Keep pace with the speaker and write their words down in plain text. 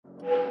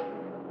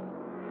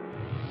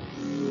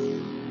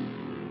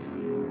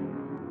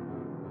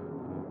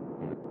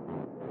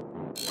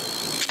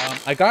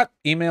I got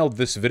emailed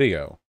this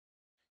video.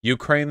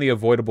 Ukraine, the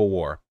avoidable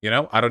war. You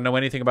know, I don't know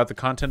anything about the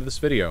content of this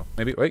video.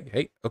 Maybe, wait,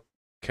 hey,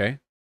 okay.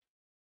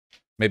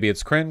 Maybe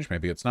it's cringe,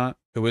 maybe it's not.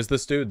 Who is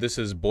this dude? This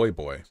is Boy.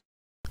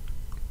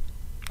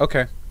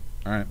 Okay.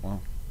 Alright,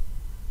 well.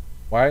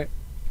 Why?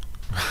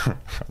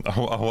 I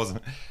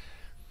wasn't.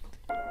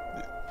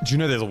 Do you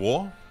know there's a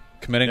war?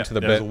 Committing to the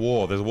there's bit. a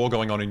war. There's a war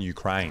going on in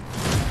Ukraine.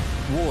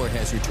 War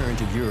has returned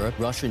to Europe.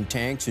 Russian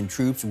tanks and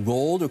troops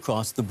rolled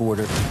across the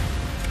border.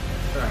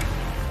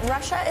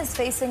 Russia is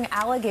facing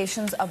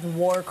allegations of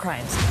war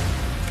crimes.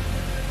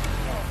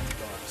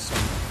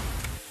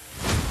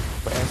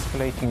 We're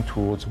escalating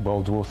towards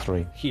World War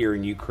III. Here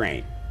in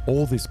Ukraine.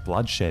 All this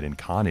bloodshed and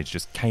carnage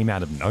just came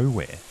out of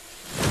nowhere.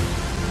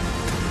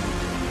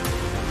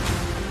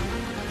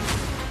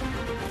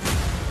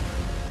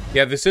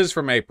 Yeah, this is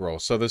from April,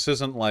 so this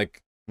isn't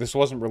like, this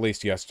wasn't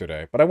released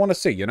yesterday. But I want to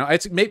see, you know,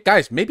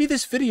 guys, maybe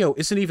this video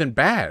isn't even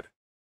bad.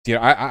 You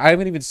know, I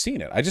haven't even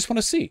seen it. I just want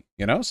to see,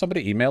 you know,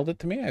 somebody emailed it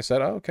to me. I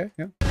said, oh, okay,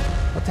 yeah.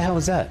 What the hell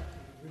is that?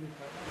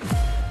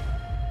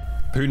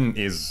 Putin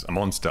is a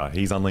monster.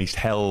 He's unleashed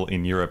hell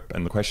in Europe,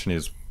 and the question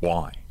is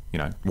why? You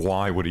know,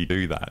 why would he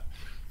do that?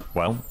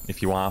 Well,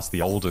 if you ask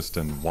the oldest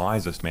and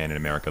wisest man in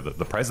America,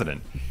 the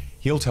president,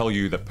 he'll tell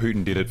you that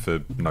Putin did it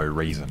for no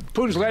reason.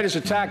 Putin's latest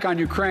attack on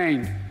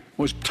Ukraine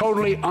was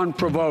totally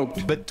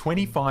unprovoked. But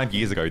 25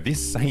 years ago,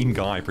 this same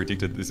guy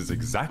predicted this is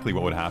exactly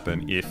what would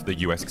happen if the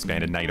US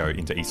expanded NATO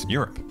into Eastern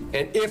Europe.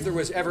 And if there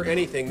was ever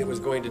anything that was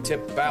going to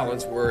tip the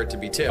balance, were it to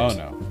be tipped, oh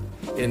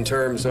no, in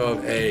terms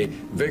of a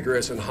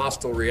vigorous and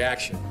hostile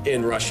reaction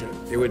in Russia,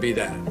 it would be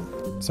that.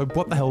 So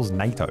what the hell's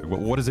NATO?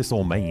 What does this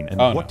all mean? And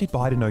what did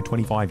Biden know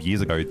 25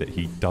 years ago that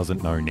he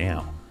doesn't know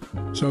now?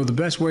 So the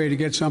best way to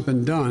get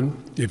something done,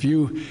 if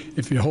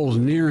it holds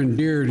near and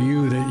dear to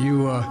you that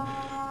you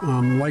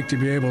like to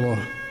be able to,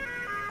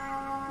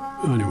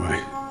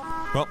 anyway.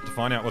 Well, to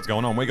find out what's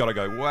going on, we got to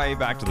go way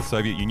back to the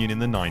Soviet Union in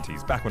the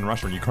 90s, back when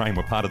Russia and Ukraine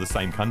were part of the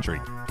same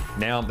country.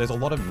 Now, there's a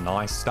lot of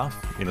nice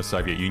stuff in the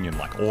Soviet Union,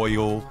 like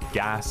oil,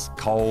 gas,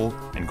 coal,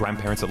 and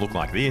grandparents that look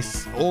like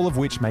this, all of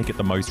which make it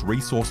the most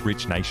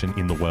resource-rich nation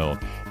in the world.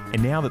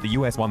 And now that the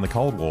US won the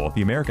Cold War,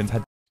 the Americans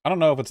had... I don't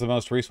know if it's the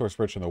most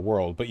resource-rich in the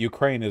world, but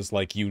Ukraine is,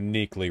 like,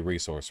 uniquely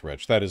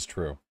resource-rich. That is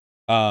true.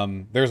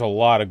 There's a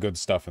lot of good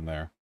stuff in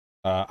there.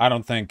 I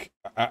don't think,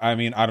 I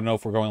mean, I don't know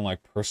if we're going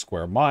like per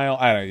square mile.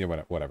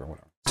 Whatever.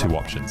 Two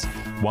options.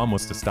 One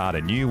was to start a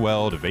new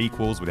world of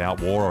equals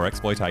without war or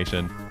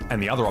exploitation,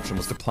 and the other option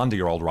was to plunder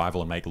your old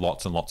rival and make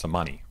lots and lots of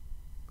money.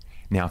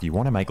 Now, if you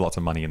want to make lots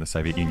of money in the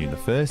Soviet Union, the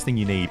first thing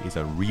you need is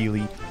a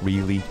really,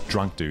 really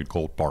drunk dude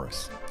called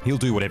Boris. He'll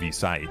do whatever you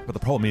say, but the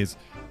problem is,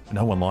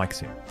 no one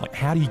likes him. Like,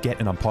 how do you get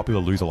an unpopular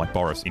loser like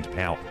Boris into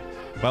power?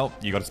 Well,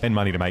 you got to spend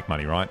money to make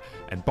money, right?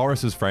 And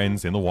Boris's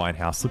friends in the White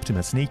House slipped him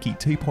a sneaky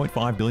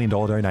 $2.5 billion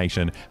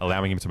donation,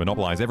 allowing him to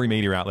monopolize every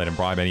media outlet and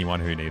bribe anyone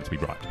who needed to be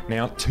bribed.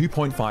 Now,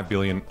 $2.5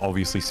 billion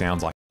obviously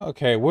sounds like...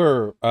 Okay,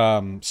 we're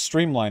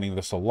streamlining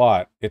this a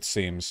lot, it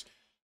seems.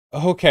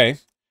 Okay,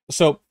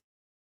 so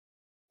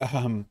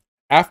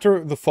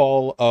after the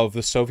fall of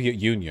the Soviet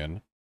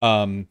Union,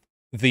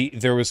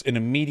 there was an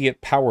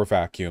immediate power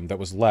vacuum that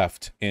was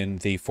left in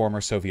the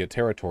former Soviet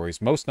territories,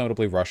 most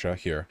notably Russia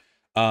here.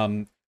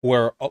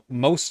 Where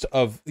most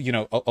of, you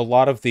know, a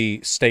lot of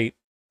the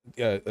state-owned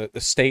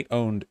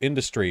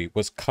industry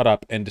was cut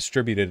up and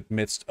distributed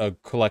amidst a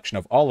collection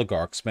of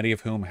oligarchs, many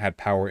of whom had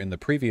power in the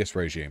previous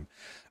regime.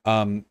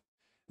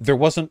 There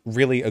wasn't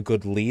really a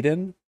good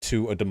lead-in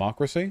to a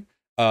democracy.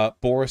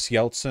 Boris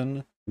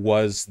Yeltsin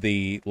was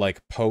the,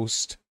 like,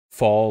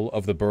 post-fall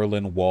of the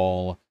Berlin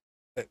Wall,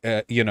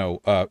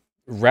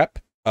 rep.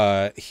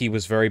 He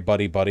was very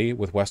buddy-buddy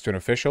with Western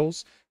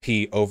officials.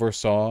 He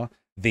oversaw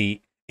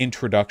the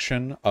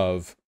introduction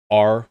of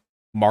our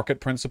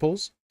market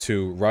principles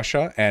to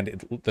Russia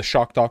and the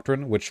shock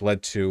doctrine, which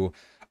led to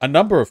a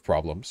number of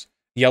problems.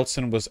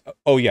 Yeltsin was,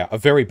 a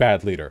very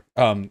bad leader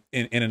in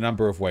a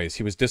number of ways.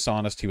 He was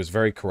dishonest. He was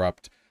very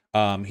corrupt.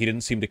 He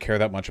didn't seem to care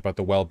that much about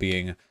the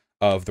well-being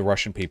of the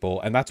Russian people,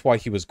 and that's why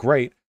he was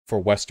great for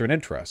Western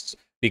interests,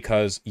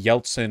 because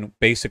Yeltsin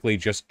basically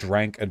just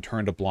drank and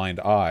turned a blind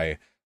eye.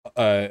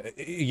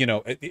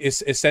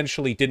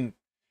 Essentially didn't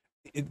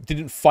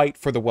fight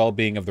for the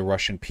well-being of the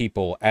Russian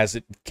people as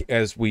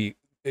the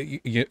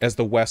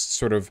West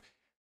sort of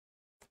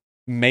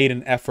made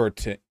an effort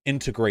to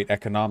integrate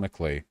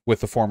economically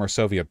with the former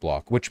Soviet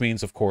bloc, which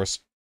means, of course,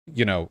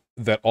 you know,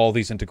 that all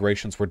these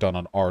integrations were done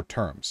on our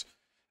terms.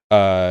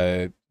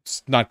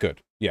 It's not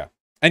good. Yeah.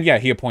 And yeah,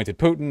 he appointed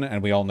Putin,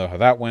 and we all know how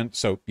that went.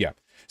 So yeah.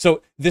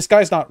 So this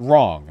guy's not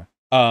wrong.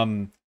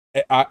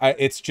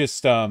 It's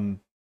just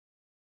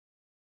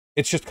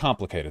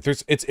complicated.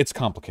 It's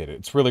complicated.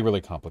 It's really, really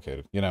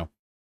complicated, you know.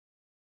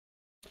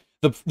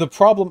 The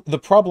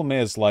problem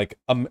is like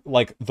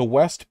the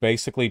West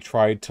basically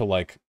tried to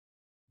like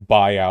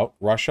buy out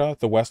Russia.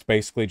 The West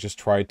basically just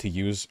tried to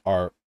use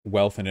our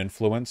wealth and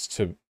influence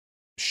to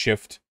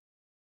shift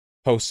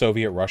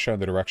post-Soviet Russia in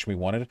the direction we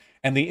wanted.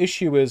 And the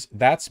issue is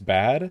that's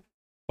bad,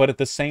 but at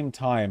the same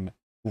time,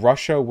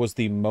 Russia was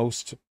the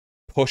most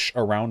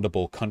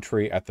push-aroundable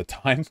country at the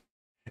time.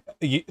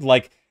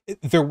 Like,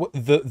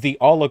 the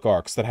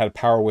oligarchs that had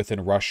power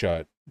within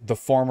Russia, the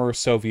former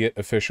Soviet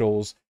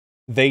officials,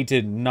 they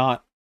did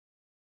not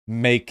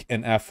make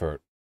an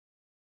effort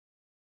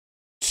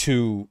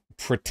to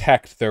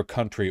protect their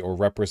country or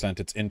represent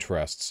its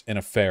interests in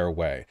a fair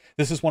way.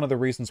 This is one of the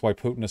reasons why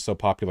Putin is so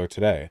popular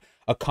today.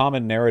 A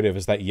common narrative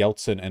is that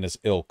Yeltsin and his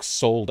ilk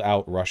sold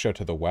out Russia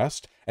to the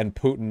West, and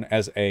Putin,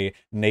 as a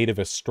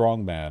nativist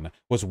strongman,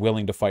 was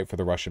willing to fight for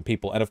the Russian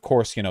people. And of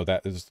course, you know,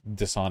 that is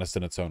dishonest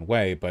in its own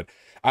way, but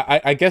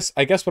I guess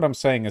what I'm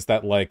saying is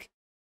that, like,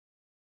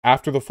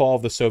 after the fall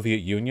of the Soviet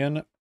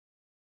Union,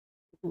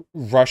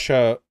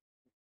 Russia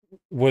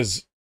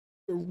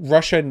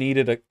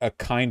needed a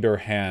kinder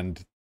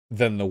hand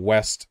than the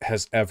West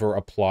has ever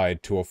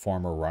applied to a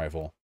former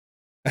rival.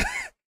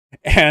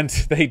 And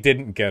they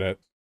didn't get it.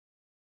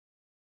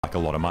 Like a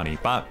lot of money,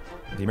 but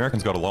the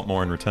Americans got a lot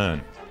more in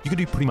return. You can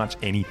do pretty much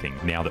anything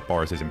now that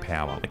Boris is in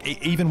power. Like,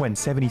 even when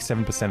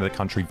 77% of the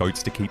country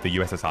votes to keep the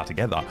USSR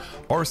together,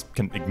 Boris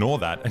can ignore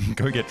that and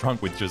go get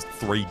drunk with just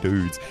 3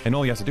 dudes. And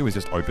all he has to do is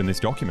just open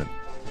this document.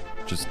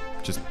 Just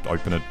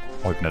open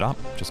it up.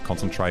 Just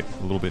concentrate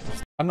a little bit.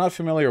 I'm not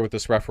familiar with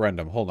this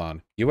referendum. Hold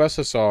on.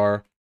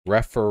 USSR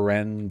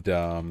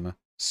referendum.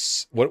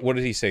 What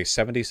did he say?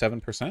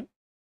 77%?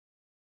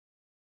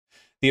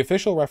 The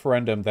official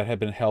referendum that had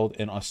been held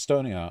in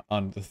Estonia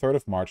on the 3rd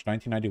of March,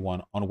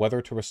 1991, on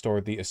whether to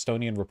restore the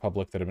Estonian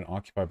Republic that had been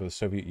occupied by the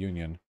Soviet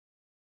Union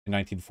in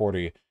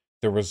 1940,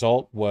 the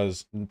result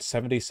was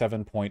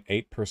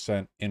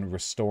 77.8% in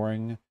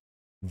restoring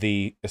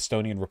the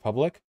Estonian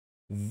Republic.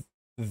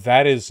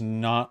 That is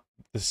not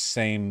the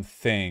same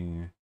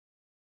thing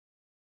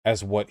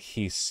as what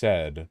he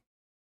said.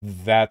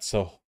 That's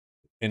a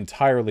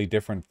entirely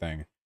different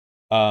thing.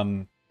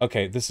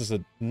 Okay, this is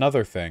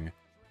another thing.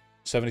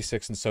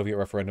 76 in Soviet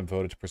referendum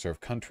voted to preserve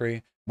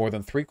country. More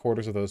than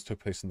 3/4 of those took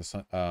place in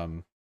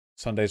the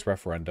Sunday's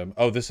referendum.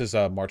 Oh, this is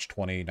March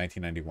 20,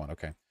 1991.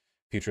 Okay.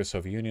 Future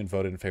Soviet Union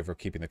voted in favor of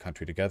keeping the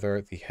country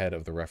together. The head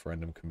of the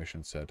referendum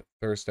commission said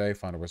Thursday.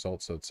 Final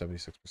results showed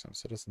 76% of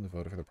citizens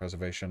voted for the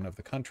preservation of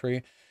the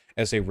country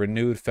as a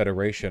renewed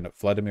federation.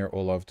 Vladimir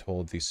Orlov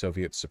told the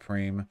Soviet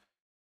Supreme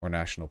or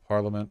National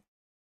Parliament.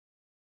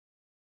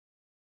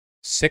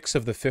 6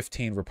 of the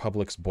 15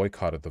 republics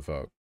boycotted the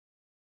vote.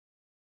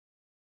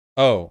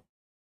 Oh.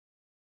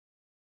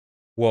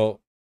 Well,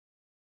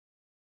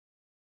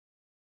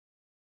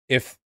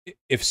 if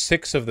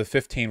 6 of the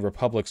 15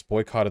 republics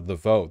boycotted the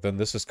vote, then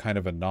this is kind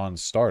of a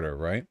non-starter,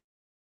 right?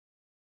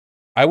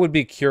 I would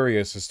be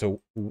curious as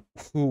to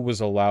who was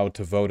allowed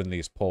to vote in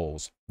these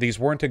polls. These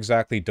weren't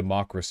exactly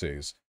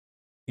democracies.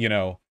 You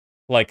know,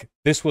 like,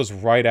 this was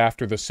right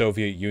after the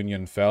Soviet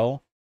Union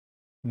fell.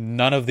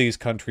 None of these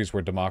countries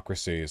were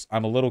democracies.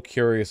 I'm a little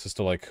curious as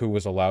to, like, who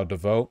was allowed to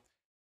vote.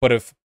 But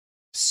if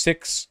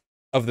 6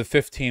 of the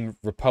 15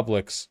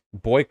 republics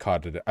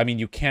boycotted it, I mean,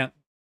 you can't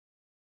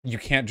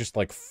just,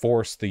 like,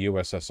 force the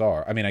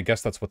USSR. I mean, I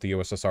guess that's what the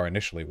USSR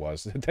initially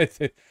was.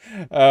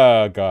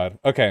 Oh, God.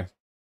 Okay.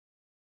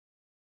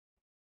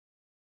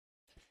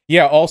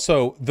 Yeah,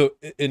 also,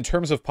 in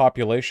terms of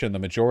population, the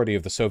majority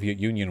of the Soviet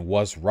Union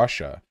was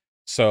Russia.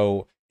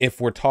 So if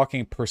we're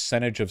talking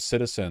percentage of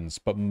citizens,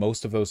 but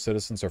most of those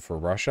citizens are for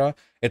Russia,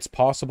 it's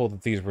possible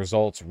that these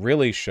results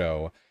really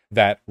show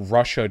that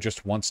Russia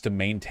just wants to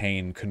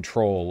maintain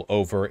control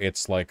over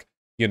its, like,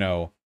 you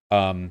know,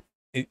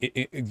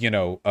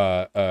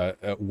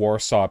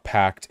 Warsaw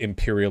Pact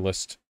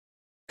imperialist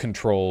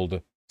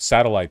controlled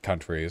satellite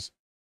countries,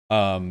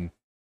 and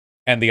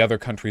the other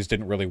countries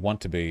didn't really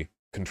want to be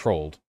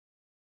controlled.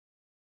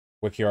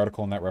 Wiki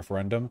article on that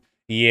referendum.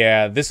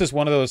 Yeah, this is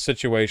one of those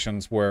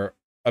situations where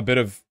a bit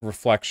of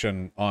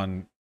reflection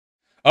on...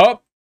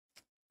 Oh!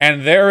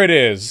 And there it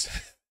is!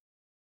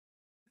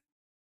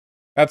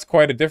 That's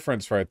quite a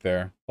difference right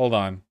there. Hold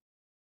on.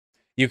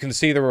 You can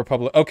see the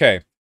Republic...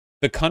 Okay.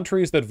 The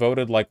countries that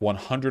voted like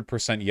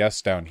 100%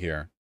 yes down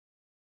here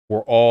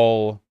were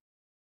all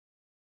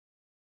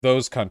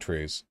those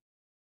countries.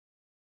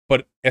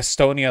 But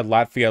Estonia,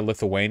 Latvia,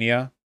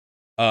 Lithuania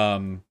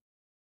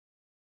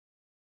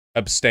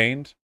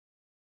abstained.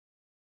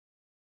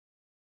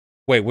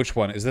 Wait, which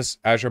one? Is this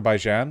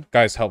Azerbaijan?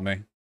 Guys, help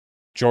me.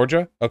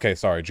 Georgia? Okay,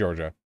 sorry,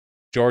 Georgia.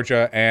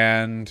 Georgia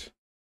and...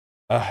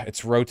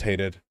 it's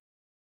rotated.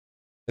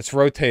 It's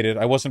rotated.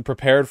 I wasn't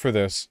prepared for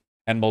this.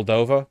 And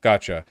Moldova?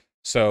 Gotcha.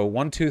 So,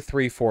 1, 2,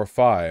 3, 4,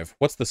 5.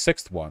 What's the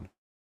 6th one?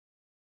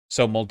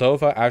 So,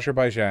 Moldova,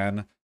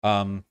 Azerbaijan,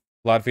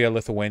 Latvia,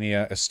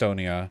 Lithuania,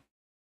 Estonia.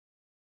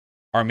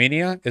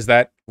 Armenia? Is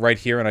that right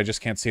here and I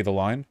just can't see the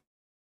line?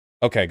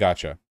 Okay,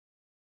 gotcha.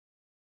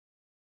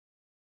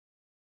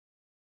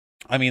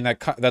 I mean,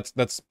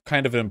 that's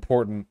kind of an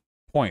important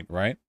point,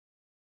 right?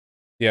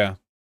 Yeah.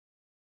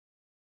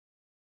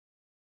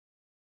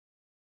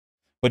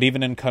 But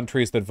even in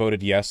countries that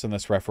voted yes in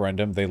this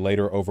referendum, they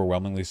later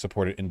overwhelmingly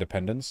supported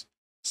independence.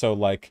 So,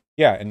 like,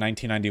 yeah, in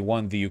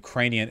 1991, the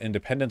Ukrainian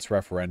independence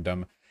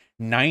referendum,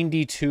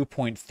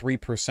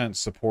 92.3%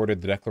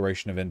 supported the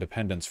Declaration of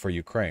Independence for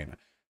Ukraine.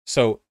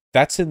 So,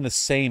 That's in the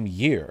same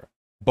year.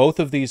 Both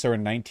of these are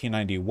in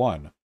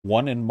 1991,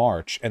 one in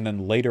March and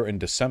then later in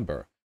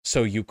December.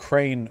 So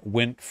Ukraine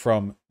went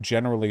from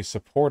generally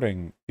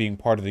supporting being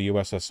part of the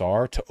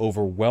USSR to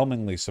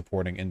overwhelmingly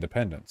supporting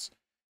independence.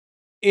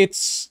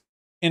 It's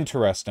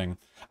interesting.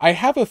 I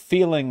have a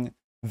feeling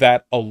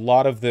that a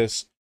lot of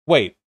this...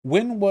 Wait,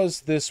 when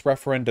was this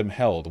referendum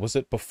held? Was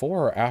it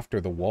before or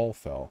after the wall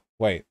fell?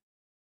 Wait.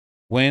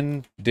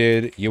 When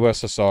did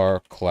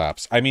USSR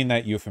collapse? I mean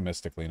that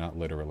euphemistically, not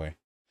literally.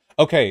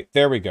 Okay,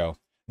 there we go.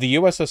 The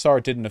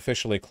USSR didn't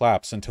officially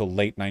collapse until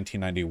late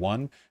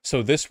 1991,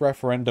 so this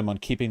referendum on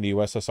keeping the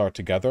USSR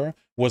together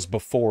was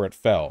before it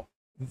fell.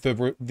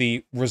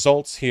 The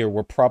results here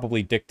were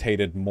probably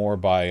dictated more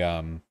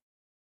by,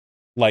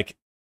 like,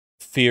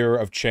 fear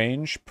of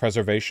change,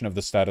 preservation of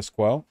the status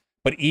quo.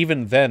 But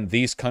even then,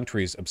 these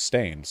countries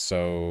abstained,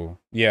 so,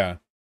 yeah.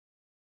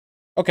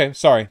 Okay,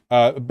 sorry.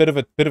 A bit of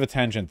a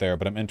tangent there,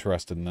 but I'm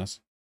interested in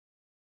this.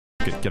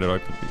 Get it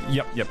open.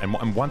 Yep.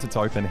 And once it's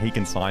open, he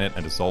can sign it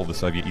and dissolve the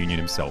Soviet Union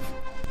himself.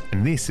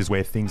 And this is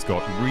where things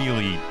got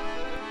really...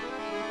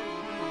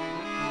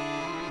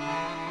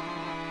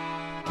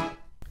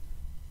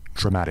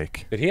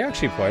 dramatic. Did he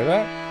actually play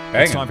that?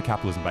 It's time for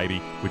capitalism, baby,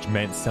 which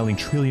meant selling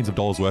trillions of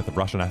dollars worth of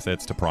Russian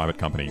assets to private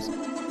companies.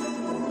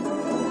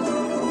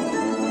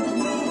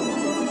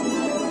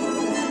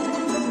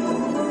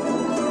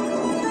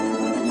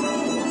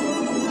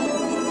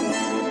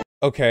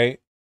 Okay.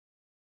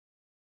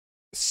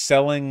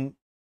 Selling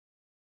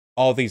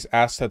all these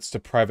assets to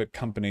private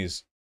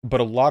companies, but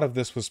a lot of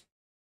this was...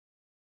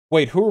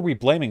 Wait, who are we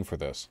blaming for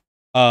this?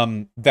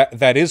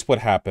 That is what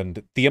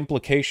happened. The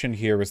implication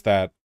here is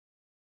that...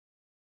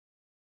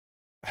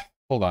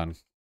 Hold on.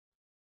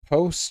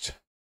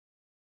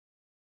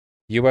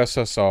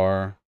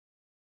 Post-USSR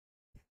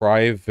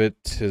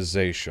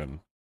privatization.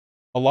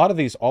 A lot of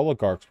these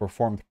oligarchs were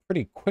formed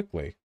pretty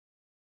quickly.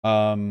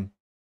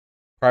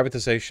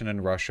 Privatization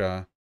in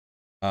Russia,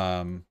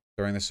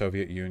 during the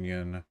Soviet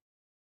Union.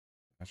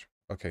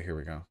 Okay, here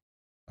we go.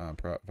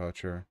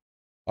 Voucher.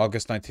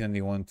 August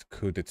 1991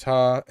 coup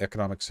d'etat.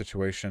 Economic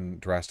situation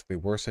drastically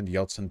worsened.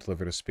 Yeltsin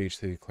delivered a speech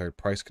that declared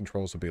price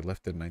controls would be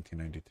lifted in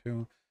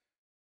 1992.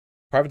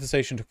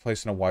 Privatization took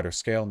place on a wider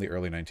scale in the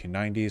early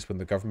 1990s when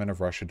the government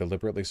of Russia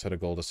deliberately set a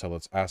goal to sell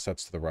its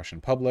assets to the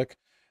Russian public.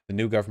 The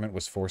new government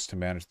was forced to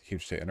manage the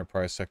huge state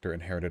enterprise sector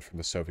inherited from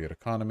the Soviet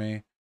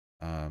economy.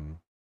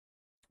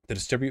 To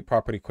distribute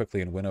property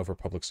quickly and win over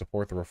public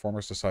support, the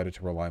reformers decided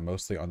to rely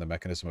mostly on the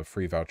mechanism of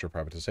free voucher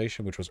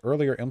privatization, which was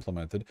earlier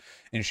implemented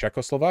in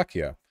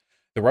Czechoslovakia.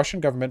 The Russian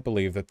government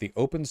believed that the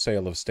open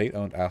sale of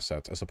state-owned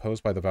assets, as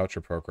opposed by the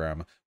voucher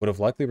program, would have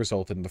likely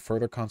resulted in the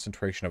further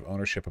concentration of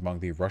ownership among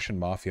the Russian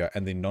mafia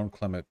and the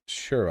non-clement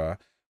Shura,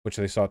 which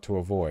they sought to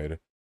avoid.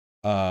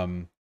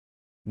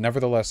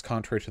 Nevertheless,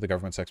 contrary to the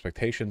government's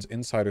expectations,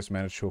 insiders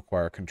managed to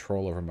acquire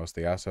control over most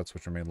of the assets,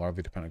 which remained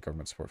largely dependent on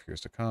government support for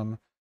years to come.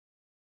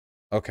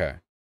 Okay.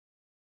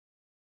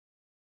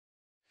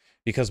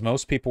 Because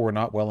most people were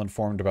not well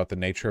informed about the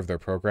nature of their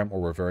program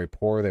or were very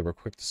poor, they were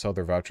quick to sell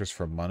their vouchers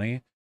for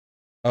money.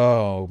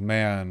 Oh,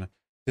 man.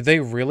 Did they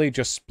really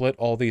just split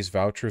all these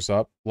vouchers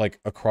up, like,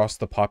 across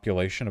the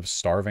population of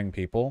starving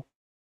people?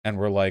 And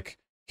were like,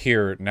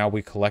 here, now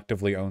we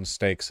collectively own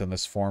stakes in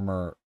this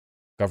former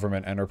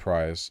government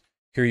enterprise.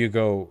 Here you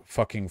go,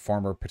 fucking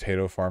former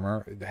potato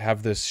farmer.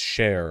 Have this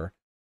share.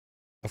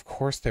 Of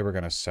course they were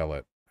going to sell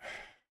it.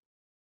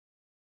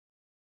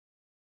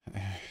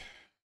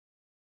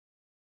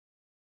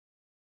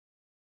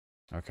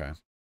 Okay.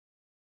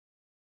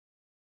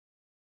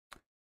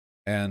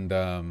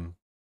 And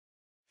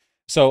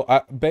so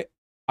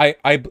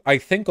I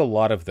think a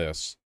lot of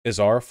this is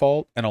our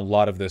fault and a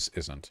lot of this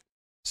isn't.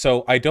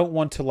 So I don't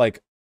want to,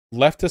 like,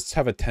 leftists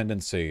have a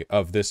tendency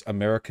of this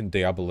American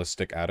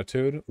diabolistic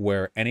attitude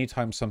where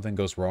anytime something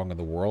goes wrong in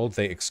the world,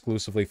 they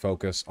exclusively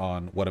focus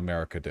on what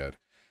America did.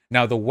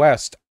 Now, the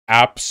West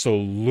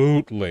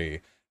absolutely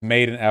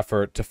made an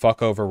effort to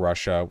fuck over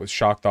Russia with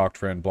shock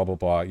doctrine, blah, blah,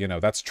 blah. You know,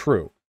 that's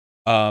true.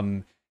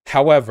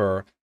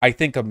 However, I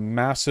think a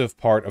massive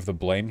part of the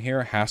blame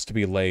here has to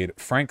be laid,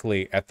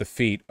 frankly, at the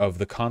feet of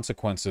the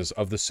consequences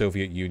of the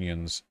Soviet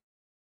Union's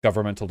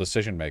governmental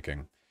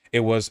decision-making. It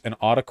was an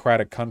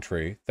autocratic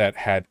country that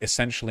had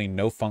essentially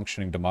no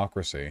functioning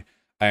democracy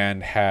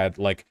and had,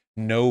 like,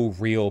 no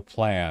real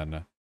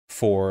plan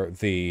for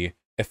the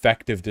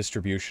effective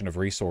distribution of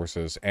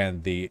resources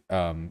and the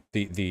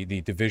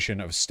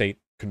division of state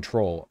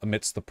control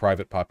amidst the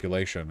private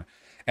population.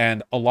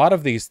 And a lot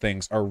of these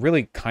things are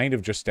really kind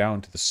of just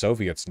down to the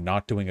Soviets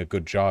not doing a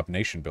good job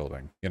nation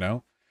building, you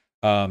know?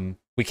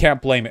 We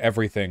can't blame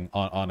everything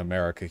on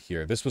America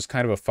here. This was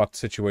kind of a fucked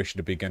situation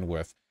to begin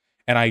with.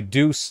 And I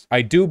do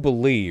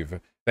believe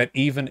that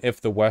even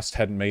if the West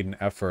hadn't made an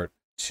effort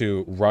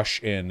to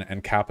rush in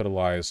and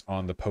capitalize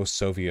on the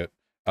post-Soviet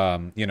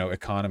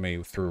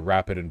economy through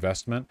rapid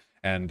investment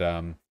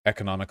and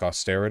economic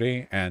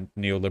austerity and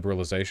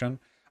neoliberalization,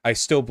 I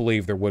still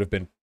believe there would have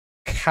been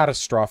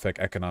catastrophic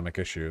economic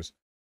issues.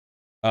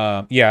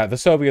 Yeah, the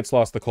Soviets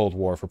lost the Cold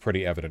War for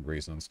pretty evident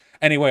reasons.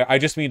 Anyway, I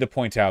just mean to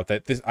point out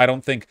that this, I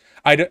don't think,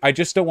 I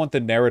just don't want the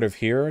narrative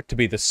here to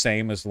be the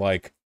same as,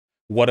 like,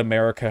 what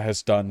America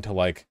has done to,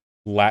 like,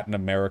 Latin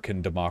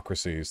American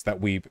democracies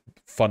that we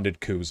funded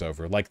coups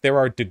over. Like, there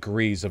are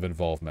degrees of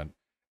involvement,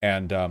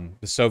 and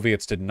the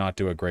Soviets did not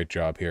do a great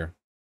job here.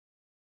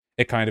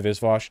 It kind of is,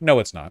 Vaush. No,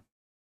 it's not.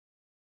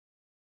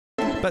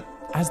 But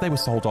as they were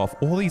sold off,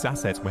 all these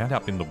assets wound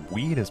up in the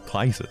weirdest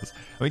places.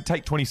 I mean,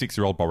 take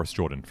 26-year-old Boris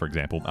Jordan, for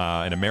example,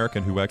 an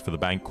American who worked for the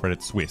bank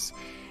Credit Suisse.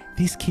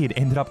 This kid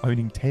ended up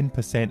owning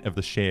 10% of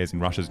the shares in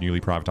Russia's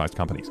newly privatized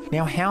companies.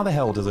 Now, how the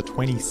hell does a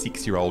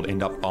 26-year-old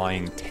end up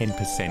buying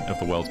 10% of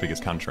the world's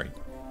biggest country?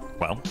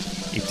 Well,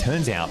 it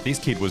turns out this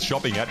kid was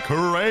shopping at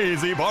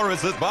Crazy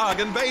Boris's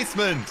bargain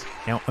basement.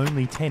 Now,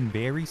 only 10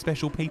 very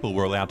special people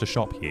were allowed to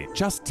shop here.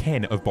 Just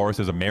 10 of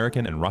Boris's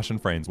American and Russian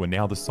friends were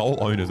now the sole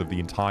owners of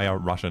the entire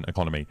Russian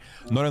economy.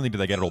 Not only did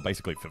they get it all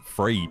basically for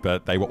free,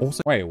 but they were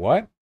also... Wait,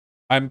 what?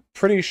 I'm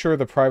pretty sure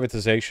the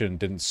privatization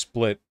didn't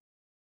split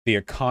the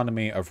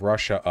economy of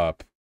Russia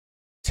up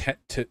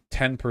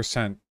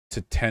 10%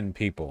 to 10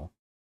 people.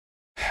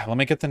 Let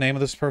me get the name of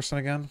this person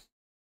again.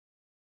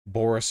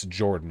 Boris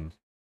Jordan.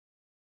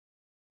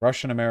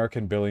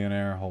 Russian-American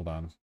billionaire. Hold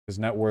on. His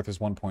net worth is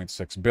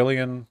 1.6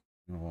 billion.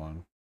 Hold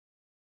on.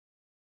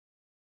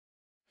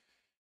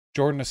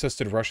 Jordan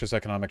assisted Russia's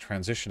economic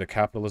transition to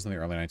capitalism in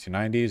the early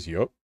 1990s.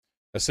 Yup.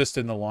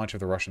 Assisted in the launch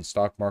of the Russian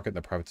stock market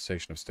and the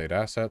privatization of state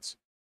assets.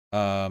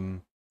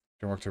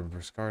 Worked for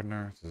Bruce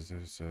Gardner.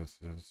 Became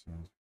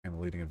the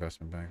leading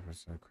investment bank.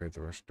 Created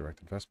the Russian Direct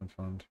Investment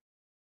Fund.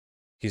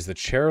 He's the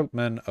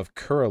chairman of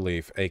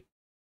Curaleaf, a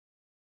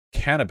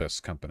cannabis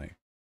company.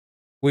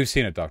 We've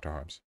seen it, Dr.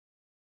 Harms.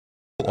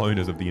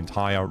 Owners of the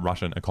entire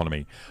Russian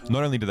economy.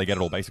 Not only did they get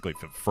it all basically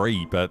for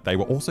free, but they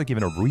were also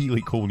given a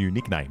really cool new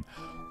nickname,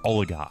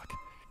 oligarch.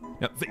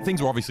 Now,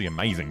 things were obviously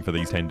amazing for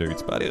these 10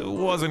 dudes, but it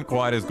wasn't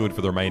quite as good for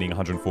the remaining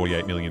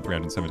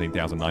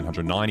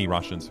 148,317,990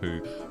 Russians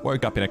who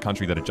woke up in a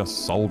country that had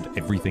just sold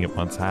everything it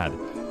once had.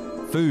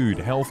 Food,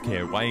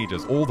 healthcare,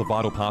 wages, all the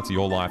vital parts of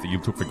your life that you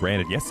took for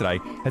granted yesterday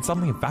had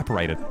suddenly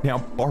evaporated. Now,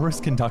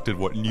 Boris conducted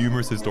what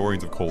numerous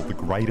historians have called the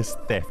greatest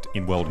theft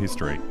in world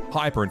history.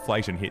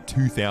 Hyperinflation hit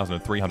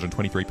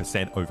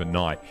 2,323%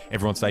 overnight.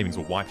 Everyone's savings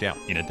were wiped out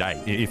in a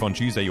day. If on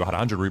Tuesday you had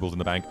 100 rubles in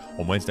the bank,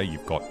 on Wednesday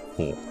you've got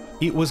 4.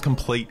 It was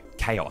complete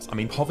chaos. I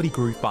mean, poverty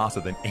grew faster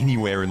than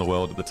anywhere in the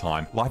world at the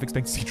time. Life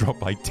expectancy dropped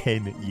by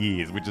 10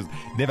 years, which has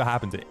never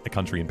happened to a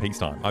country in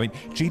peacetime. I mean,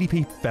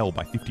 GDP fell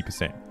by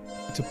 50%.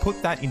 To put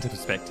that into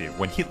perspective,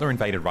 when Hitler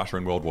invaded Russia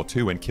in World War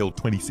II and killed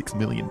 26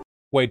 million...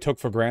 Wait, took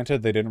for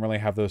granted they didn't really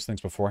have those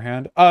things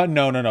beforehand?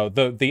 No.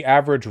 The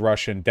average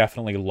Russian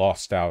definitely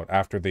lost out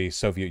after the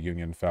Soviet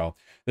Union fell.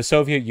 The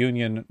Soviet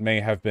Union may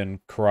have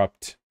been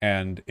corrupt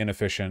and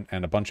inefficient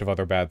and a bunch of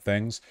other bad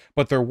things,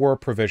 but there were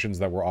provisions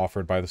that were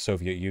offered by the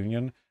Soviet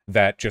Union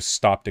that just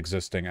stopped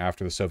existing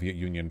after the Soviet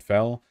Union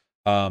fell.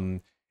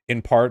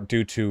 In part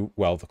due to,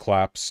 well, the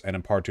collapse, and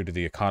in part due to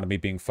the economy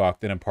being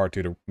fucked, and in part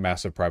due to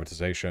massive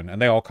privatization.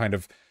 And they all kind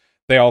of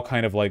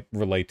like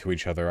relate to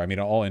each other. I mean,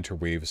 it all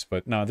interweaves,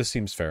 but no, this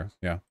seems fair.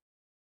 Yeah.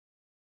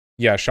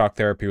 Yeah, shock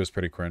therapy was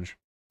pretty cringe.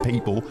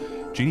 People,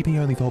 GDP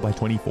only fell by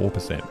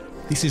 24%.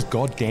 This is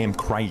goddamn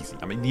crazy.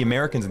 I mean, the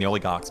Americans and the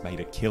oligarchs made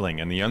a killing,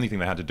 and the only thing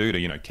they had to do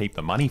to, keep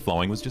the money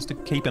flowing was just to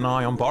keep an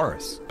eye on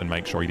Boris and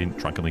make sure he didn't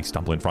drunkenly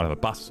stumble in front of a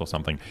bus or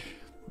something.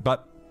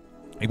 But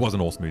it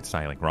wasn't all smooth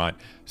sailing, right?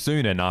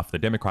 Soon enough, the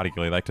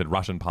democratically elected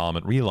Russian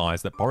parliament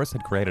realized that Boris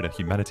had created a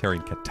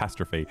humanitarian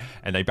catastrophe,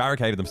 and they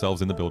barricaded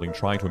themselves in the building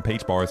trying to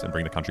impeach Boris and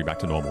bring the country back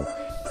to normal.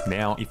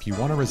 Now, if you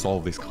want to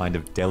resolve this kind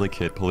of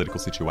delicate political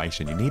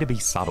situation, you need to be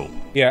subtle.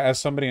 Yeah, as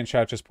somebody in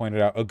chat just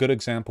pointed out, a good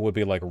example would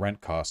be like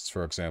rent costs,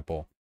 for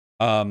example.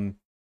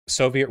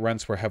 Soviet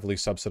rents were heavily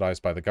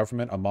subsidized by the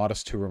government. A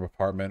modest 2-room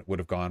apartment would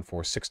have gone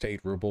for 6 to 8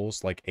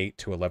 rubles, like 8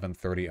 to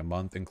 11.30 a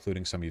month,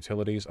 including some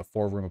utilities. A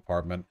 4-room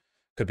apartment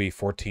could be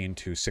 14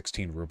 to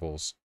 16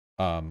 rubles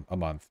a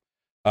month.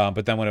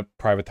 But then when it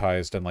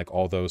privatized and like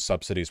all those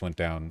subsidies went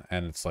down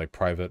and it's like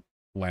private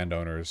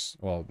landowners,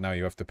 well, now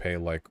you have to pay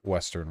like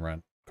Western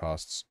rent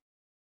costs.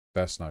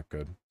 That's not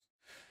good.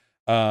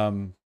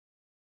 Yeah.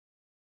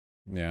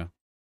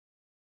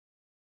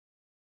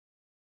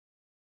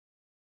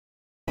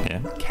 Yeah,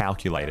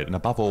 calculated, and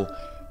above all,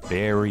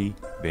 very,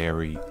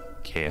 very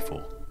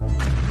careful.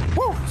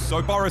 Woo!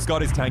 So Boris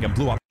got his tank and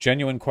blew up.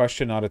 Genuine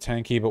question, not a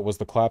tanky, but was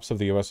the collapse of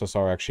the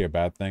USSR actually a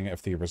bad thing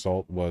if the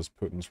result was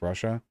Putin's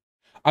Russia?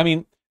 I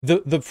mean,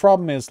 the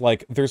problem is,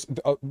 like, there's,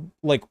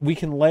 like, we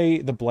can lay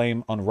the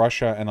blame on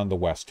Russia and on the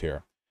West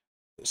here.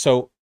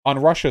 So, on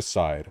Russia's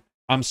side,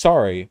 I'm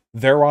sorry,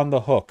 they're on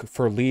the hook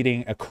for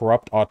leading a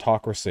corrupt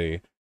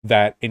autocracy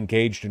that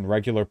engaged in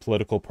regular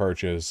political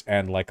purges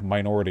and, like,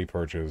 minority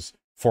purges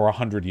for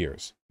 100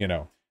 years,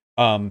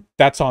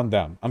 That's on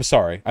them. I'm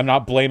sorry. I'm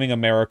not blaming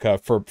America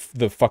for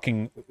the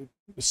fucking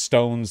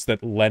stones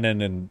that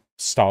Lenin and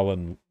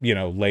Stalin,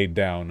 laid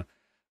down.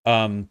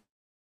 The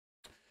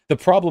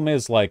problem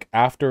is, like,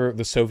 after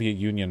the Soviet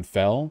Union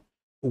fell,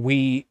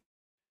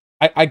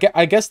 I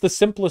guess the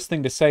simplest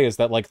thing to say is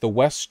that, like, the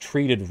West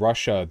treated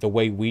Russia the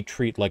way we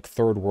treat, like,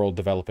 third world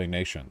developing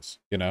nations,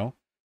 you know?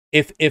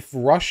 If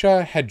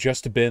Russia had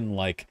just been,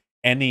 like,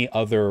 any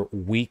other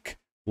weak,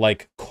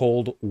 like,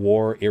 Cold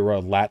War era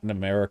Latin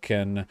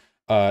American,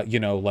 you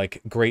know,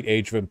 like, great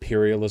age of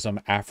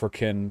imperialism,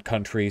 African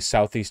country,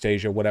 Southeast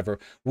Asia, whatever,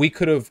 we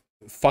could have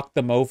fucked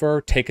them over,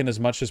 taken as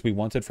much as we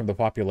wanted from the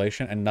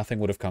population, and nothing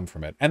would have come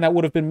from it. And that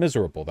would have been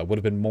miserable. That would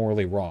have been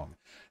morally wrong.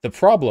 The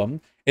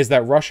problem is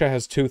that Russia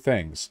has two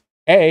things.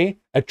 A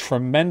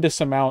tremendous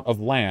amount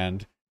of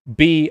land.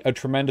 B, a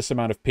tremendous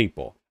amount of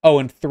people. Oh,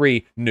 and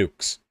 3,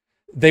 nukes.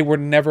 They were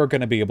never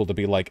going to be able to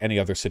be like any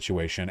other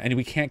situation, and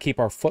we can't keep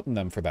our foot in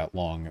them for that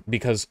long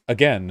because,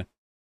 again,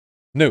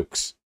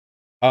 nukes.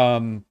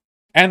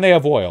 And they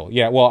have oil.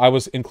 Yeah, well, I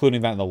was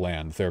including that in the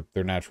land, their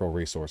natural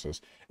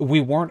resources. We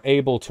weren't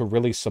able to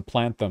really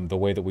supplant them the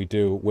way that we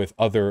do with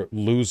other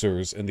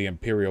losers in the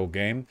imperial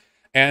game.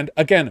 And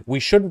again, we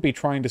shouldn't be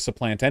trying to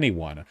supplant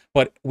anyone,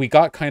 but we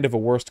got kind of a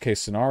worst-case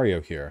scenario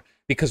here,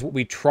 because what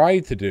we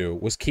tried to do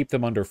was keep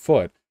them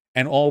underfoot,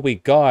 and all we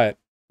got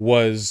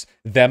was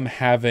them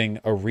having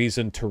a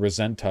reason to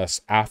resent us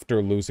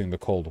after losing the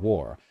Cold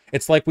War.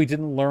 It's like we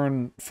didn't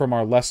learn from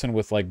our lesson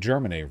with, like,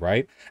 Germany,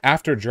 right?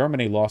 After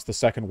Germany lost the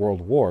Second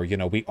World War, you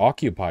know, we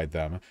occupied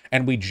them,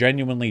 and we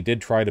genuinely did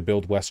try to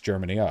build West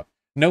Germany up.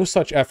 No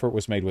such effort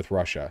was made with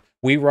Russia.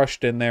 We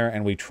rushed in there,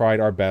 and we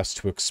tried our best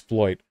to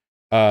exploit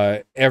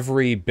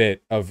every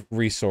bit of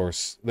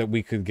resource that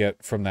we could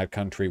get from that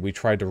country. We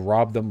tried to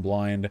rob them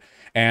blind,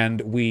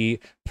 and we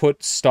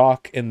put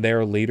stock in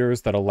their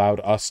leaders that allowed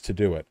us to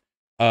do it.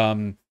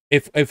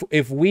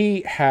 If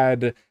we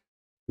had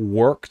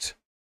worked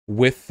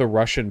with the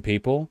Russian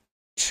people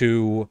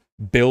to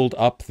build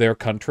up their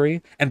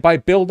country, and by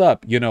build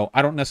up, you know,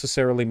 I don't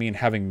necessarily mean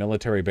having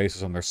military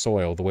bases on their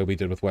soil the way we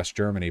did with West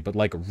Germany, but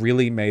like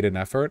really made an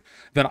effort,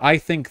 then I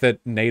think that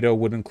NATO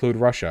would include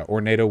Russia,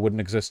 or NATO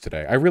wouldn't exist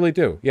today. I really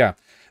do, yeah.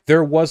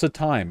 There was a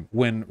time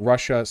when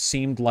Russia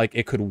seemed like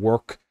it could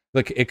work,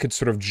 like it could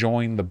sort of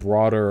join the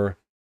broader,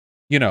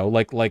 you know,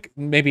 like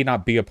maybe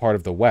not be a part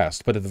of the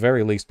West, but at the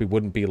very least we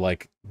wouldn't be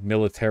like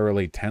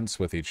militarily tense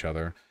with each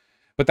other.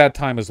 But that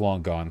time is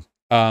long gone.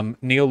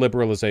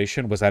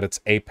 Neoliberalization was at its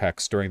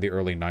apex during the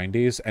early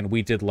 90s, and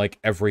we did, like,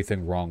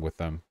 everything wrong with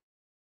them.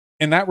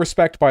 In that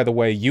respect, by the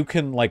way, you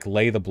can, like,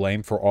 lay the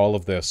blame for all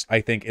of this, I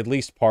think, at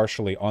least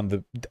partially, on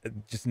the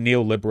just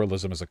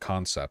neoliberalism as a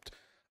concept.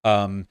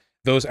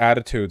 Those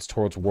attitudes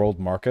towards world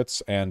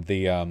markets and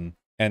the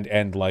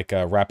and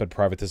rapid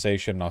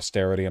privatization and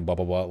austerity and blah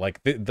blah blah,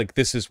 like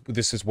this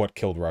is what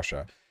killed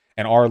Russia,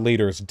 and our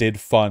leaders did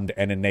fund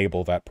and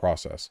enable that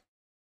process.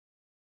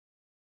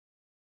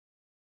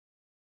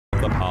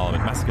 The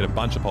parliament, massacred a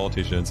bunch of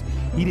politicians.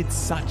 He did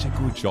such a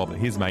good job that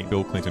his mate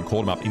Bill Clinton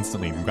called him up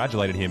instantly and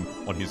congratulated him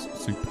on his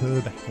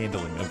superb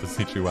handling of the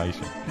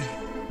situation.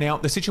 Now,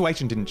 the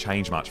situation didn't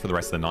change much for the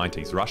rest of the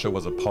 90s. Russia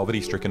was a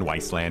poverty-stricken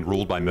wasteland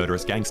ruled by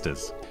murderous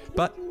gangsters.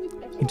 But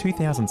in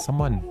 2000,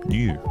 someone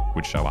new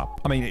would show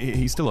up. I mean,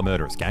 he's still a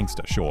murderous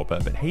gangster, sure,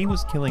 but he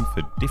was killing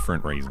for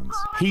different reasons.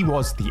 He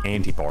was the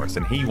anti-Boris,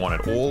 and he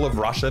wanted all of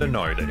Russia to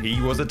know that he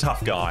was a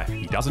tough guy.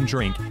 He doesn't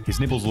drink, his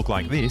nipples look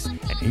like this,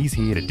 and he's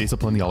here to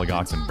discipline the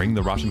oligarchs and bring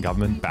the Russian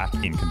government back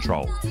in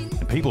control.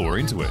 And people were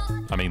into it.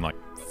 I mean, like,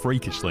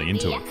 freakishly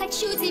into it.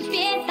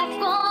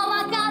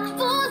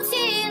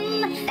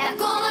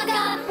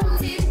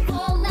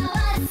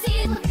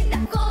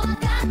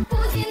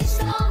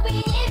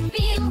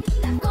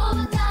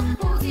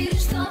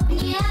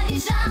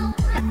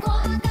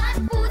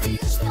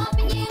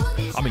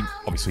 I mean,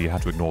 obviously you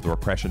have to ignore the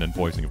repression and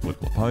poisoning of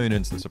political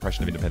opponents, the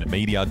suppression of independent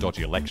media,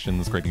 dodgy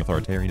elections, creeping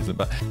authoritarianism,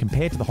 but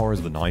compared to the horrors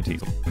of the 90s,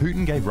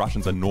 Putin gave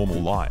Russians a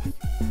normal life.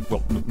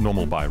 Well,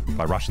 normal by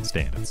Russian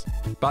standards.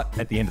 But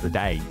at the end of the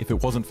day, if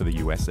it wasn't for the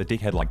US, a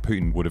dickhead like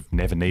Putin would have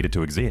never needed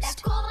to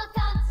exist.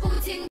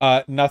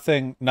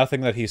 Nothing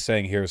that he's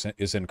saying here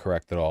is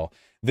incorrect at all.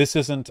 This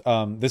isn't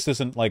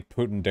like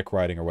Putin dick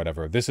riding or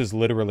whatever. This is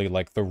literally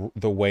like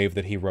the wave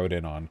that he rode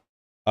in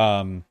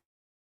on.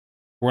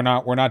 We're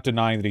not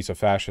denying that he's a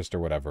fascist or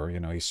whatever, you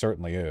know, he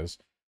certainly is.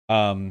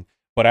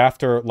 But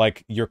after,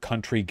 like, your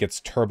country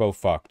gets turbo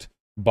fucked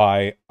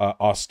by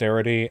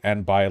austerity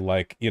and by,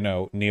 like, you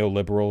know,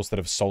 neoliberals that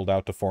have sold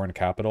out to foreign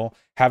capital,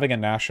 having a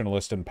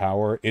nationalist in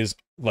power is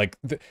like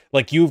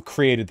you've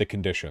created the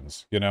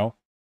conditions, you know?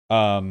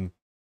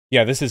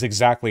 Yeah, this is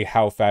exactly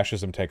how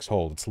fascism takes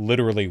hold. It's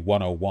literally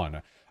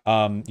 101.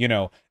 You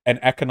know, an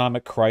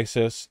economic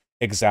crisis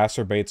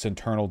exacerbates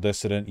internal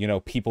dissident. You know,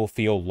 people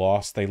feel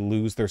lost. They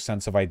lose their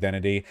sense of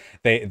identity.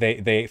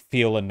 They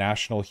feel a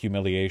national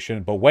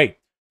humiliation. But wait,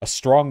 a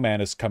strong man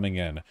is coming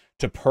in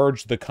to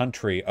purge the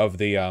country of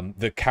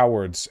the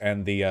cowards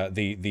and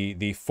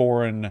the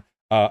foreign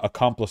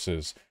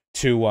accomplices,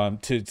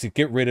 to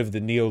get rid of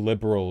the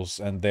neoliberals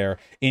and their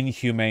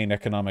inhumane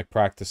economic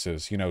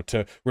practices, you know,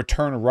 to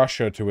return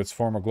Russia to its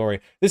former glory.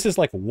 This is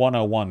like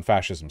 101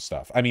 fascism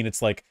stuff. I mean,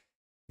 it's like,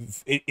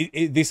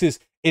 this is,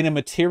 in a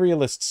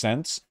materialist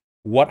sense,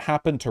 what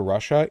happened to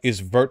Russia is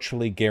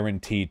virtually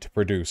guaranteed to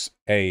produce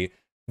a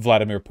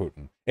Vladimir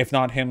Putin. If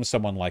not him,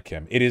 someone like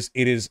him. It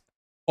is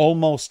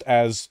almost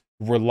as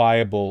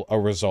reliable a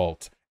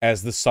result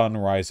as the sun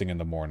rising in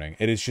the morning.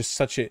 It is just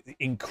such an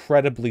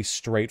incredibly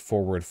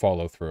straightforward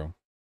follow-through.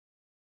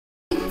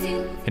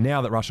 And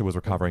now that Russia was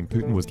recovering,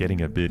 Putin was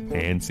getting a bit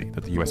antsy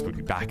that the US would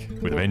be back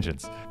with a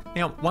vengeance.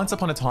 Now, once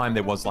upon a time,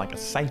 there was like a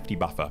safety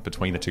buffer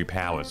between the two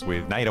powers,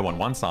 with NATO on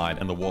one side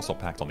and the Warsaw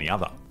Pact on the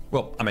other.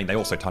 Well, I mean, they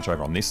also touch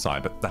over on this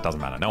side, but that doesn't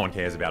matter. No one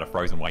cares about a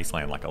frozen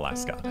wasteland like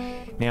Alaska.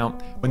 Now,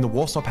 when the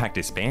Warsaw Pact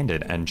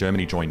disbanded and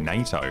Germany joined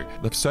NATO,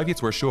 the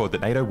Soviets were assured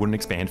that NATO wouldn't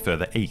expand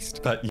further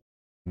east. But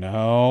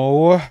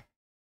no.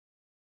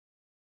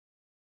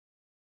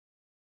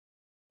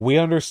 We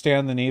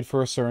understand the need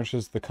for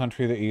resurgences of the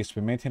country of the East.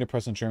 We maintain a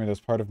present Germany that was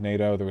part of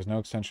NATO. There was no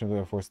extension of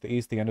the force to the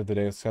East. The end of the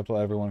day, it's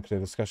acceptable. Everyone could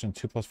have a discussion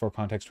 2+4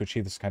 context to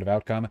achieve this kind of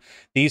outcome.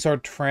 These are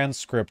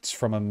transcripts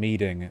from a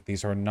meeting.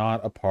 These are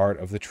not a part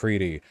of the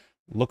treaty.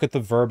 Look at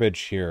the verbiage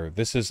here.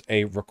 This is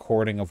a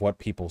recording of what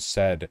people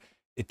said.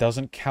 It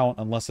doesn't count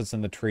unless it's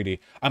in the treaty.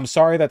 I'm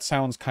sorry that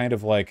sounds kind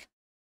of like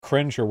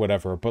cringe or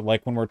whatever, but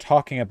like when we're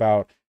talking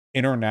about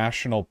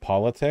international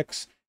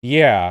politics,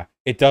 yeah,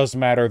 it does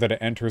matter that it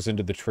enters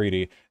into the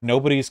treaty.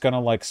 Nobody's gonna,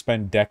 like,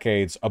 spend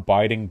decades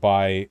abiding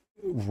by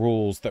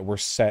rules that were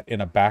set in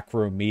a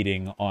backroom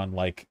meeting on,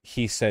 like,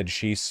 he said,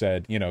 she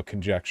said, you know,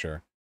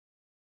 conjecture.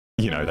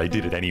 You know, they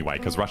did it anyway,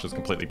 because Russia's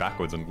completely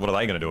backwards, and what are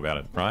they going to do about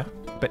it, right?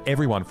 But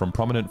everyone from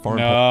prominent foreign...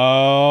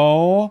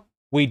 No,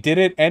 we did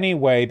it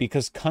anyway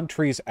because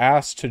countries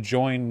asked to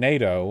join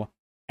NATO,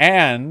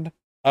 and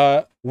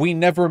we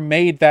never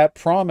made that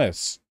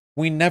promise.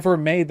 We never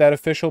made that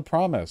official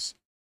promise.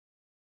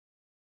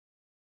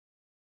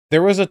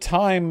 There was a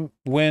time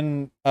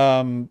when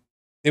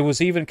it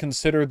was even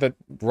considered that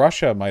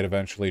Russia might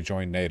eventually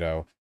join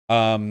NATO.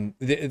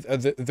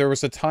 There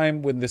was a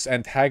time when this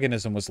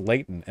antagonism was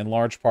latent, in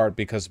large part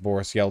because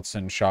Boris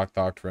Yeltsin's shock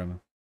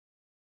doctrine.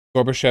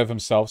 Gorbachev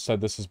himself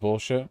said this is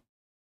bullshit.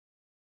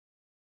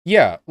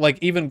 Yeah, like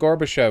even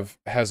Gorbachev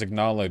has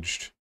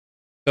acknowledged,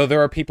 though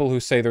there are people who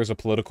say there's a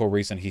political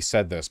reason he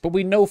said this, but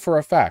we know for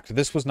a fact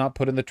this was not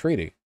put in the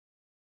treaty.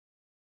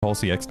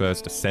 Policy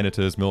experts to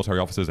senators, military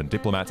officers, and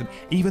diplomats, and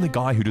even the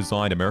guy who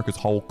designed America's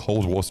whole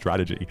Cold War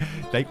strategy.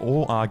 They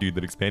all argued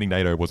that expanding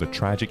NATO was a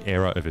tragic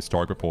error of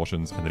historic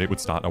proportions and that it would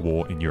start a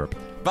war in Europe.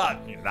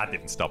 But that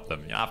didn't stop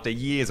them. After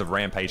years of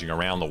rampaging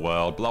around the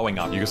world, blowing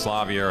up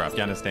Yugoslavia,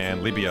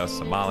 Afghanistan, Libya,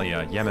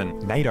 Somalia, Yemen,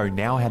 NATO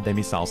now had their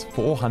missiles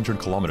 400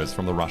 kilometers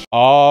from the Russian.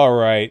 All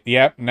right.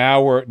 Yep.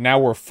 Now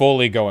we're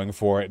fully going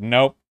for it.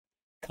 Nope.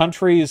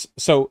 Countries.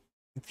 So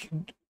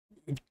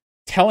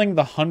telling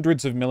the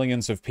hundreds of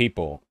millions of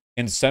people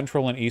in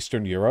Central and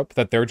Eastern Europe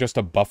that they're just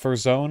a buffer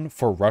zone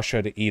for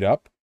Russia to eat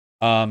up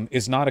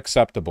is not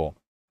acceptable.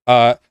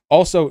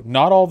 Also,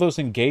 not all those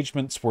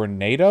engagements were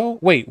NATO.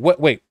 Wait.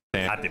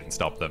 That didn't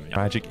stop them.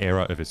 Tragic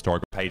era of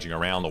historic paging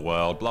around the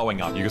world,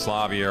 blowing up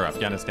Yugoslavia,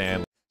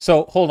 Afghanistan.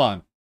 So, hold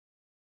on.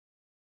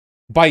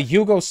 By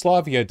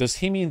Yugoslavia, does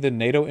he mean the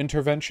NATO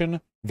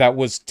intervention that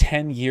was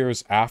 10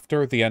 years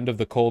after the end of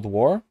the Cold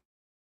War?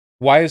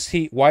 Why is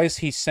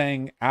he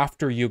saying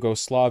after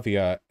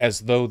Yugoslavia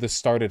as though this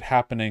started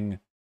happening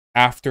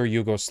after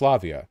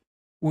Yugoslavia?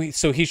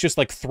 So he's just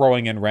like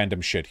throwing in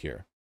random shit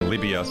here.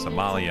 Libya,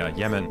 Somalia,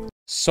 Yemen.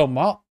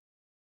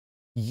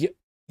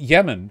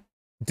 Yemen?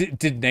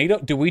 Did NATO?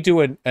 Do we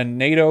do a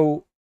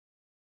NATO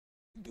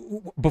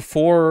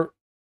before?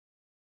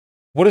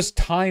 What does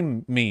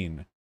time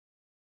mean?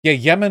 Yeah,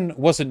 Yemen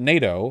wasn't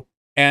NATO,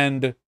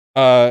 and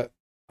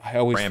I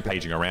always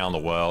rampaging around the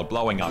world,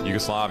 blowing up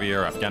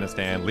Yugoslavia,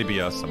 Afghanistan,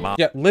 Libya, Somalia.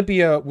 Yeah,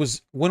 Libya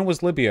was, when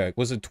was Libya?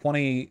 Was it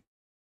 20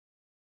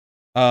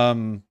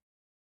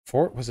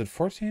 was it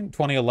 14?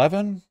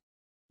 2011?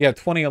 Yeah,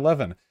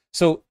 2011.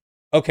 So,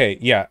 okay,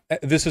 yeah,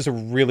 this is a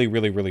really,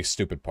 really, really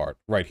stupid part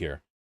right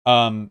here.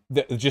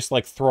 Just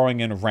like throwing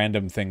in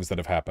random things that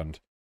have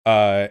happened,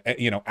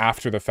 you know,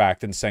 after the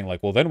fact and saying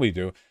like, well, then we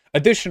do.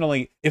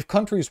 Additionally, if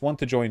countries want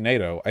to join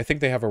NATO, I think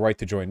they have a right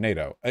to join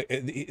NATO.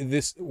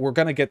 We're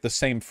going to get the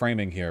same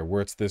framing here,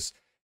 where it's this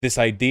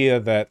idea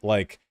that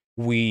like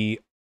we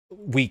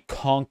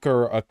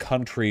conquer a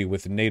country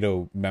with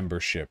NATO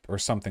membership or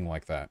something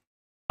like that.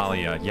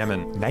 Somalia,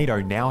 Yemen. NATO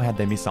now had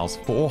their missiles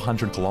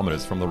 400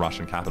 kilometers from the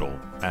Russian capital.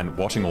 And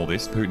watching all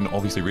this, Putin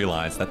obviously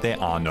realized that there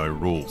are no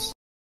rules.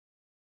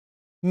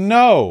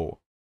 No.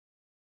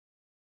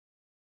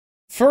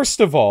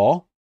 First of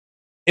all,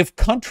 if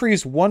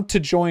countries want to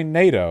join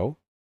NATO,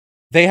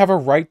 they have a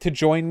right to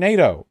join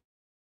NATO.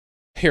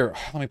 Here,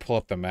 let me pull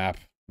up the map.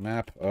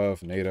 Map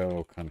of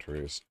NATO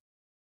countries.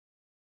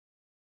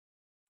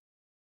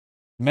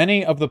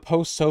 Many of the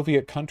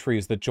post-Soviet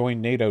countries that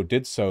joined NATO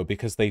did so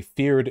because they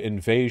feared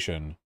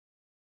invasion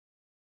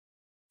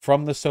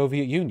from the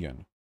Soviet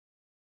Union.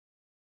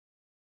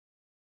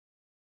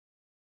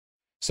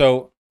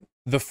 So,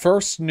 the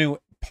first new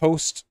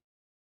post-Soviet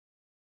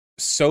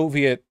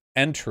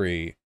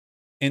entry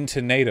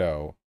into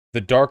NATO,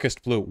 the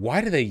darkest blue.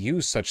 Why do they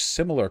use such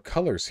similar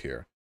colors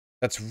here?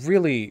 That's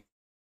really...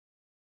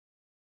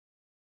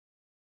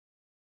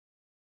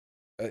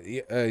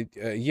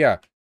 yeah.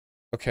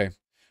 Okay,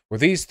 were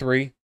these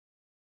three?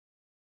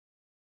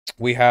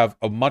 We have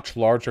a much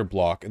larger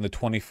block in the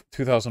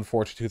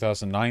 2004 to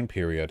 2009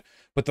 period,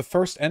 but the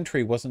first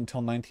entry wasn't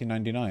until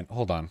 1999.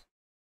 Hold on.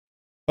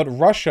 But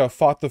Russia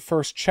fought the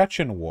first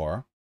Chechen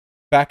war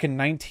back in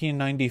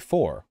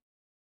 1994.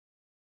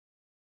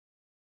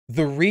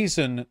 The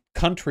reason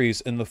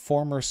countries in the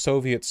former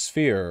Soviet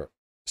sphere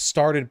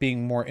started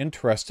being more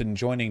interested in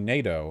joining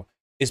NATO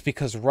is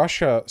because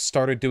Russia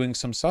started doing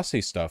some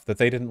sussy stuff that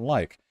they didn't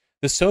like.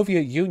 The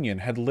Soviet Union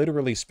had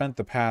literally spent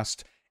the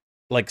past,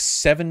 like,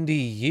 70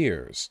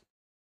 years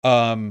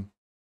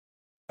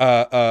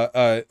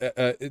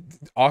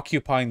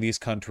occupying these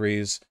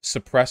countries,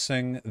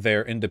 suppressing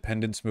their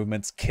independence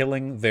movements,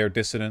 killing their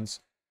dissidents.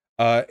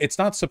 It's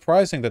not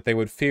surprising that they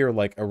would fear,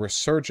 like, a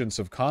resurgence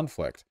of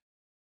conflict.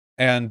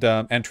 And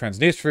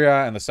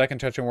Transnistria and the Second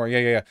Chechen War,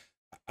 yeah.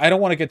 I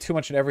don't want to get too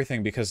much into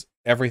everything because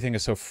everything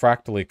is so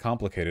fractally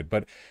complicated,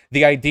 but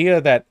the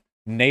idea that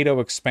NATO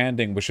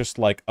expanding was just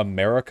like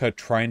America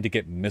trying to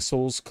get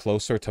missiles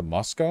closer to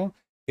Moscow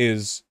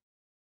is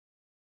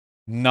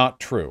not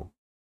true.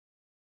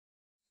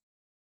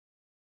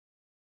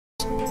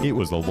 It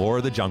was the law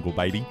of the jungle,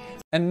 baby.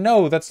 And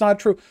no, that's not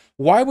true.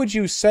 Why would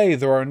you say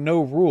there are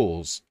no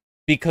rules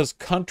because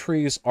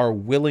countries are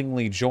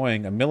willingly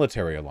joining a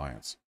military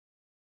alliance?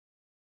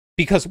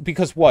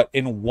 Because what?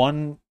 In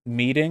one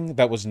meeting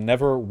that was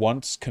never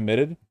once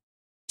committed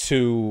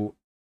to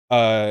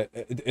a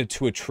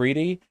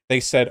treaty, they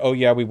said, oh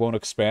yeah, we won't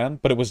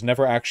expand, but it was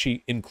never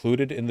actually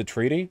included in the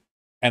treaty.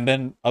 And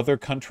then other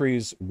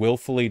countries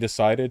willfully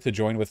decided to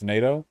join with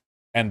NATO,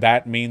 and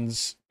that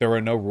means there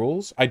are no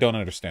rules? I don't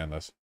understand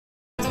this.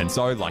 And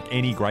so, like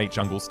any great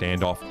jungle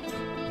standoff,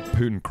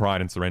 Putin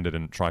cried and surrendered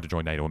and tried to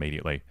join NATO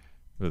immediately.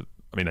 I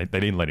mean, they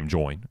didn't let him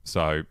join,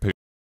 so Putin...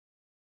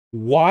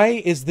 Why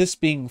is this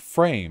being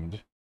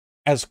framed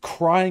as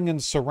crying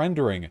and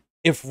surrendering?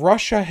 If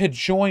Russia had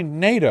joined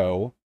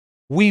NATO,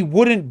 we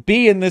wouldn't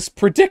be in this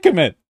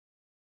predicament.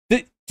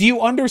 Do you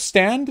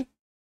understand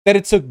that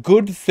it's a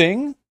good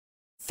thing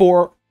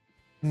for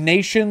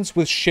nations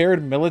with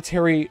shared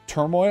military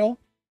turmoil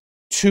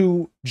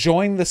to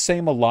join the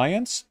same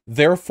alliance,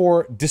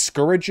 therefore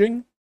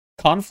discouraging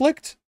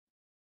conflict?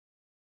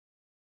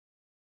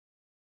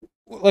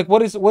 Like,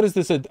 what is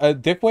this, a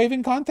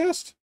dick-waving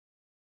contest?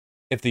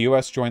 If the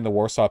US joined the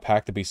Warsaw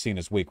Pact to be seen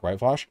as weak, right,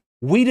 Vaush?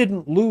 We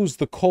didn't lose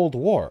the Cold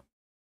War.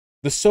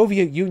 The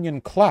Soviet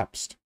Union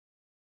collapsed.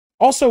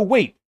 Also,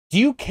 wait, do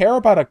you care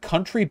about a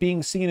country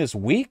being seen as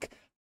weak?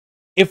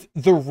 If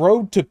the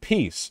road to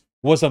peace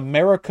was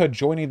America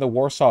joining the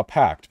Warsaw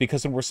Pact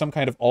because there were some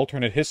kind of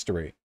alternate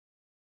history,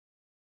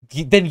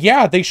 then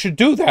yeah, they should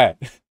do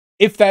that.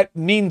 If that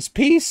means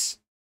peace,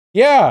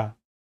 yeah.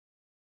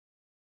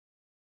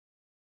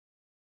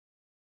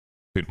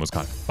 Putin was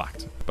kind of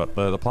fucked. But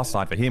the plus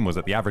side for him was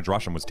that the average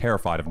Russian was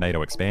terrified of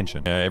NATO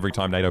expansion. Every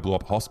time NATO blew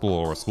up a hospital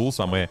or a school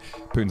somewhere,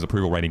 Putin's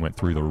approval rating went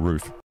through the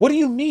roof. What do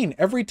you mean,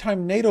 every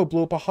time NATO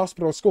blew up a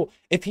hospital or school?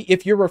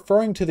 If you're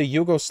referring to the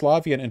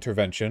Yugoslavian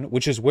intervention,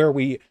 which is where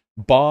we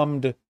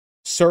bombed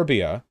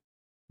Serbia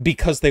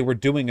because they were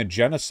doing a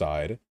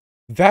genocide,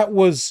 that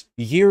was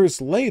years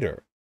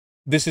later.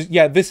 This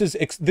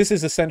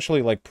is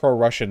essentially like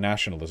pro-Russian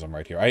nationalism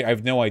right here. I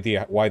have no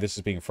idea why this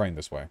is being framed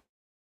this way.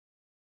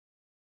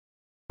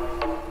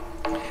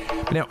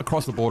 Now,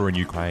 across the border in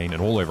Ukraine and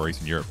all over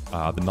Eastern Europe,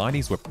 the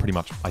 90s were pretty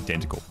much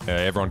identical.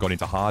 Everyone got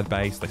into hard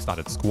base, they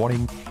started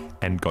squatting,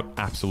 and got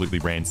absolutely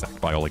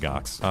ransacked by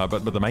oligarchs.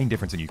 But the main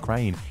difference in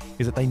Ukraine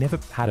is that they never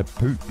had a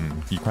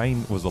Putin.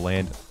 Ukraine was the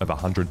land of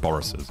 100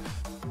 Borises.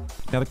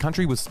 Now, the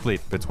country was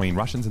split between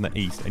Russians in the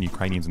east and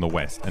Ukrainians in the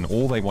west, and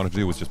all they wanted to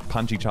do was just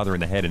punch each other in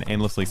the head and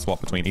endlessly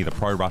swap between either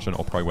pro-Russian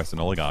or pro-Western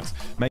oligarchs.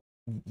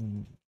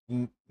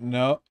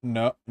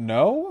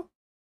 No.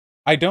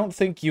 I don't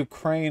think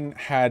Ukraine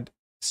had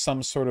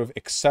some sort of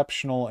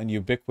exceptional and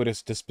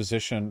ubiquitous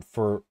disposition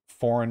for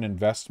foreign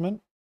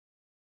investment.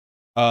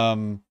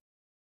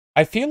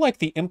 I feel like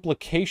the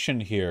implication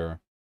here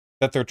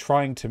that they're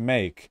trying to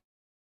make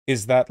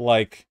is that,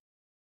 like,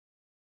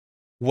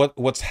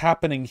 what's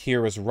happening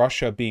here is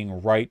Russia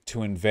being right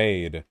to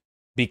invade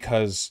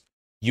because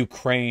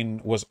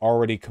Ukraine was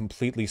already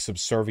completely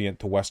subservient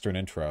to Western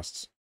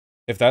interests.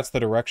 If that's the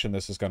direction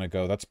this is going to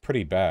go, that's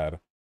pretty bad.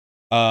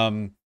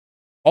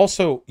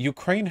 Also,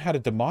 Ukraine had a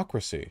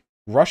democracy.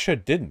 Russia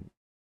didn't.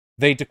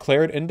 They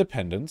declared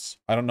independence.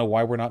 I don't know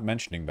why we're not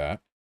mentioning that.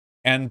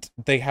 And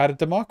they had a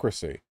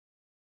democracy.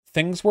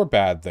 Things were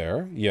bad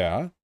there,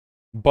 yeah.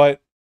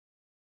 But...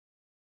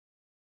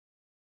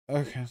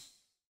 okay.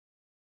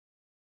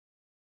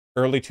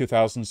 Early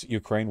 2000s,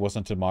 Ukraine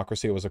wasn't a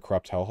democracy, it was a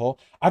corrupt hellhole.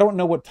 I don't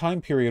know what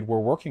time period we're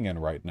working in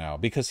right now,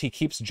 because he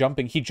keeps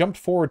jumping. He jumped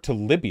forward to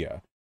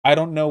Libya. I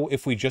don't know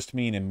if we just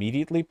mean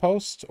immediately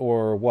post,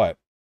 or what.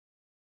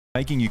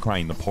 Making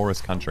Ukraine the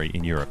poorest country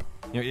in Europe.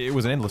 It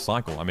was an endless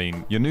cycle. I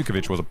mean,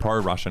 Yanukovych was a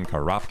pro-Russian,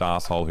 corrupt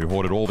asshole who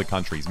hoarded all the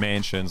country's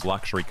mansions,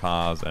 luxury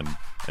cars, and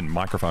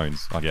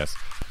microphones, I guess.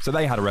 So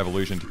they had a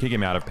revolution to kick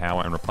him out of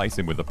power and replace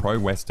him with the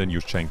pro-Western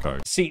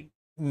Yushchenko. See,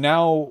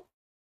 now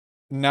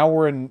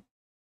we're in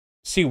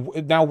See,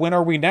 now when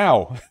are we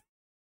now?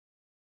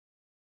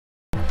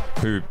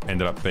 Who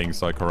ended up being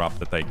so corrupt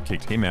that they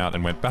kicked him out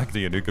and went back to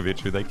Yanukovych,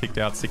 who they kicked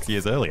out 6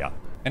 years earlier.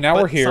 And now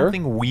But we're here.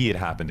 Something weird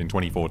happened in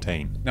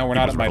 2014. No, we're It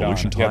not was at Maidan.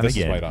 revolution time Yeah, this is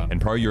again, Maidan.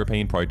 and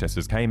pro-European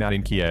protesters came out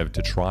in Kiev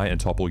to try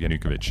and topple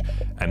Yanukovych.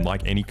 And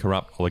like any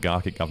corrupt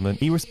oligarchic government,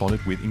 he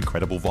responded with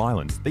incredible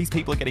violence. These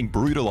people are getting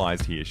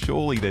brutalized here.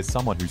 Surely there's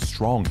someone who's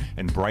strong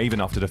and brave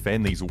enough to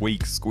defend these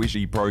weak,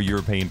 squishy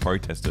pro-European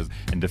protesters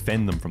and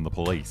defend them from the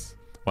police.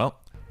 Well,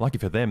 lucky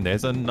for them,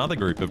 there's another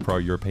group of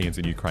pro-Europeans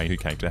in Ukraine who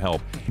came to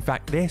help. In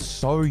fact, they're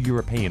so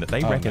European that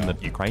they reckon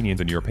that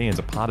Ukrainians and Europeans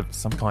are part of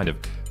some kind of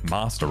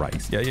master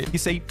race. Yeah, you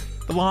see,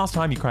 the last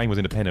time Ukraine was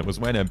independent was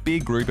when a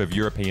big group of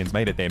Europeans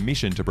made it their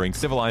mission to bring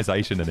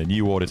civilization and a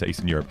new order to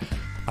Eastern Europe.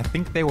 I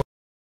think they were...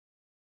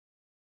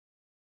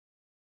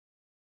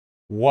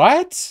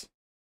 What?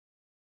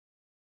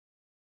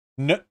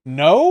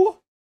 No?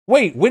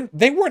 Wait, when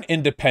they weren't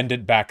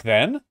independent back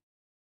then?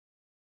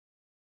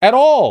 At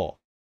all.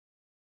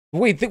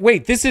 Wait,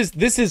 this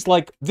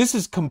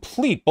is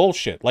complete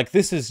bullshit. Like,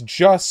 this is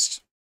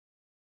just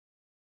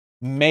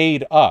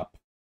made up.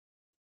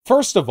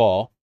 First of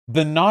all,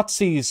 the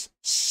Nazis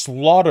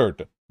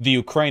slaughtered the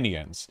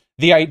Ukrainians.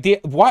 The idea,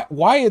 why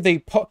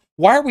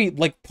are we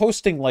like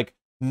posting like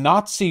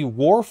Nazi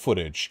war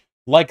footage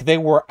like they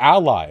were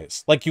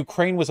allies, like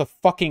Ukraine was a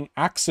fucking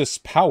Axis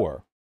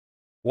power?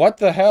 What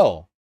the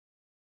hell?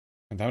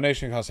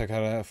 Contamination caused the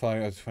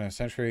 20th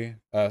century.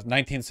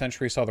 19th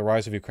century saw the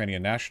rise of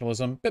Ukrainian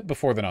nationalism, a bit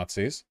before the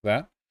Nazis,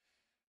 that.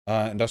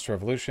 Industrial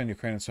Revolution,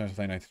 Ukraine in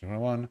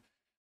 1921.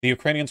 The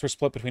Ukrainians were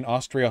split between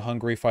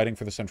Austria-Hungary fighting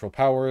for the Central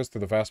Powers, though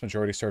the vast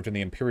majority served in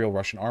the Imperial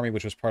Russian Army,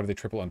 which was part of the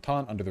Triple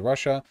Entente under the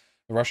Russia.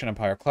 The Russian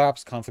Empire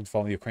collapsed, conflict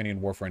following the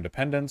Ukrainian War for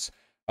Independence.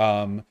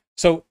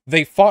 So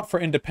they fought for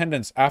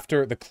independence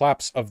after the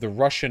collapse of the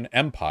Russian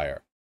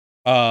Empire.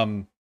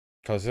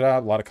 Because a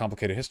lot of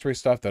complicated history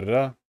stuff,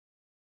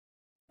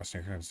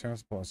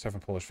 Seven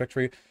Polish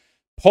victory.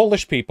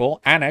 Polish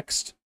people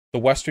annexed the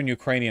western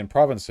Ukrainian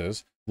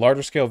provinces,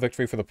 larger scale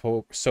victory for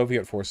the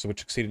Soviet forces,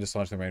 which succeeded to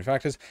launch their main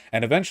factors,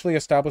 and eventually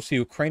established the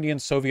Ukrainian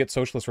Soviet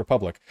Socialist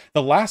Republic.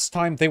 The last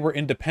time they were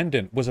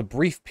independent was a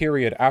brief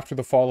period after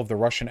the fall of the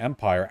Russian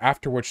Empire,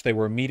 after which they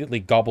were immediately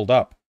gobbled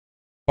up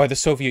by the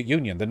Soviet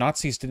Union. The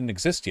Nazis didn't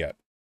exist yet.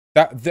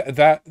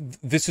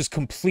 This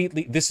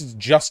is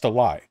just a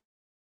lie.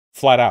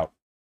 Flat out.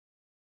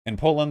 In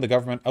Poland, the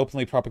government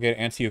openly propagated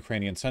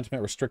anti-Ukrainian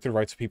sentiment, restricted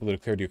rights of people who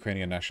declared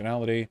Ukrainian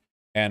nationality,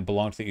 and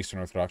belonged to the Eastern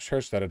Orthodox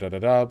Church, We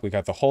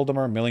got the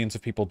Holodomor, millions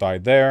of people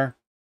died there.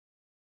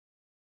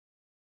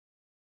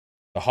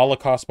 The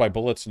Holocaust by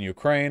bullets in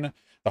Ukraine.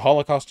 The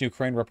Holocaust in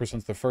Ukraine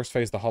represents the first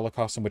phase of the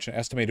Holocaust, in which an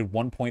estimated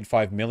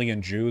 1.5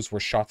 million Jews were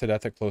shot to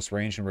death at close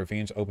range in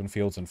ravines, open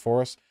fields, and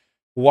forests.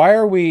 Why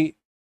are we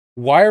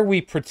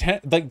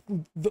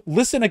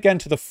listen again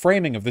to the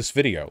framing of this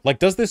video. Like,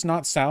 does this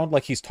not sound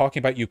like he's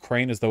talking about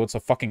Ukraine as though it's a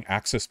fucking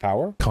Axis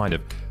power? Kind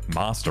of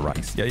master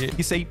race. Yeah,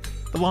 you see,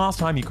 the last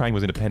time Ukraine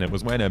was independent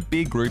was when a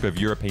big group of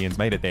Europeans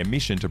made it their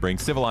mission to bring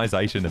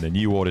civilization and a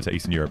new order to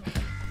Eastern Europe.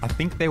 I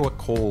think they were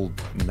called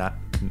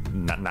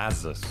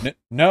Nazis.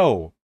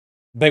 No,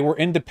 they were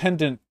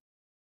independent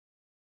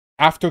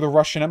after the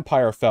Russian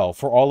Empire fell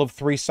for all of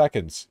 3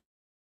 seconds.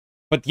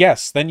 But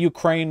yes, then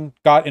Ukraine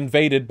got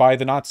invaded by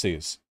the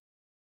Nazis.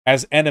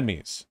 As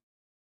enemies.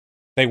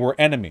 They were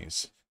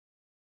enemies.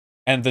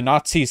 And the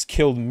Nazis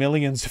killed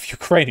millions of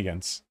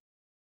Ukrainians.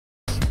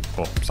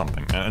 Or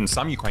something. And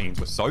some Ukrainians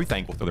were so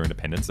thankful for their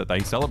independence that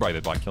they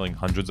celebrated by killing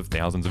hundreds of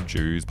thousands of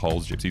Jews,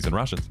 Poles, Gypsies, and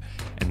Russians.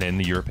 And then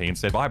the Europeans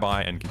said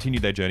bye-bye and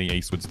continued their journey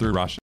eastwards through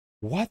Russia.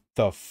 What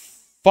the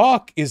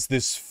fuck is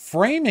this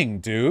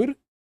framing, dude?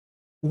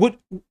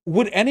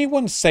 Would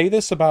anyone say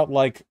this about,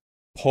 like,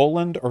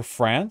 Poland or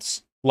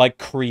France? Like,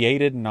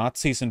 created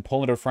Nazis in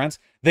Poland or France?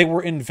 They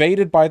were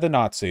invaded by the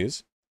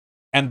Nazis,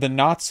 and the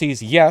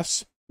Nazis,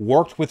 yes,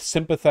 worked with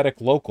sympathetic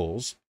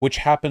locals, which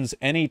happens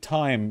any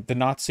time the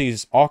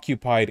Nazis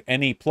occupied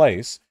any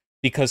place,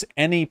 because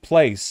any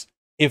place,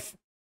 if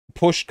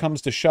push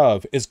comes to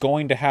shove, is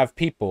going to have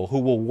people who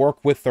will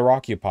work with their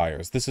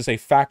occupiers. This is a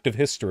fact of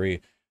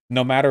history,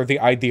 no matter the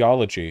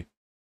ideology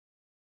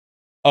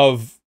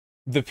of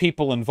the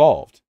people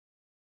involved.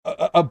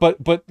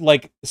 But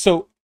like,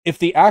 so if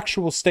the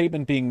actual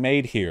statement being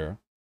made here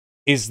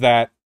is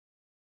that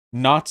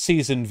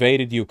Nazis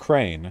invaded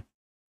Ukraine,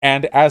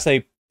 and as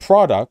a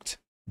product,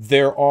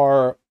 there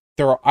are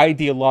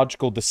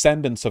ideological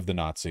descendants of the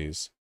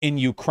Nazis in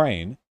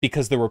Ukraine,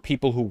 because there were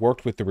people who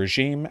worked with the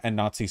regime and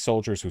Nazi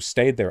soldiers who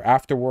stayed there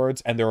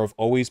afterwards, and there have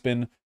always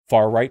been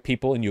far-right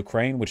people in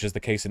Ukraine, which is the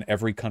case in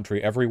every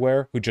country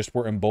everywhere, who just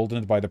were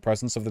emboldened by the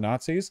presence of the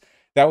Nazis,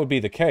 that would be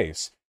the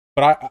case.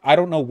 But I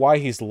don't know why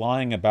he's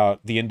lying about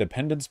the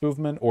independence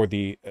movement or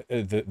the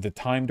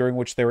time during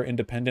which they were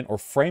independent, or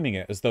framing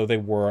it as though they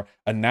were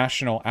a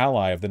national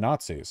ally of the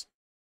Nazis.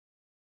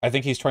 I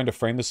think he's trying to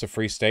frame this a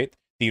free state.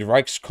 The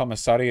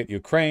Reichskommissariat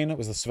Ukraine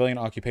was the civilian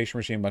occupation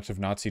regime much of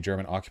Nazi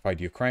German occupied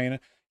Ukraine.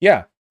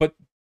 Yeah, but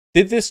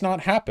did this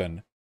not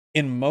happen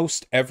in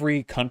most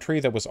every country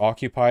that was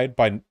occupied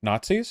by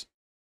Nazis?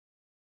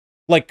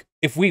 Like,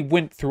 if we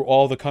went through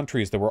all the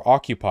countries that were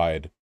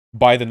occupied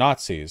by the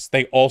Nazis,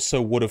 they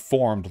also would have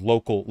formed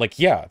local, like,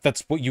 yeah,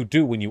 that's what you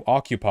do when you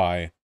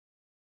occupy.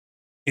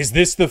 Is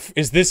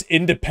this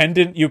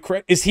independent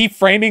Ukraine? Is he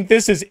framing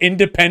this as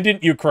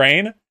independent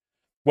Ukraine?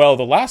 Well,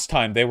 the last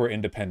time they were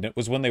independent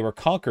was when they were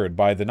conquered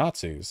by the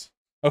Nazis.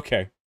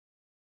 Okay.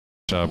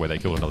 Where they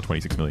killed another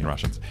 26 million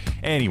Russians.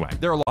 Anyway,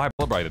 they're alive,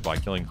 celebrated by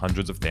killing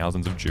hundreds of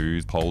thousands of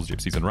Jews, Poles,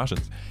 Gypsies, and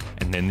Russians.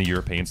 And then the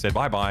Europeans said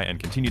bye-bye and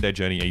continued their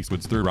journey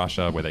eastwards through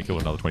Russia, where they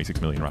killed another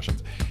 26 million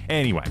Russians.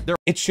 Anyway,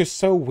 it's just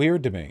so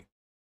weird to me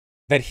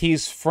that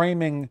he's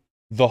framing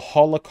the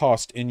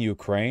Holocaust in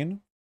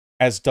Ukraine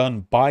as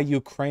done by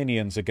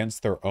Ukrainians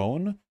against their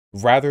own,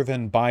 rather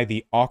than by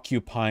the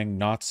occupying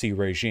Nazi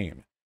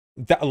regime.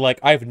 That, like,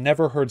 I've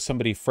never heard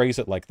somebody phrase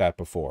it like that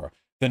before.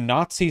 The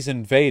Nazis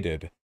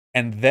invaded,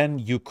 and then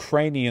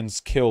Ukrainians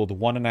killed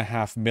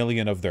 1.5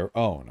 million of their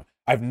own.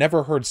 I've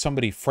never heard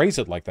somebody phrase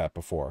it like that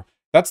before.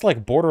 That's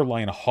like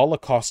borderline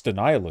Holocaust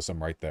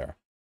denialism right there.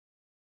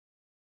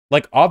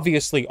 Like,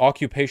 obviously,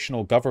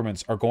 occupational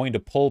governments are going to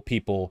pull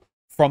people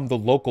from the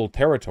local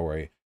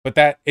territory, but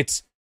that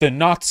it's the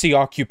Nazi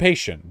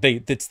occupation.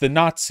 It's the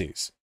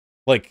Nazis.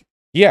 Like,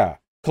 yeah,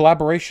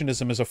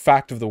 collaborationism is a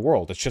fact of the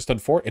world. It's just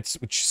it's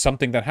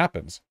something that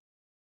happens.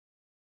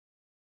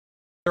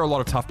 There are a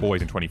lot of tough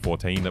boys in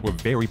 2014 that were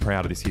very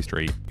proud of this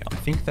history. I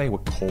think they were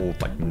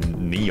called like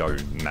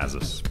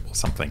neo-Nazis or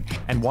something.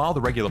 And while the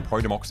regular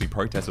pro-democracy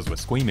protesters were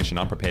squeamish and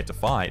unprepared to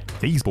fight,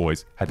 these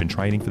boys had been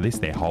training for this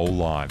their whole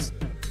lives.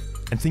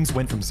 And things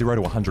went from 0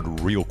 to 100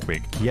 real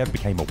quick. Kiev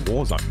became a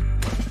war zone.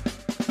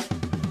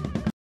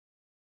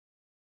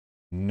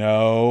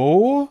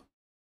 No.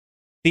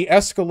 The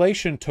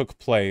escalation took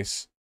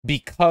place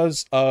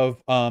because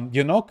of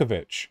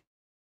Yanukovych.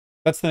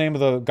 That's the name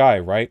of the guy,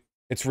 right?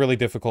 It's really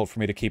difficult for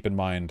me to keep in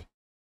mind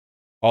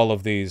all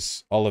of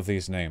these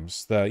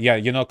names.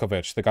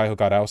 Yanukovych, the guy who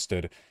got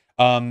ousted.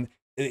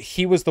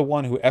 He was the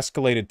one who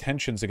escalated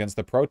tensions against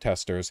the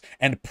protesters,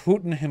 and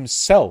Putin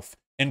himself,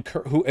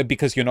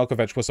 because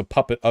Yanukovych was a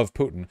puppet of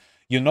Putin,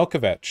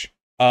 Yanukovych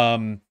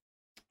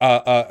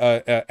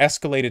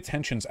escalated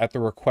tensions at the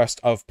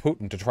request of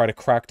Putin to try to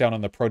crack down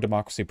on the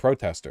pro-democracy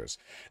protesters.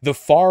 The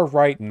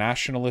far-right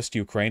nationalist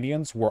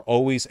Ukrainians were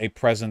always a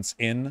presence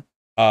in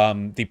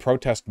the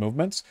protest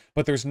movements,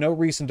 but there's no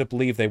reason to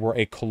believe they were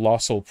a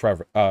colossal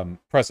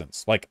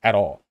presence, like, at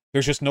all.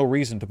 There's just no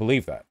reason to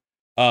believe that.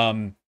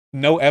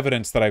 No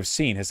evidence that I've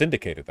seen has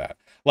indicated that.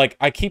 Like,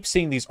 I keep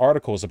seeing these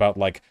articles about,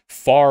 like,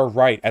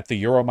 far-right at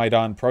the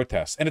Euromaidan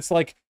protests, and it's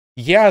like,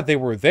 yeah, they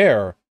were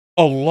there.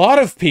 A lot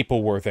of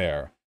people were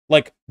there.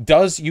 Like,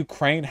 does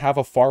Ukraine have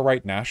a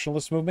far-right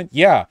nationalist movement?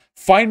 Yeah.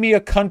 Find me a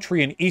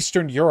country in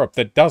Eastern Europe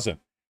that doesn't.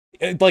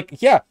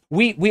 Like, yeah,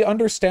 we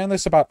understand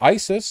this about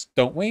ISIS,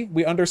 don't we?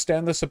 We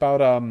understand this about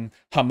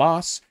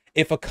Hamas.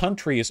 If a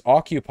country is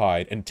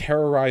occupied and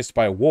terrorized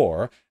by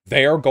war,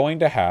 they are going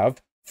to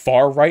have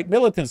far-right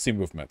militancy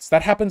movements.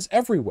 That happens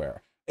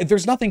everywhere.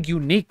 There's nothing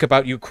unique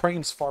about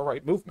Ukraine's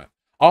far-right movement.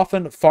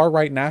 Often,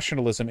 far-right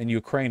nationalism in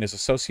Ukraine is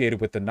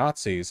associated with the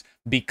Nazis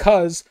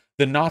because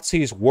the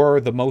Nazis were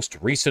the most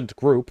recent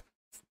group,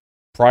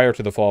 prior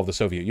to the fall of the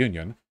Soviet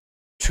Union,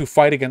 to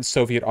fight against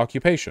Soviet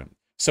occupation.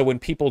 So when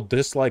people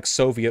dislike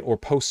Soviet or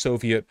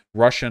post-Soviet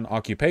Russian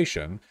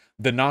occupation,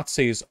 the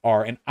Nazis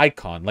are an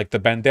icon, like the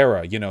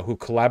Bandera, you know, who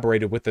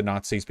collaborated with the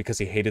Nazis because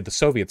he hated the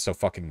Soviets so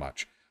fucking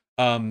much.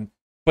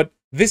 But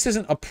this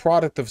isn't a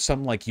product of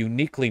some, like,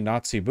 uniquely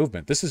Nazi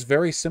movement. This is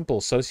very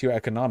simple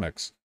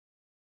socioeconomics.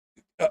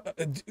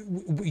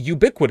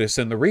 Ubiquitous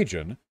in the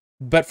region,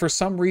 but for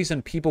some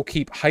reason people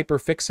keep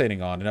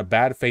hyper-fixating on in a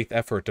bad faith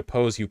effort to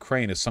pose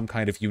Ukraine as some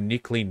kind of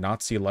uniquely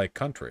Nazi-like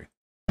country.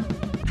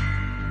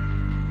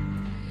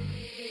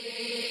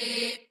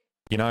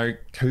 You know,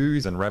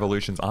 coups and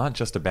revolutions aren't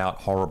just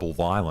about horrible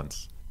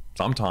violence.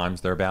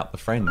 Sometimes they're about the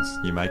friends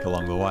you make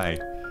along the way.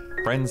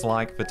 Friends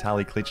like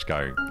Vitaly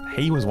Klitschko.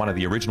 He was one of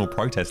the original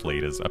protest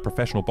leaders, a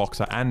professional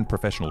boxer and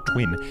professional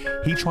twin.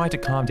 He tried to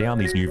calm down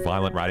these new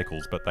violent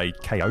radicals, but they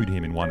KO'd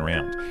him in one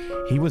round.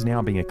 He was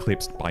now being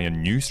eclipsed by a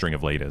new string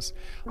of leaders.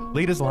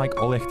 Leaders like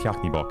Oleg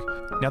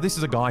Tyakhniok. Now, this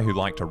is a guy who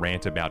liked to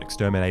rant about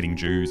exterminating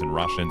Jews and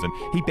Russians, and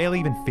he barely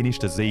even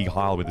finished a Sieg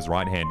Heil with his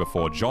right hand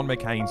before John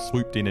McCain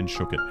swooped in and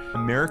shook it.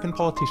 American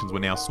politicians were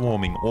now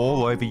swarming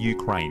all over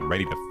Ukraine,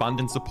 ready to fund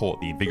and support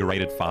the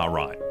invigorated far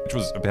right, which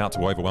was about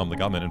to overwhelm the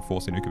government and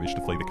force Yanukovych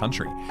to flee the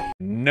country.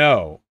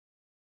 No.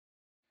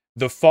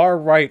 The far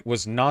right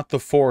was not the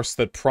force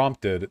that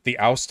prompted the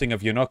ousting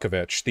of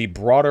Yanukovych, the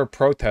broader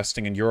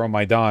protesting in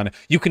Euromaidan.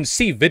 You can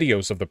see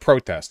videos of the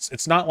protests.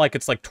 It's not like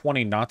it's like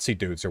 20 Nazi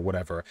dudes or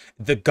whatever.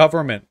 The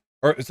government,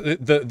 or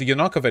the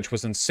Yanukovych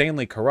was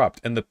insanely corrupt,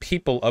 and the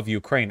people of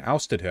Ukraine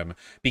ousted him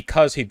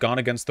because he'd gone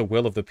against the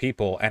will of the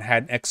people and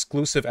had an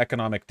exclusive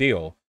economic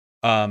deal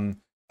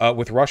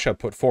with Russia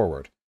put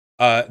forward.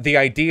 The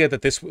idea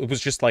that this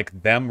was just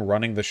like them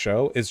running the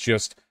show is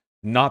just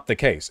not the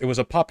case. It was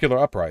a popular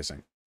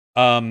uprising.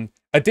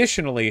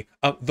 Additionally,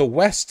 the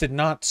West did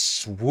not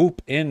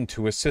swoop in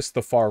to assist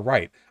the far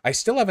right. I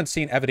still haven't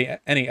seen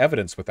any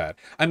evidence with that.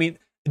 I mean,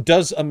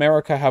 does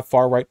America have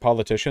far-right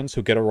politicians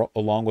who get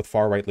along with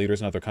far-right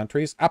leaders in other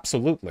countries?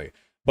 Absolutely.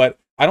 But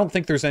I don't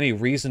think there's any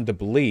reason to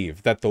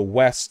believe that the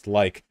West,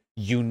 like,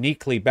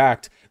 uniquely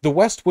backed... The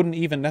West wouldn't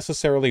even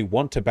necessarily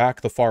want to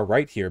back the far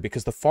right here,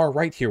 because the far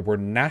right here were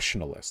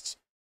nationalists.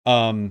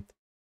 The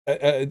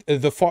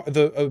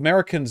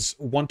Americans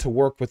want to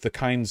work with the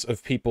kinds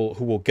of people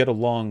who will get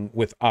along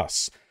with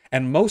us.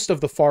 And most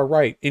of the far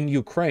right in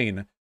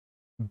Ukraine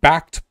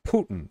backed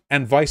Putin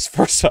and vice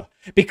versa,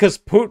 because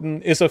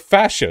Putin is a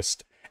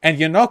fascist and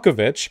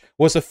Yanukovych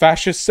was a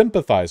fascist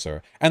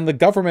sympathizer, and the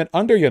government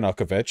under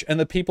Yanukovych and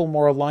the people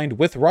more aligned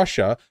with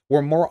Russia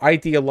were more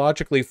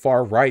ideologically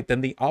far right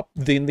than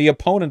the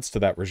opponents to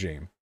that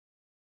regime.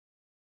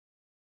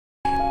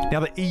 Now,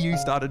 the EU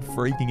started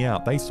freaking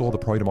out. They saw the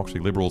pro-democracy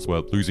liberals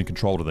were losing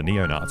control to the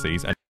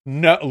neo-Nazis. And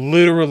no,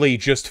 literally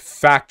just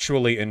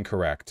factually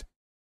incorrect.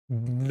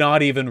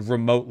 Not even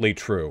remotely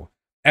true.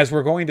 As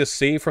we're going to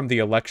see from the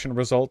election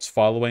results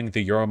following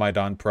the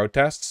Euromaidan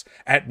protests,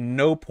 at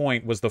no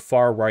point was the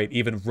far right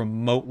even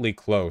remotely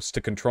close to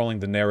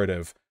controlling the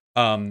narrative,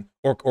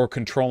 or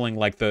controlling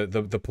like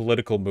the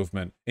political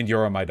movement in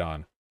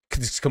Euromaidan.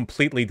 It's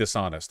completely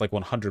dishonest, like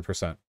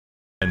 100%.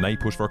 And they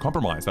pushed for a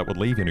compromise that would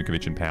leave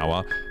Yanukovych in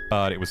power,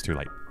 but it was too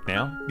late.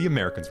 Now, the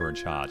Americans were in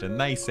charge, and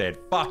they said,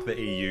 fuck the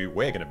EU,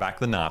 we're going to back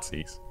the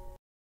Nazis.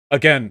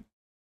 Again,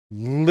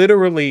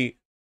 literally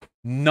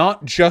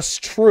not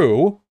just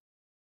true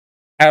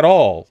at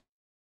all.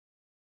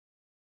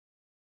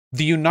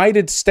 The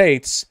United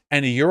States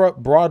and Europe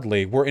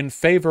broadly were in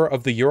favor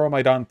of the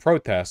Euromaidan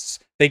protests.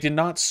 They did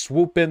not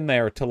swoop in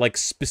there to, like,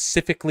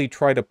 specifically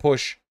try to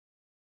push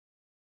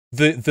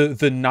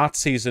the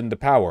Nazis into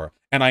power.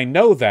 And I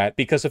know that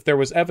because if there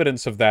was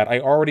evidence of that, I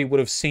already would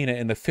have seen it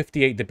in the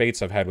 58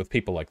 debates I've had with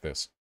people like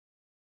this.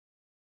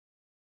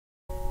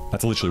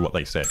 That's literally what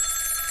they said.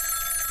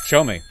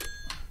 Show me.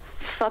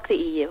 Fuck the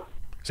EU.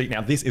 See,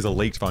 now this is a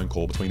leaked phone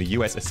call between the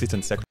US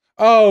Assistant Secretary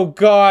Oh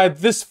God,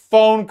 this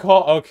phone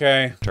call,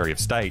 okay. of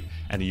State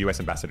and the US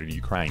Ambassador to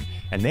Ukraine,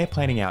 and they're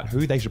planning out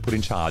who they should put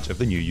in charge of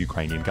the new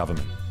Ukrainian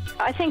government.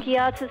 I think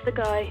Yats is the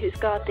guy who's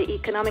got the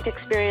economic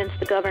experience,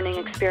 the governing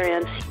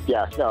experience.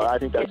 Yeah, no, I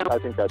think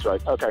that's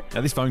right. Okay.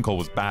 Now, this phone call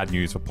was bad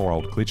news for poor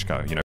old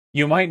Klitschko, you know.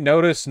 You might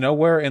notice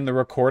nowhere in the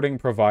recording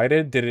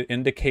provided did it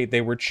indicate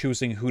they were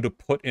choosing who to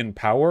put in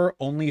power,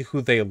 only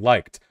who they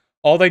liked.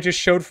 All they just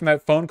showed from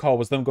that phone call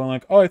was them going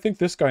like, oh, I think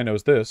this guy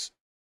knows this.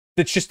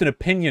 It's just an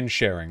opinion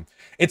sharing.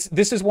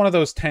 This is one of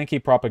those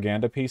tanky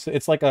propaganda pieces.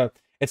 It's like a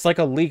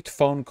leaked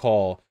phone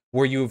call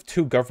where you have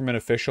two government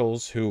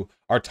officials who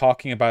are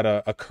talking about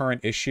a current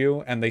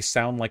issue, and they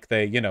sound like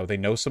they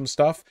know some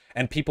stuff,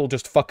 and people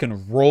just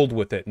fucking rolled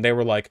with it, and they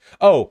were like,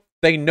 oh,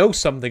 they know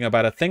something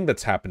about a thing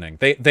that's happening.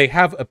 They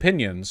have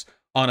opinions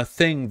on a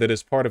thing that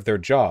is part of their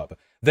job.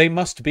 They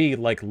must be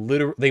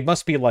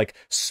like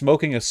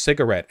smoking a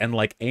cigarette and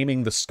like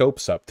aiming the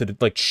scopes up to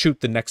like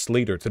shoot the next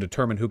leader to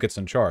determine who gets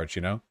in charge,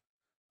 you know?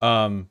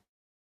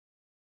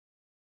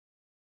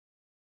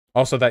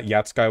 Also, that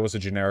Yats guy was a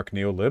generic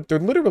neo-lib. They're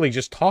literally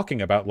just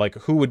talking about, like,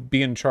 who would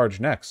be in charge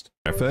next.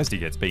 First he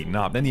gets beaten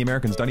up, then the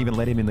Americans don't even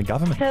let him in the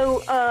government.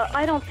 So,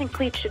 I don't think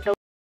Cleach should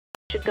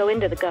go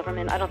into the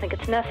government. I don't think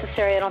it's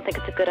necessary. I don't think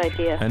it's a good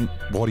idea. And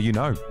what do you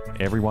know?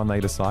 Everyone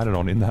they decided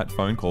on in that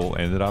phone call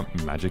ended up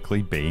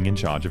magically being in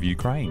charge of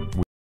Ukraine.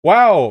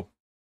 Wow.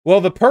 Well,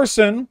 the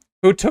person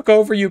who took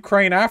over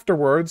Ukraine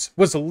afterwards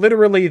was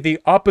literally the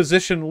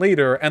opposition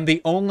leader and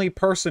the only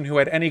person who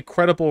had any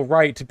credible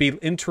right to be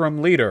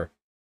interim leader.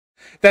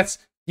 That's,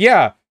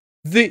 yeah,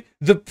 the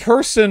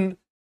person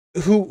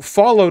who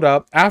followed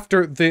up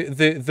after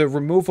the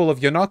removal of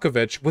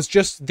Yanukovych was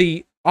just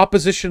the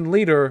opposition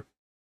leader,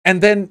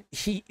 and then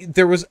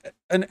there was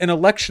an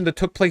election that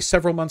took place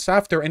several months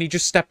after, and he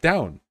just stepped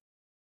down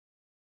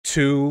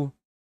to,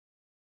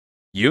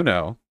 you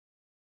know.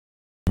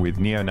 With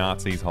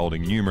neo-Nazis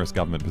holding numerous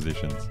government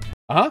positions.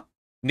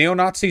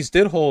 Neo-Nazis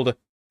did hold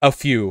a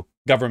few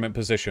government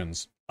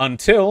positions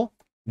until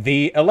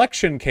the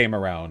election came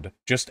around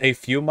just a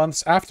few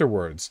months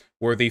afterwards,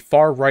 where the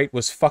far right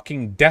was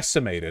fucking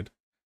decimated.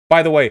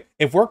 By the way,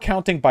 if we're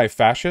counting by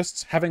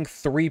fascists, having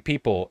 3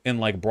 people in,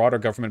 like, broader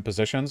government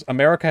positions,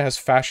 America has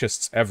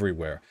fascists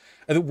everywhere.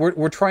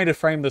 We're trying to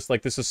frame this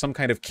like this is some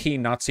kind of key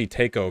Nazi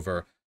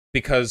takeover,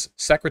 because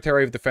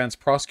Secretary of Defense,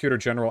 Prosecutor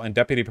General, and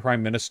Deputy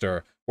Prime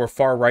Minister were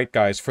far-right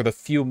guys for the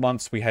few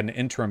months we had an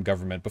interim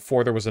government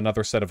before there was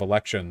another set of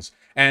elections.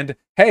 And,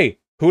 hey,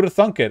 who'da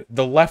thunk it?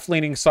 The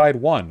left-leaning side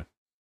won.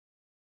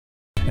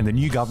 And the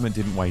new government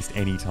didn't waste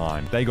any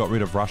time. They got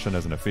rid of Russian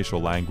as an official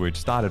language,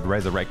 started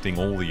resurrecting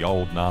all the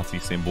old Nazi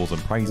symbols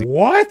and praising...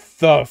 What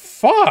the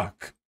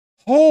fuck?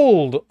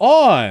 Hold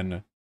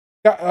on.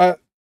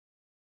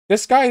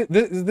 This guy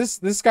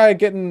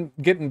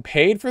getting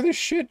paid for this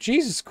shit?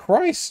 Jesus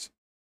Christ.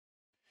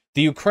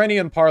 The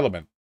Ukrainian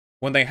parliament,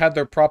 when they had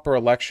their proper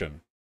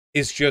election,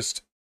 is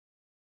just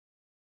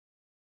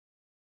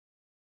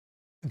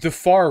the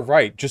far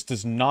right just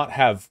does not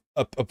have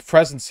a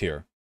presence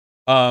here.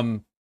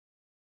 So,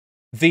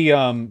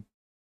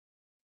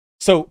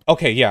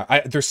 okay,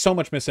 yeah, there's so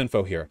much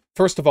misinfo here.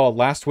 First of all,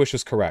 Last Wish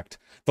is correct.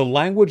 The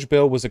language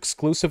bill was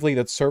exclusively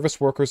that service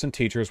workers and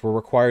teachers were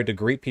required to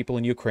greet people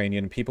in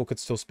Ukrainian, and people could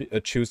still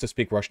choose to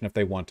speak Russian if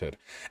they wanted.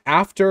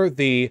 After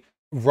the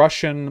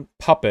Russian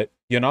puppet,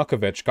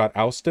 Yanukovych, got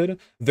ousted,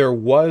 there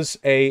was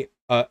an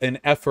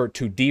effort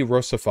to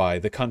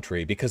de-Russify the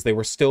country because they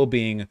were still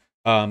being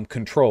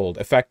controlled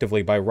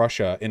effectively by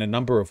Russia in a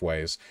number of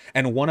ways.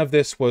 And one of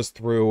this was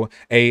through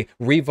a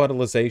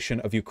revitalization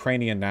of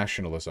Ukrainian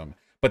nationalism.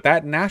 But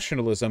that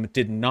nationalism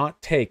did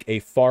not take a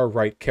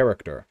far-right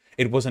character.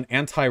 It was an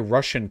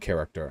anti-Russian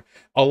character.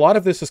 A lot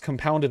of this is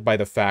compounded by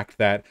the fact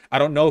that, I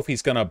don't know if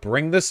he's going to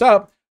bring this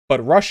up,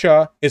 but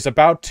Russia is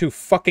about to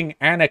fucking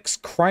annex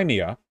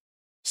Crimea.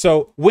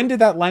 So when did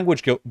that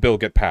language bill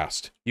get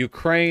passed?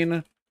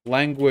 Ukraine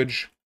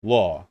language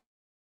law.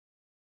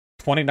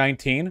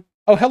 2019?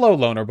 Oh, hello,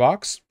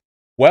 Lonerbox.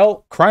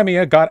 Well,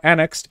 Crimea got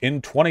annexed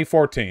in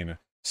 2014.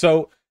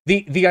 So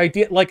the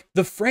idea, like,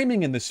 the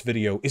framing in this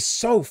video is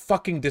so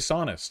fucking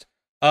dishonest.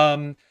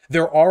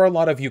 There are a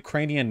lot of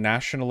Ukrainian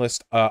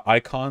nationalist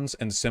icons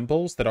and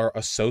symbols that are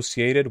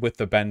associated with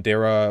the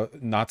Bandera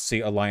Nazi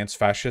Alliance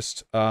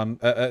fascist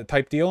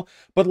type deal.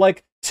 But,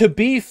 like, to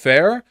be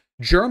fair,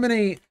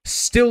 Germany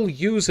still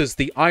uses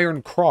the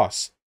Iron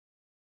Cross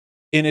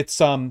in its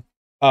in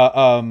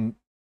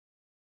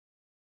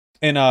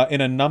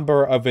a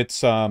number of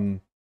its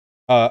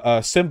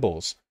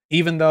symbols,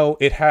 even though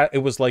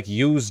it was like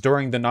used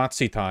during the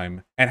Nazi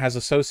time and has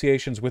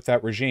associations with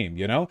that regime,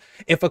 you know?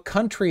 If a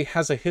country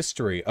has a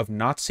history of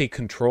Nazi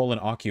control and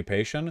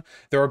occupation,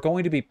 there are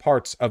going to be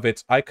parts of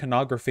its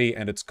iconography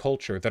and its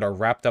culture that are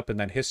wrapped up in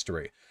that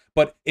history.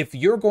 But if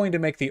you're going to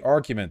make the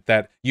argument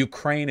that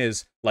Ukraine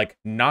is, like,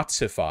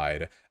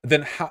 Nazified,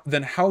 then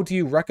how do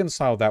you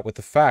reconcile that with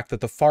the fact that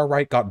the far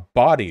right got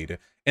bodied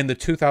in the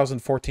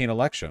 2014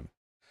 election?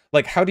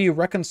 Like, how do you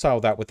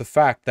reconcile that with the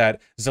fact that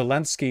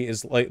Zelensky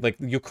is, like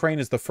Ukraine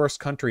is the first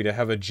country to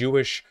have a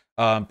Jewish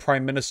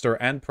prime minister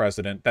and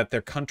president, that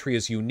their country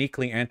is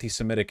uniquely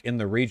anti-Semitic in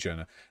the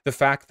region? The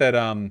fact that,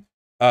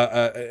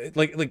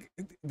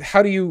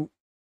 how do you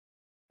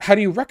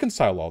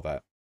reconcile all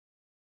that?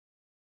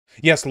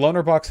 Yes,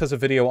 Lonerbox has a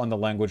video on the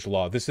language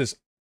law. This is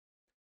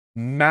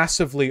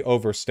massively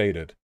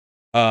overstated.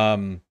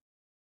 Sorry,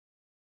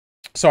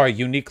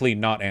 uniquely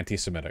not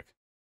anti-Semitic.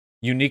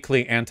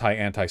 Uniquely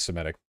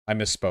anti-Semitic. I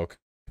misspoke.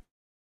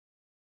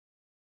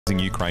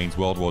 Ukraine's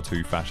World War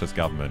II fascist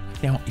government.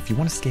 Now, if you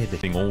want to scare the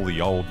thing, all the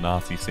old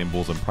Nazi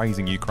symbols and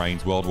praising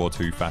Ukraine's World War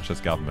II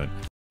fascist government.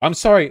 I'm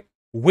sorry,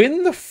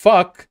 when the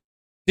fuck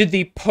did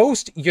the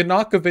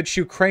post-Yanukovych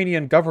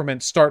Ukrainian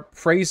government start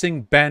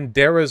praising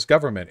Bandera's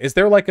government? Is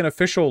there like an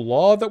official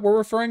law that we're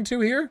referring to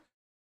here?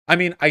 I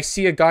mean, I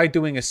see a guy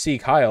doing a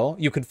Sieg Heil.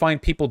 You can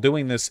find people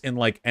doing this in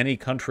like any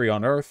country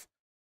on earth.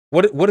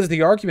 What is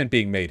the argument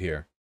being made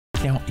here?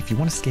 Now, if you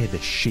want to scare the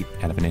shit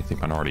out of an ethnic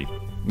minority,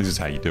 this is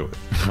how you do it,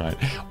 right?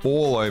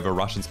 All over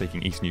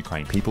Russian-speaking Eastern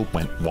Ukraine, people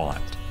went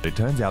wild. It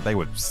turns out they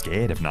were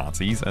scared of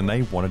Nazis and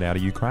they wanted out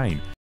of Ukraine.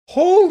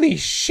 Holy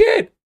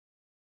shit!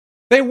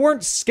 They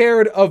weren't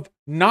scared of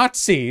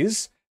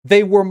Nazis.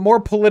 They were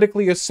more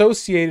politically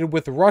associated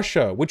with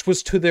Russia, which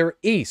was to their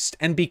east.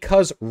 And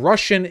because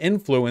Russian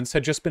influence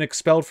had just been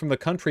expelled from the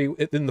country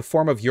in the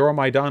form of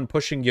Euromaidan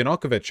pushing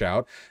Yanukovych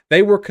out,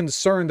 they were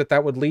concerned that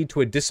that would lead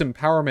to a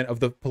disempowerment of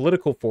the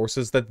political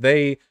forces that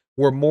they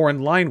were more in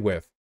line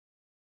with.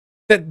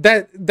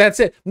 That's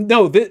it.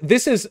 No,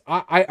 this is...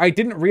 I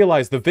didn't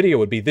realize the video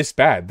would be this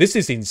bad. This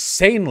is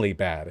insanely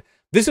bad.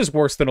 This is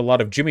worse than a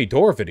lot of Jimmy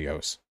Dore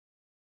videos.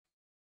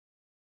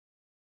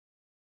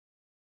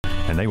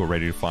 And they were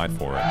ready to fight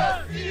for it.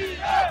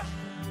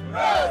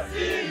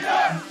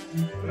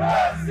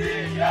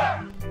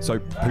 So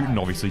Putin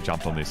obviously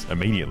jumped on this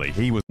immediately.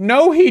 He was...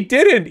 No, he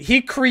didn't.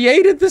 He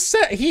created the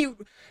set. He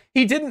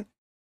didn't...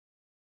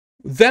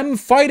 Them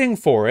fighting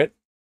for it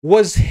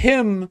was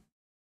him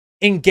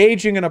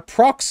engaging in a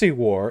proxy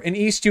war in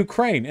East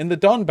Ukraine, in the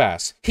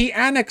Donbass. He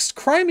annexed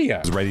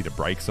Crimea. Was ready to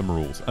break some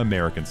rules,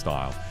 American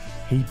style.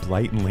 He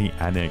blatantly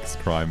annexed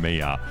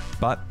Crimea,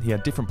 but he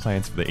had different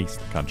plans for the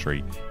east of the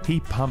country. He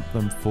pumped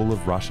them full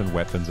of Russian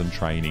weapons and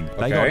training.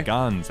 They got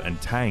guns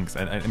and tanks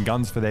and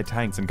guns for their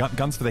tanks and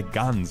guns for their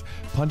guns,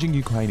 plunging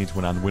Ukraine into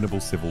an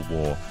unwinnable civil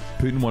war.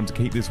 Putin wanted to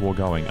keep this war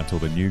going until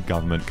the new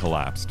government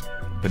collapsed.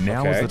 But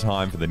now was the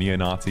time for the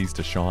neo-Nazis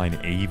to shine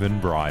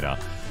even brighter.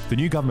 The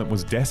new government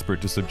was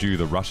desperate to subdue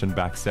the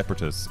Russian-backed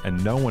separatists,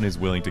 and no one is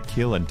willing to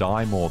kill and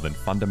die more than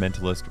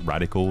fundamentalist,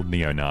 radical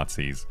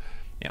neo-Nazis.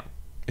 Now,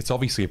 it's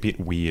obviously a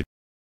bit weird.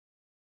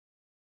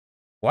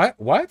 What?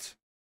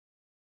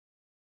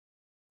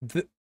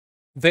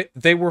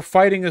 They were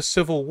fighting a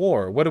civil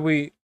war. What do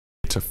we...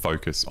 To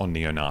focus on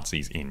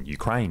neo-Nazis in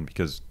Ukraine,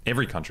 because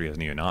every country has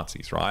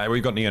neo-Nazis, right?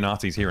 We've got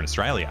neo-Nazis here in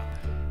Australia.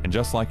 And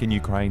just like in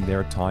Ukraine,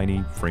 they're a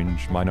tiny,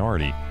 fringe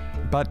minority.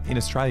 But in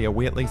Australia,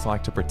 we at least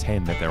like to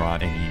pretend that there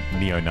aren't any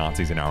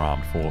neo-Nazis in our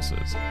armed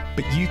forces.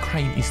 But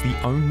Ukraine is the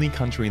only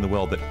country in the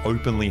world that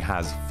openly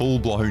has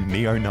full-blown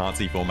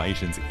neo-Nazi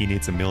formations in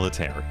its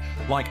military.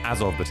 Like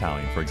Azov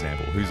Battalion, for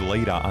example, whose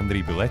leader,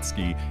 Andriy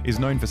Beletsky, is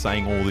known for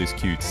saying all this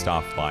cute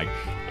stuff like,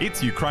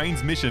 "It's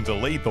Ukraine's mission to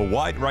lead the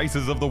white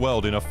races of the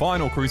world in a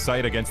final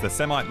crusade against the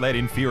Semite-led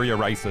inferior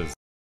races."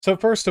 So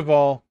first of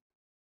all,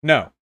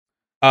 no.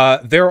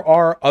 There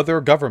are other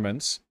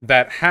governments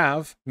that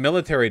have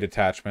military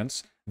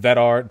detachments that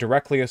are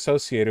directly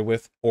associated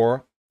with,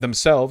 or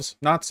themselves,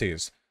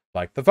 Nazis,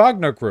 like the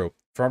Wagner Group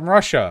from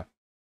Russia.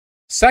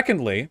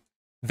 Secondly,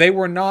 they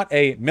were not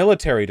a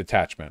military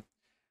detachment.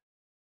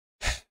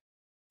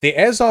 The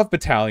Azov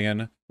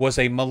Battalion was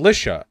a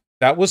militia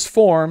that was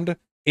formed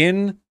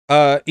in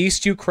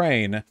East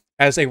Ukraine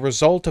as a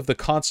result of the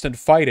constant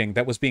fighting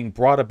that was being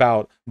brought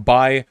about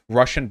by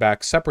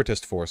Russian-backed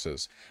separatist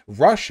forces.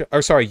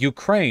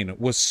 Ukraine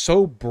was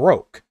so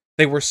broke,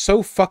 they were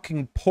so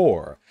fucking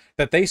poor,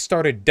 that they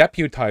started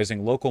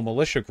deputizing local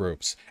militia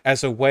groups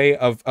as a way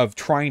of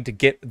trying to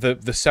get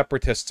the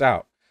separatists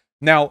out.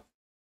 Now,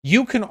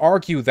 you can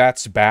argue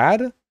that's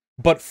bad,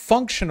 but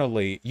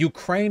functionally,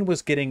 Ukraine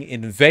was getting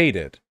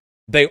invaded.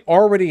 They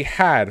already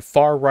had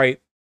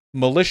far-right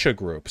militia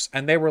groups,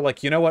 and they were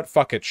like, you know what,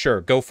 fuck it, sure,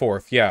 go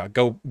forth, yeah,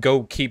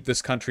 go keep this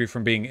country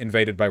from being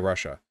invaded by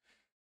Russia.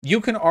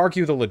 You can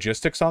argue the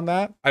logistics on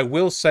that. I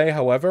will say,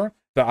 however,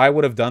 that I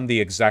would have done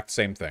the exact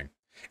same thing.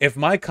 If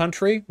my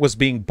country was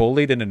being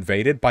bullied and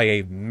invaded by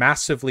a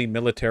massively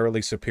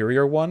militarily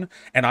superior one,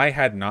 and I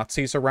had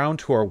Nazis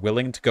around who are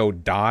willing to go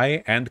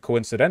die and,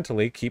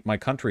 coincidentally, keep my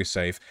country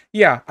safe,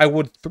 yeah, I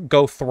would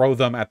go throw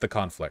them at the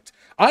conflict.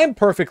 I am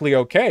perfectly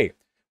okay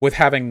with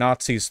having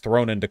Nazis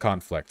thrown into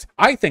conflict.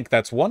 I think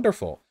that's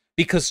wonderful,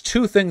 because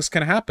two things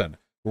can happen.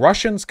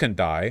 Russians can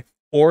die,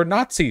 or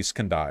Nazis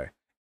can die.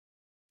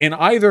 In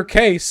either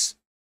case,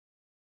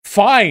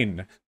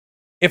 fine.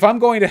 If I'm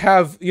going to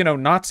have,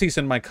 Nazis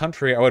in my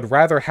country, I would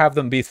rather have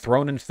them be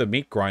thrown into the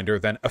meat grinder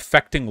than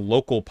affecting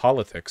local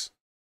politics.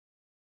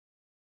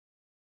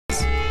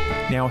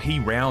 Now, he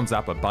rounds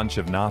up a bunch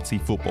of Nazi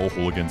football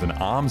hooligans and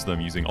arms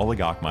them using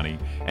oligarch money,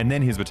 and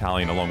then his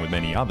battalion, along with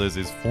many others,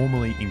 is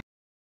formally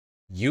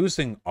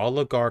using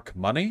oligarch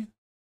money?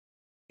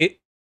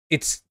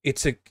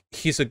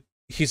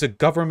 He's a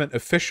government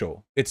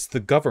official. It's the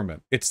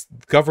government. It's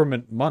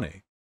government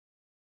money.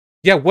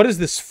 Yeah, what is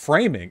this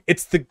framing?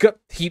 It's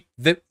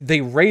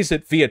they raise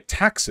it via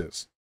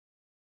taxes.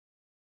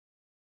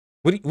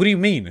 What do you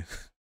mean?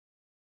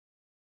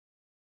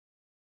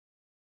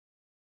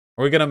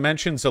 Are we going to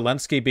mention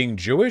Zelensky being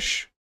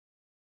Jewish?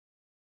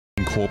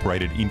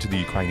 Incorporated into the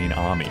Ukrainian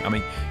army. I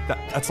mean,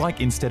 that's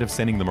like instead of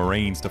sending the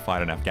Marines to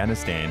fight in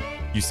Afghanistan,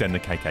 you send the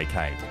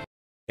KKK.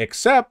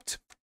 Except,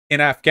 in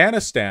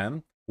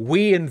Afghanistan,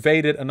 we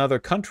invaded another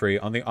country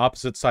on the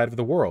opposite side of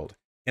the world.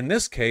 In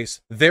this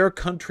case, their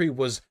country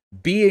was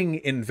being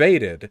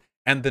invaded,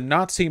 and the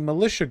Nazi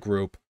militia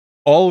group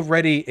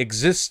already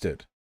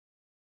existed.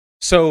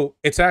 So,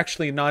 it's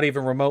actually not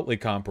even remotely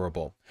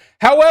comparable.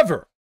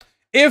 However,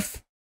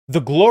 if the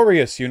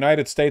glorious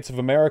United States of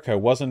America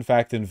was in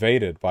fact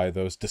invaded by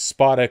those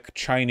despotic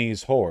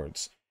Chinese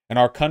hordes, and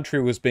our country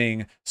was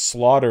being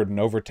slaughtered and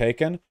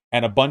overtaken,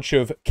 and a bunch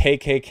of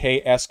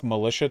KKK-esque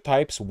militia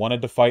types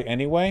wanted to fight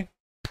anyway,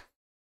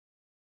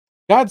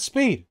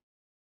 Godspeed.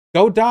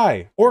 Go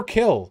die, or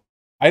kill.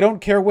 I don't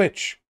care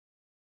which.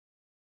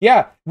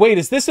 Yeah, wait,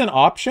 is this an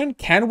option?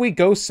 Can we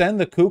go send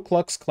the Ku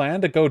Klux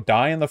Klan to go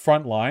die in the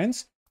front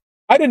lines?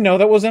 I didn't know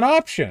that was an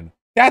option.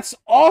 That's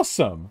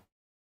awesome.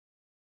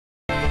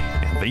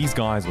 These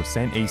guys were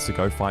sent east to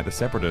go fight the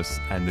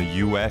separatists, and the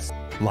US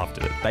loved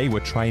it. They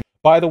were trained.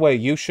 By the way,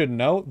 you should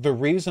know the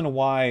reason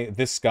why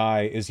this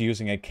guy is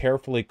using a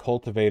carefully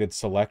cultivated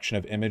selection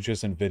of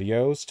images and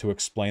videos to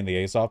explain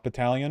the Azov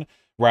Battalion,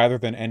 rather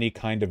than any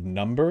kind of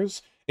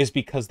numbers, is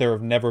because there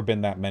have never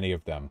been that many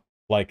of them,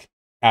 like,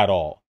 at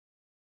all.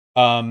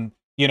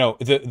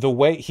 The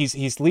way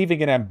he's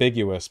leaving it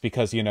ambiguous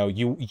because,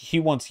 he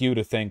wants you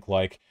to think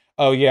like,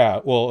 oh yeah,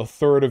 well, a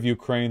third of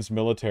Ukraine's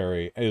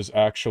military is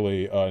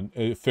actually an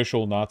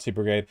official Nazi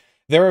brigade.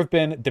 There have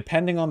been,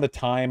 depending on the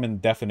time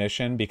and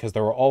definition, because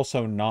there were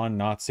also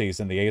non-Nazis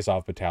in the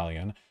Azov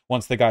Battalion,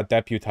 once they got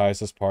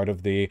deputized as part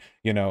of the,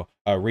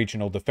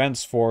 regional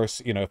defense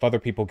force, if other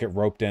people get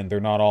roped in, they're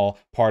not all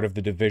part of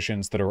the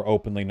divisions that are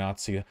openly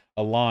Nazi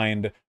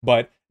aligned.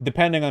 But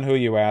depending on who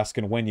you ask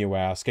and when you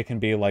ask, it can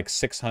be like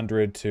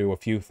 600 to a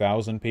few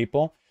thousand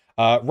people.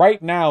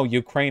 Right now,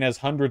 Ukraine has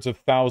hundreds of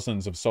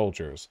thousands of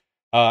soldiers.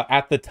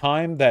 At the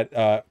time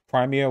that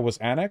Crimea was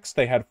annexed,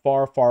 they had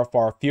far, far,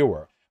 far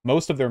fewer.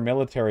 Most of their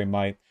military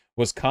might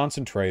was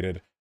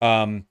concentrated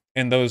in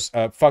those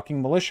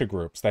fucking militia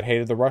groups that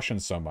hated the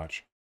Russians so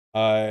much.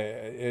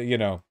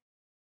 Al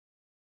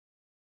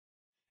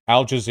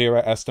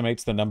Jazeera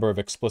estimates the number of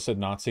explicit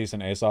Nazis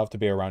in Azov to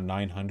be around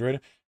 900.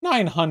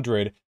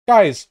 900?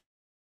 Guys,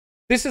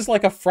 this is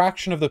like a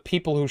fraction of the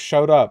people who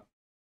showed up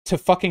to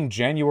fucking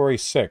January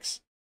 6th.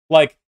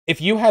 Like, if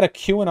you had a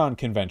QAnon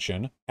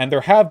convention, and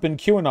there have been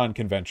QAnon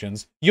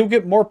conventions, you'll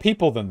get more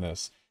people than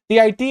this. The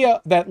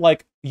idea that,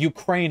 like,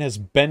 Ukraine has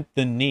bent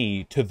the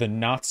knee to the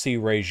Nazi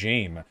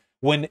regime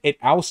when it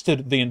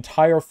ousted the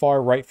entire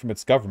far right from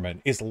its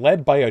government is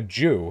led by a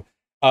Jew.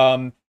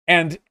 And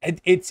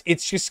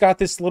it's just got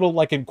this little,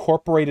 like,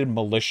 incorporated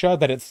militia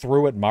that it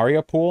threw at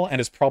Mariupol and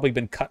has probably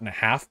been cut in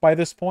half by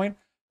this point.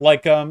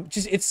 Like,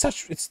 it's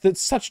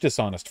such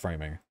dishonest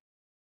framing.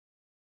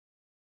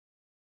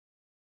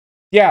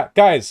 Yeah,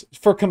 guys,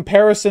 for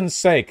comparison's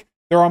sake,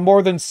 there are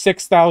more than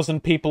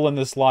 6,000 people in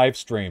this live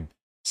stream.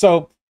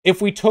 So,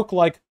 if we took,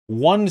 like,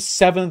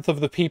 1/7 of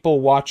the people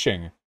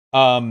watching,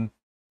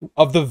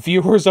 of the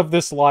viewers of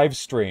this live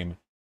stream,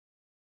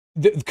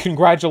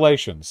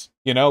 congratulations.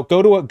 You know,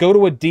 go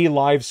to a D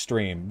live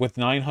stream with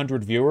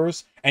 900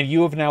 viewers, and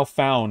you have now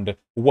found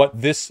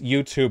what this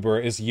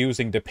YouTuber is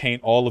using to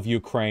paint all of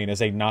Ukraine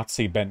as a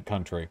Nazi-bent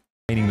country.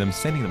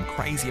 Sending them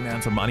crazy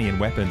amounts of money and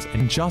weapons,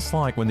 and just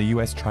like when the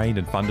US trained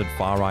and funded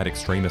far-right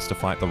extremists to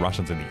fight the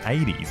Russians in the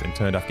 80s and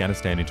turned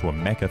Afghanistan into a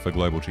mecca for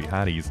global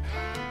jihadis,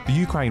 the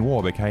Ukraine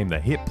war became the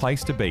hip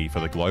place to be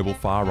for the global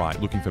far-right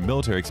looking for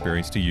military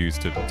experience to use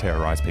to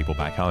terrorize people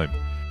back home.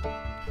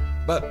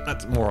 But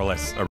that's more or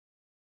less a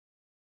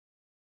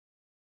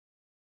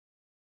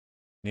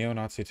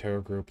Neo-Nazi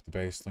terror group, the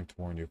base linked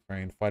to war in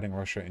Ukraine, fighting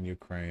Russia in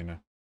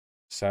Ukraine,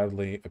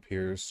 sadly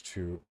appears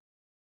to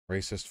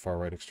racist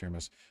far-right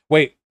extremists.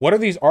 Wait, what are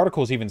these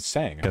articles even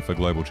saying? for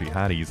global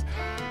jihadis.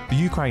 The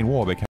Ukraine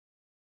war became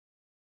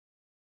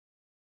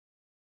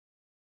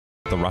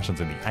the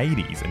Russians in the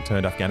 80s and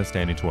turned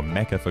Afghanistan into a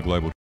mecca for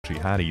global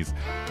jihadis.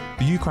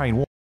 The Ukraine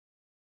war.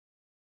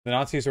 The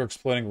Nazis are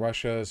exploiting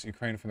Russia's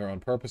Ukraine for their own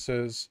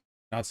purposes.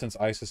 Not since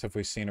ISIS have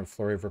we seen a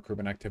flurry of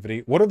recruitment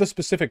activity. What are the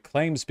specific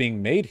claims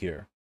being made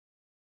here?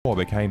 War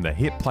became the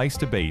hip place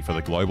to be for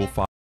the global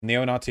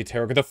neo-Nazi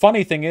terror. The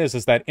funny thing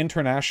is that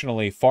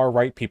internationally,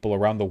 far-right people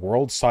around the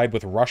world side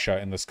with Russia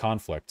in this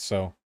conflict,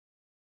 so...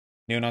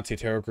 Neo-Nazi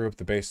terror group,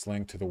 the base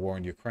link to the war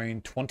in Ukraine.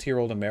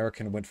 20-year-old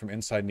American went from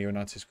inside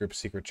neo-Nazis group's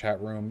secret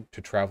chat room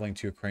to traveling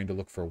to Ukraine to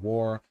look for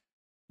war.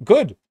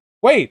 Good.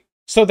 Wait,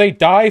 so they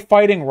die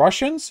fighting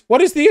Russians?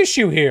 What is the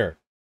issue here?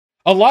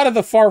 A lot of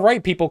the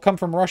far-right people come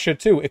from Russia,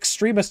 too.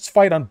 Extremists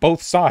fight on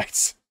both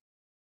sides.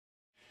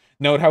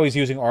 Note how he's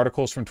using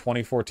articles from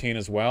 2014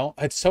 as well.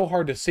 It's so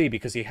hard to see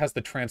because he has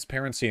the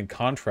transparency and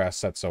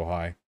contrast set so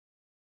high.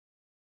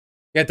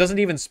 Yeah, it doesn't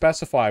even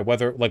specify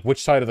whether, like,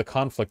 which side of the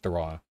conflict they're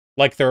on.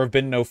 Like, there have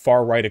been no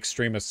far-right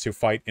extremists who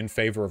fight in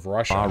favor of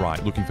Russia.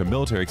 Far-right looking for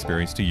military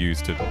experience to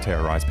use to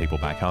terrorize people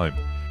back home.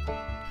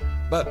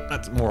 But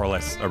that's more or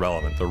less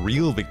irrelevant. The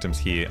real victims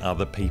here are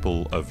the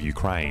people of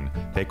Ukraine.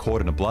 They're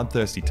caught in a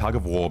bloodthirsty tug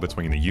of war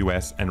between the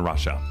US and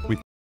Russia.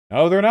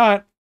 No, they're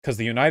not, because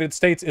the United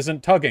States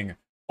isn't tugging.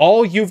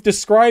 All you've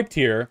described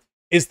here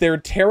is their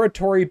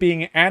territory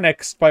being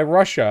annexed by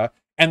Russia,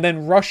 and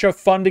then Russia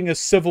funding a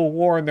civil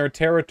war in their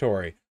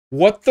territory.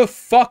 What the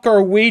fuck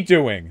are we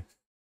doing?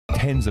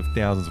 Tens of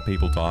thousands of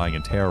people dying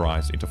and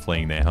terrorized into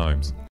fleeing their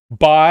homes.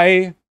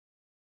 By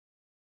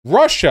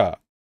Russia.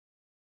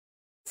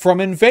 From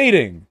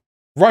invading.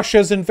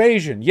 Russia's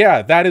invasion.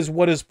 Yeah, that is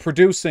what is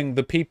producing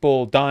the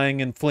people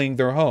dying and fleeing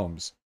their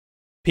homes.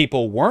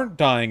 People weren't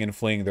dying and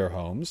fleeing their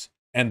homes,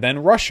 and then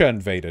Russia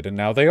invaded, and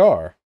now they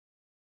are.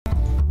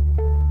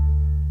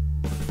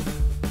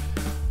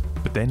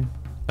 But then,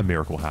 a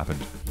miracle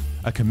happened.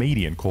 A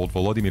comedian called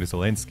Volodymyr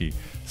Zelensky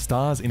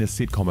stars in a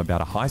sitcom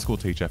about a high school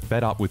teacher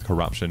fed up with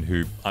corruption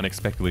who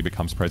unexpectedly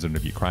becomes president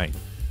of Ukraine.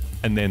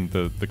 And then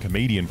the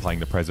comedian playing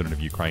the president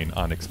of Ukraine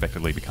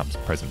unexpectedly becomes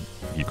president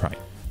of Ukraine.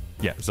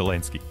 Yeah,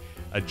 Zelensky,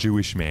 a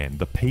Jewish man,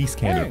 the peace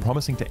candidate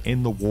promising to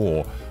end the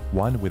war,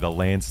 won with a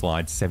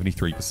landslide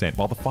 73%,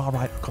 while the far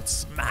right got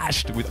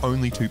smashed with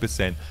only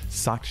 2%,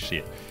 sucked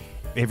shit.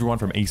 Everyone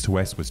from east to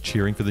west was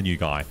cheering for the new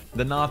guy.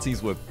 The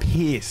Nazis were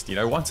pissed, you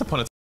know, once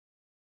upon a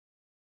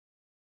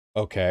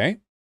okay.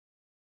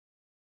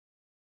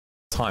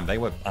 time they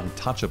were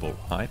untouchable,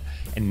 right?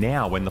 And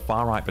now when the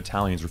far-right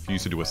battalions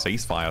refused to do a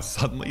ceasefire,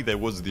 suddenly there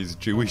was this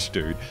Jewish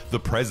dude, the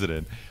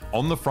president,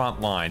 on the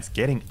front lines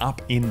getting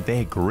up in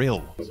their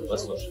grill.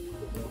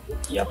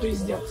 Я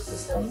президент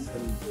страны.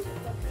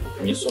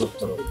 Мне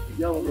 42.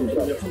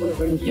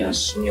 Я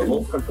ж не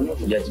ловко.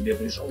 Я тебе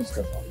пришел и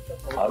сказал.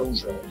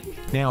 Оружие.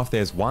 Now, if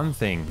there's one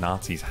thing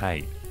Nazis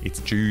hate, it's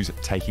Jews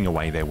taking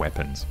away their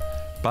weapons.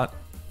 But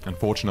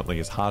unfortunately,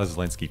 as hard as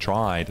Zelensky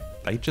tried,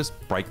 they just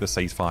break the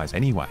ceasefires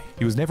anyway.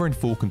 He was never in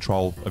full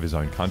control of his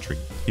own country.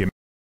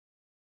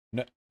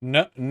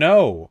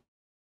 No.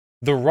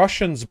 The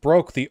Russians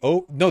broke the...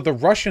 the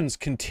Russians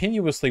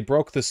continuously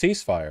broke the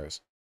ceasefires.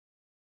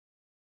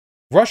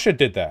 Russia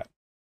did that.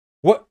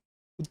 What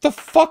the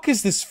fuck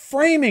is this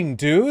framing,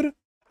 dude?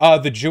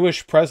 The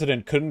Jewish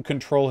president couldn't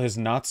control his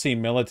Nazi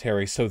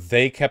military, so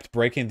they kept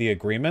breaking the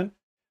agreement?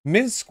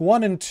 Minsk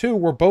 1 and 2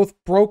 were both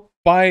broke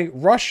by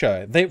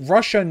Russia.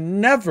 Russia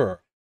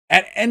never,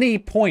 at any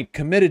point,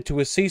 committed to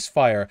a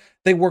ceasefire.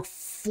 They were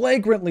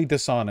flagrantly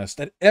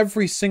dishonest at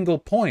every single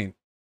point.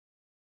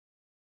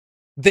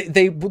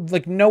 They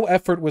like, no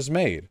effort was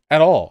made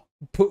at all.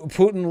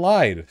 Putin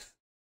lied.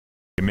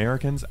 The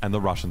Americans and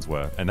the Russians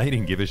were, and they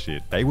didn't give a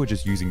shit. They were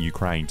just using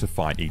Ukraine to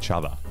fight each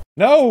other.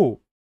 No,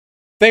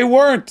 they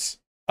weren't.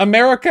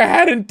 America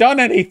hadn't done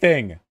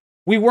anything.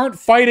 We weren't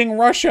fighting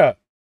Russia.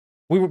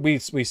 We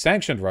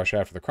sanctioned Russia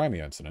after the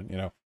Crimea incident, you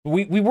know.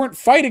 We weren't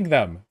fighting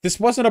them. This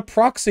wasn't a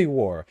proxy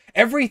war.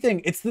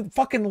 Everything, it's the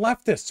fucking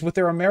leftists with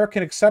their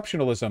American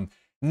exceptionalism.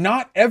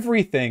 Not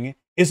everything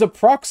is a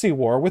proxy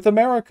war with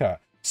America.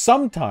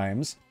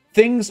 Sometimes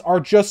things are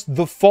just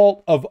the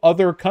fault of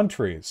other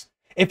countries.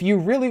 If you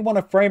really want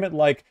to frame it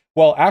like,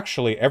 well,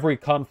 actually, every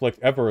conflict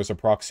ever is a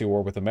proxy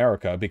war with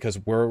America because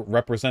we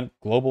represent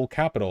global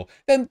capital,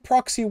 then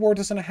proxy war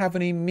doesn't have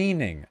any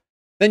meaning.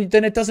 Then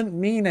it doesn't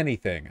mean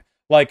anything.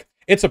 Like,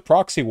 it's a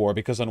proxy war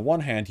because on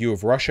one hand, you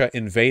have Russia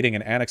invading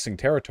and annexing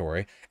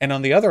territory, and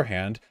on the other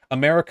hand,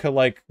 America,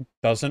 like,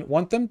 doesn't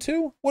want them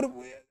to? What?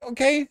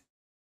 Okay?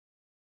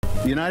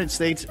 The United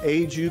States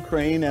aids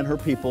Ukraine and her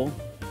people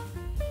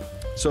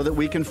so that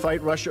we can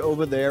fight Russia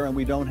over there and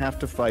we don't have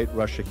to fight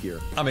Russia here.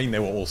 I mean, they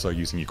were also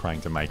using Ukraine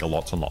to make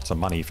lots and lots of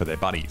money for their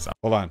buddies.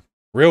 Hold on.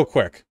 Real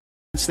quick.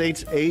 The United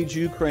States aids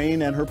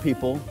Ukraine and her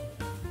people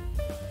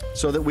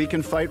so that we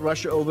can fight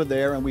Russia over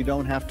there and we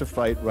don't have to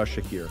fight Russia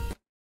here.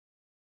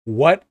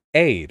 What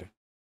aid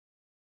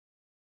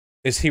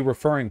is he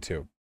referring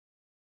to?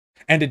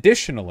 And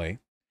additionally,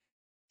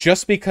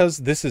 just because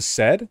this is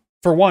said,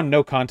 for one,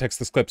 no context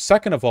this clip.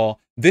 Second of all,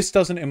 this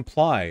doesn't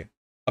imply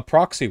a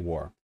proxy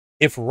war.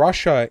 If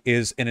Russia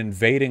is an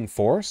invading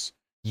force,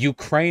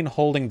 Ukraine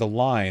holding the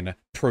line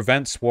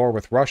prevents war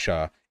with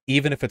Russia,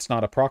 even if it's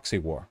not a proxy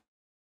war.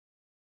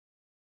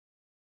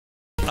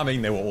 I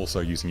mean, they were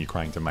also using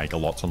Ukraine to make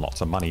lots and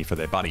lots of money for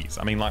their buddies.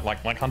 I mean,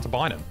 like Hunter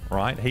Biden,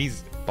 right?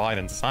 He's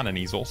Biden's son, and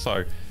he's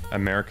also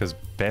America's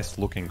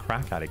best-looking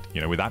crack addict.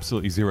 You know, with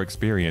absolutely zero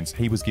experience,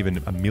 he was given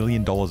 $1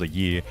 million a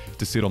year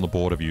to sit on the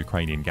board of a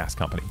Ukrainian gas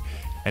company.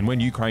 And when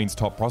Ukraine's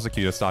top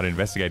prosecutor started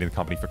investigating the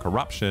company for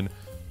corruption,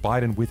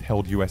 Biden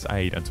withheld US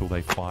aid until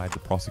they fired the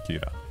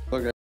prosecutor.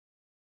 Okay.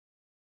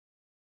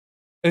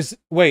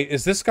 Wait,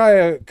 is this guy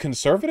a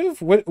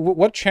conservative?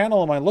 What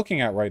channel am I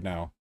looking at right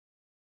now?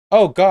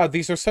 Oh god,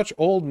 these are such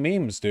old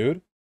memes,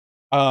 dude.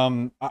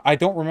 I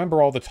don't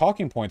remember all the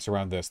talking points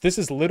around this. This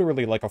is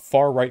literally like a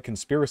far-right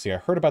conspiracy. I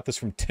heard about this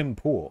from Tim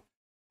Pool.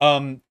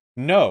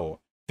 No.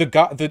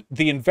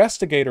 The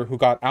investigator who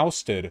got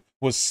ousted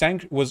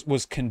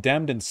was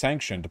condemned and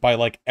sanctioned by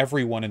like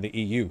everyone in the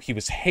EU. He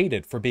was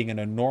hated for being an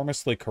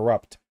enormously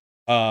corrupt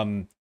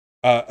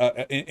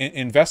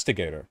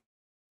investigator.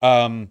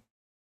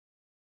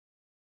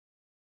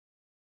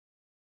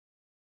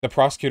 The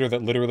prosecutor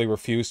that literally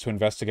refused to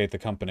investigate the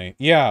company.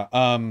 Yeah,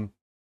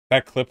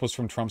 that clip was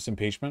from Trump's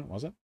impeachment,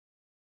 was it?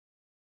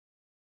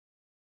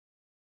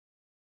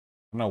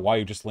 I don't know why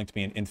you just linked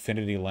me an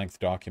infinity-length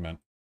document.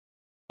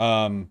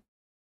 Suddenly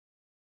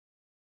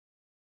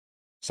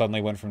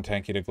went from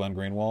Tanky to Glenn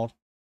Greenwald.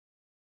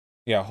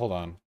 Yeah, hold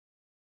on.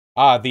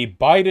 Ah, the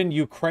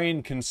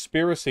Biden-Ukraine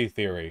conspiracy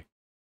theory.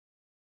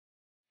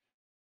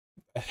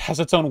 It has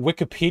its own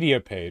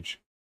Wikipedia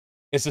page.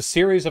 It's a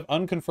series of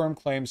unconfirmed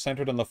claims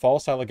centered on the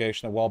false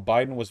allegation that while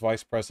Biden was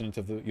vice president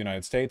of the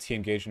United States, he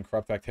engaged in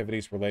corrupt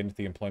activities relating to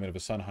the employment of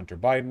his son, Hunter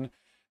Biden.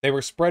 They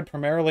were spread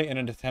primarily in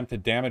an attempt to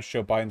damage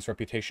Joe Biden's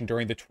reputation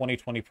during the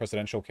 2020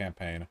 presidential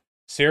campaign.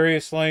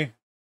 Seriously?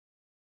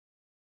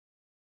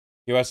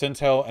 U.S.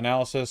 intel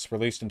analysis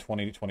released in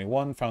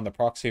 2021 found the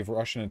proxy of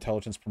Russian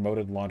intelligence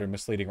promoted, laundered,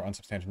 misleading, or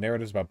unsubstantiated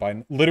narratives about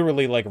Biden,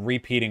 literally like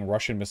repeating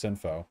Russian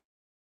misinfo.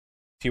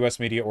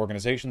 U.S. media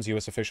organizations,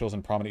 U.S. officials,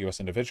 and prominent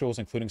U.S. individuals,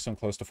 including some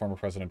close to former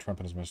President Trump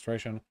and his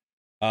administration.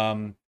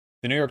 The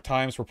New York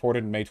Times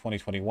reported in May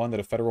 2021 that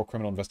a federal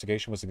criminal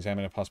investigation was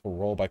examining a possible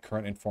role by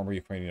current and former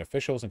Ukrainian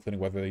officials,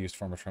 including whether they used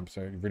former Trump's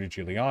Rudy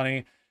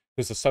Giuliani,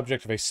 who's the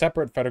subject of a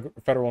separate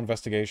federal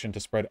investigation to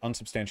spread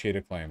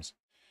unsubstantiated claims.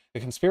 The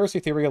conspiracy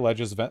theory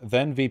alleges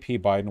then VP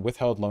Biden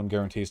withheld loan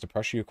guarantees to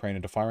pressure Ukraine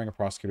into firing a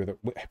prosecutor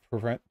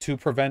to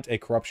prevent a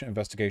corruption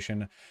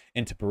investigation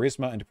into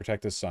Burisma and to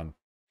protect his son.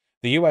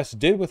 The U.S.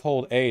 did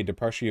withhold aid to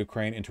pressure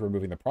Ukraine into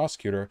removing the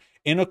prosecutor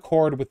in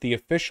accord with the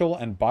official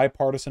and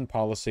bipartisan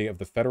policy of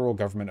the federal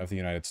government of the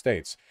United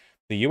States.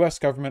 The U.S.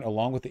 government,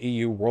 along with the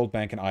EU, World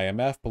Bank, and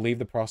IMF, believe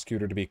the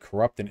prosecutor to be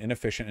corrupt and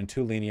inefficient and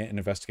too lenient in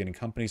investigating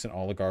companies and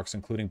oligarchs,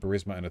 including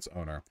Burisma and its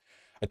owner.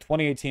 A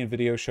 2018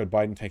 video showed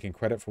Biden taking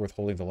credit for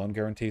withholding the loan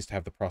guarantees to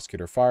have the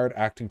prosecutor fired,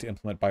 acting to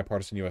implement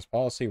bipartisan U.S.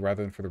 policy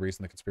rather than for the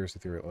reason the conspiracy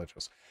theory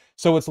alleges.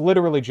 So it's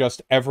literally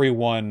just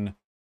everyone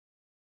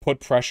put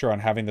pressure on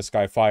having this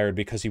guy fired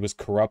because he was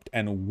corrupt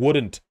and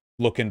wouldn't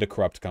look into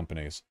corrupt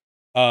companies.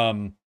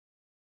 But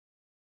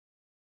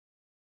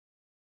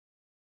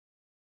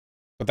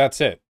that's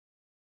it.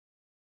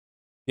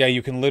 Yeah,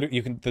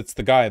 that's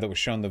the guy that was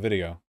shown the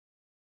video.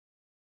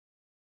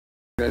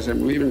 Guys,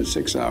 I'm leaving in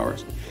 6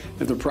 hours.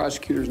 If the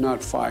prosecutor's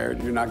not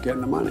fired, you're not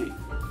getting the money.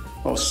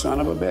 Oh, son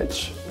of a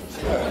bitch.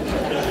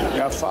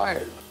 Got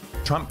fired.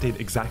 Trump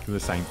did exactly the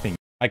same thing.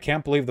 I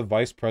can't believe the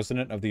Vice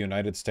President of the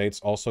United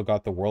States also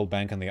got the World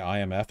Bank and the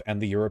IMF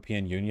and the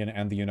European Union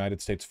and the United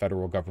States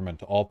federal government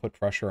to all put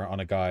pressure on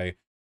a guy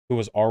who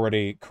was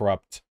already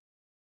corrupt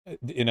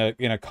in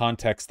a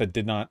context that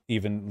did not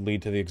even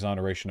lead to the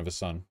exoneration of his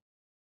son.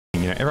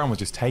 You know, everyone was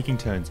just taking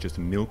turns just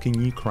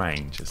milking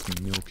Ukraine,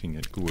 just milking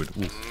it good.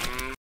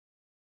 Oof.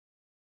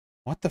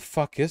 What the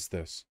fuck is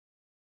this?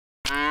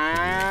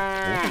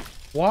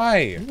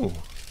 Why? Ooh.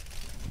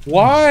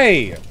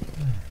 Why?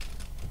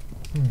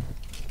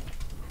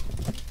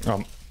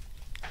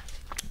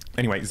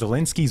 Anyway,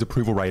 Zelensky's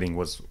approval rating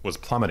was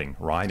plummeting,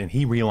 right? And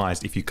he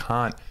realized if you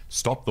can't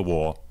stop the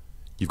war,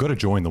 you've got to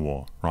join the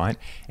war, right?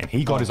 And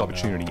he got his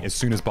opportunity as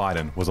soon as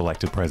Biden was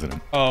elected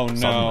president. Oh, no.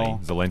 Suddenly,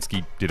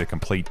 Zelensky did a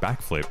complete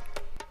backflip.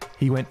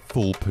 He went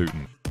full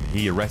Putin.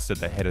 He arrested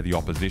the head of the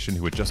opposition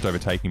who had just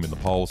overtaken him in the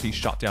polls. He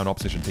shut down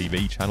opposition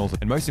TV channels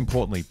and most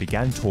importantly,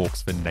 began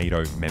talks for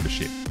NATO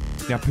membership.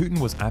 Now, Putin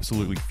was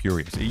absolutely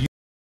furious.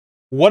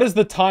 What is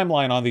the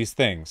timeline on these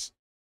things?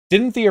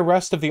 Didn't the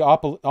arrest of the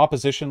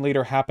opposition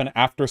leader happen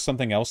after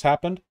something else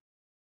happened?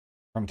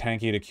 From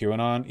Tanky to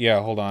QAnon? Yeah,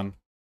 hold on.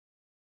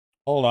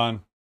 Hold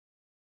on.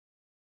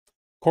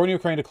 Court in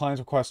Ukraine declines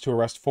request to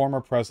arrest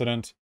former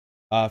president.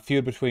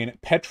 Feud between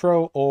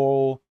Petro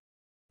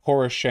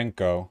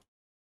Poroshenko.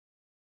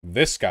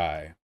 This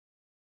guy.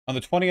 On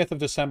the 20th of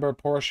December,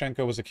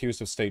 Poroshenko was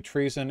accused of state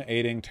treason,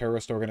 aiding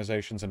terrorist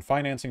organizations, and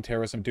financing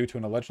terrorism due to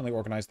an allegedly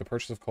organized the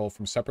purchase of coal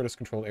from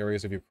separatist-controlled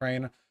areas of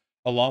Ukraine,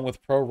 along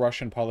with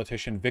pro-Russian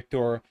politician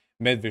Viktor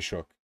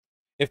Medvedchuk.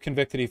 If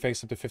convicted, he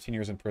faced up to 15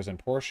 years in prison.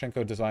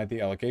 Poroshenko denied the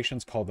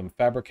allegations, called them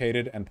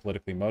fabricated and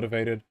politically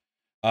motivated.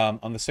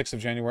 On the 6th of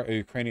January, a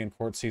Ukrainian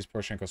court seized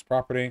Poroshenko's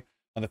property.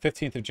 On the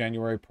 15th of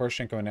January,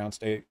 Poroshenko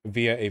announced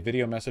via a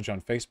video message on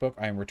Facebook,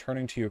 "I am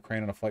returning to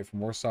Ukraine on a flight from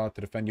Warsaw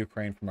to defend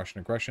Ukraine from Russian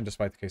aggression,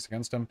 despite the case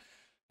against him."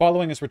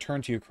 Following his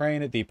return to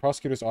Ukraine, the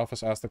prosecutor's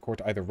office asked the court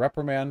to either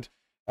reprimand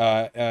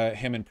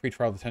him in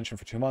pretrial detention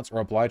for 2 months or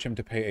oblige him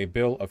to pay a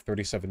bill of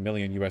 37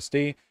 million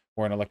USD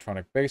or an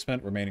electronic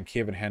basement, remain in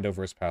Kiev, and hand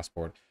over his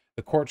passport.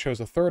 The court chose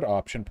a third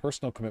option,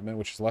 personal commitment,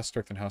 which is less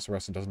strict than house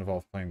arrest and doesn't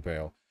involve paying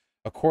bail.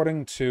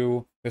 According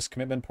to this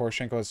commitment,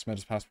 Poroshenko has submitted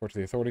his passport to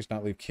the authorities,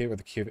 not leave Kiev or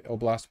the Kiev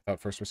Oblast without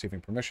first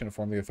receiving permission,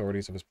 inform the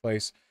authorities of his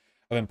place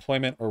of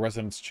employment or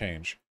residence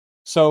change.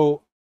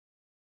 So,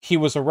 he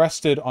was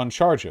arrested on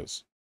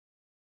charges.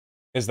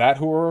 Is that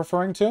who we're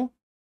referring to?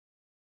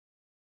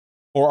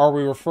 Or are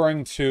we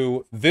referring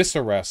to this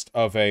arrest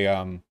of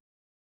an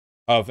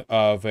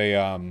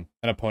opponent,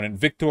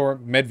 Viktor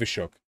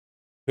Medvedchuk,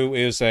 who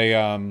is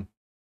a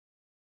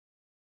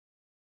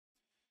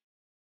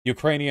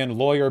Ukrainian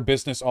lawyer,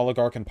 business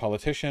oligarch, and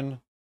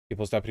politician,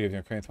 People's Deputy of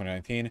Ukraine in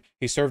 2019.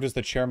 He served as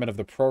the chairman of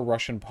the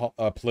pro-Russian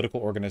political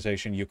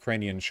organization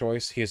Ukrainian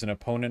Choice. He is an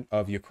opponent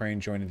of Ukraine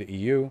joining the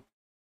EU.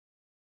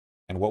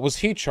 And what was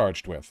he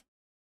charged with?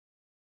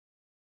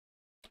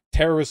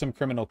 Terrorism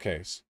criminal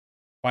case.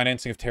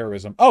 Financing of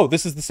terrorism. Oh,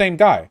 this is the same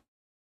guy.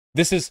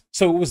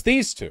 So it was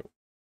these two.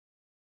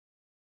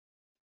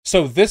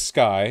 So this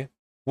guy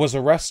was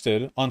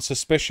arrested on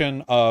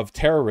suspicion of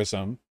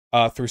terrorism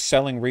through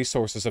selling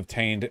resources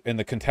obtained in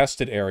the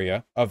contested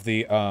area of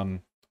the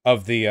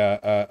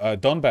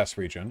Donbass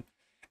region,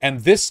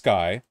 and this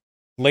guy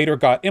later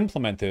got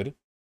implemented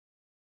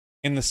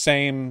in the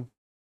same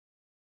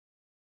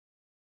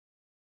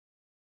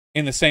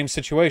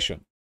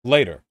situation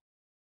later.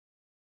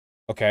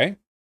 Okay,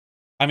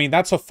 I mean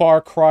that's a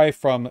far cry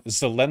from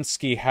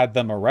Zelensky had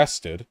them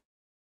arrested.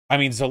 I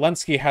mean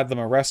Zelensky had them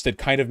arrested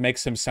kind of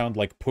makes him sound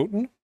like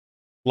Putin,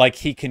 like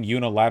he can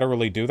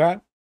unilaterally do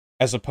that,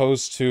 as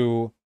opposed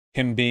to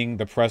him being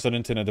the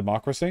president in a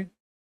democracy.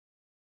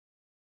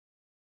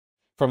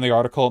 From the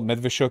article,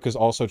 Medvedchuk is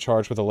also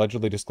charged with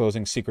allegedly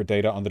disclosing secret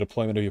data on the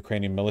deployment of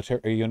Ukrainian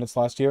military units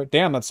last year.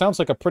 Damn, that sounds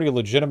like a pretty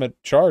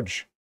legitimate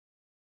charge.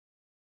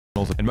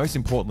 And most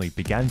importantly,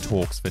 began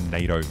talks for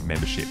NATO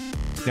membership.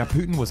 Now,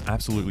 Putin was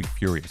absolutely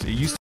furious.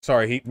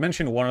 Sorry, he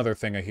mentioned one other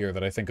thing I hear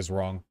that I think is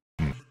wrong.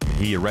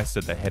 He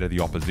arrested the head of the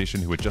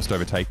opposition who had just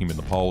overtaken him in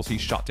the polls. He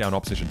shut down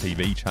opposition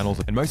TV channels.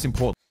 And most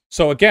importantly,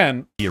 so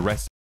again, he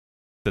arrested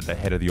the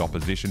head of the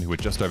opposition who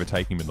had just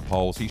overtaken him in the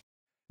polls.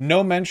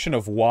 No mention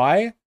of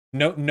why.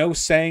 No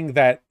saying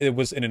that it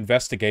was an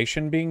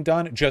investigation being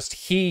done. Just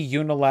he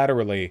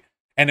unilaterally,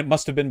 and it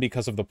must have been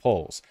because of the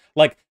polls.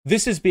 Like,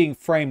 this is being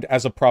framed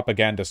as a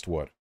propagandist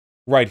would.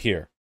 Right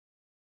here.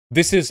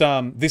 This is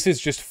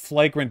just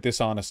flagrant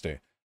dishonesty.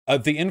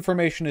 The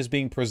information is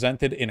being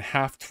presented in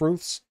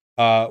half-truths,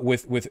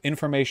 with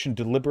information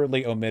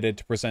deliberately omitted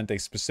to present a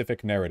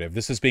specific narrative.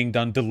 This is being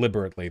done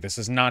deliberately. This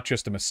is not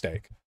just a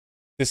mistake.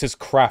 This is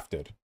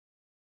crafted.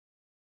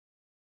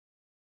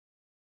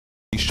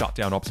 He shut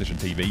down opposition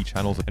TV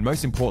channels and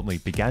most importantly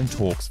began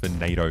talks for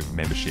NATO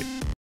membership.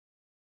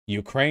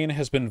 Ukraine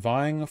has been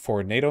vying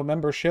for NATO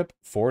membership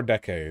for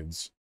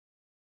decades.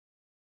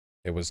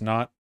 It was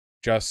not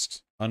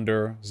just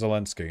under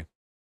Zelensky.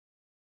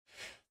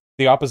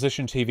 The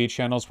opposition TV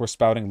channels were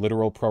spouting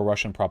literal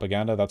pro-Russian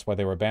propaganda. That's why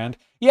they were banned.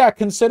 Yeah,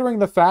 considering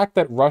the fact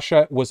that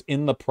Russia was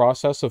in the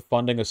process of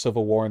funding a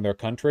civil war in their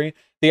country,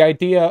 the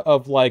idea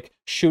of, like,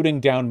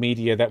 shooting down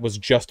media that was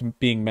just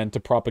being meant to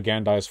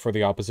propagandize for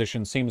the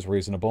opposition seems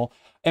reasonable.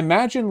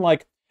 Imagine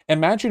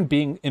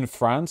being in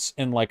France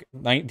in, like,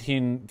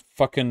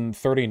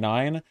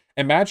 1939.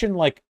 Imagine,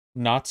 like,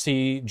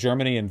 Nazi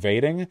Germany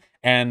invading,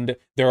 and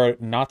there are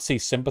Nazi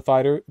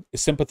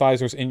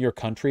sympathizers in your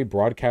country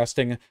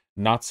broadcasting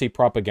Nazi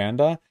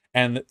propaganda,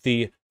 and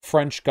the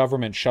French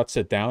government shuts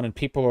it down, and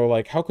people are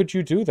like, how could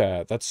you do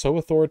that? That's so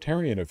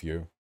authoritarian of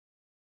you.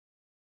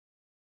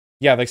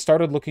 Yeah, they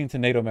started looking to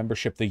NATO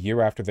membership the year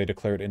after they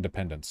declared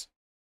independence.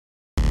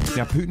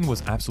 Now, Putin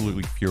was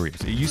absolutely furious.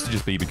 It used to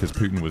just be because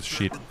Putin was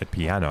shit at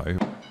piano,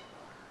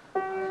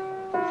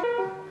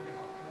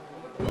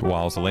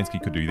 while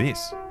Zelensky could do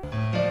this.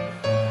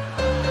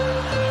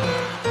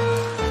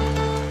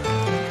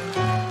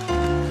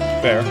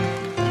 Fair.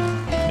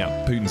 Now,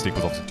 Putin's dick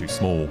was obviously too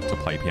small to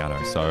play piano,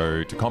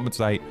 so to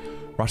compensate,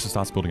 Russia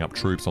starts building up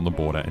troops on the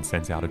border and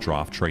sends out a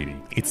draft treaty.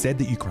 It said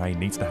that Ukraine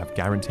needs to have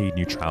guaranteed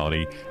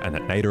neutrality and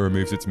that NATO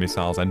removes its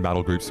missiles and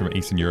battle groups from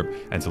Eastern Europe,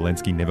 and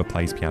Zelensky never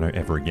plays piano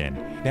ever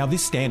again. Now,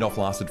 this standoff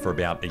lasted for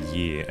about a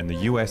year, and the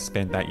US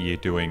spent that year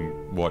doing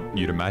what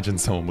you'd imagine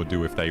someone would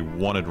do if they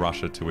wanted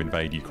Russia to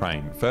invade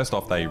Ukraine. First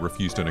off, they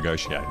refused to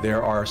negotiate.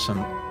 There are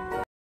some...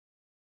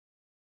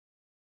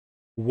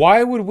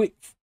 Why would we...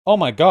 Oh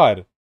my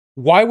god.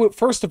 Why would...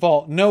 First of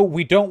all, no,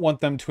 we don't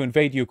want them to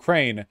invade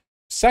Ukraine.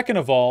 Second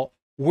of all,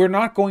 we're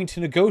not going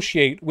to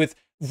negotiate with...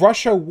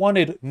 Russia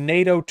wanted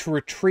NATO to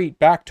retreat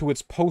back to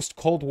its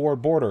post-Cold War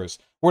borders.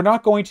 We're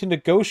not going to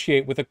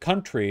negotiate with a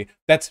country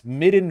that's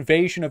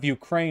mid-invasion of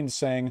Ukraine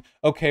saying,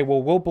 okay,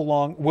 well,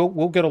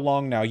 we'll get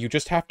along now. You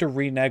just have to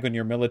renege on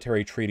your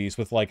military treaties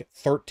with, like,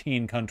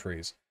 13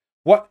 countries.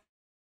 What?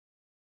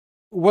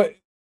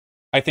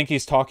 I think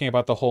he's talking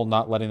about the whole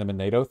not letting them in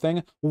NATO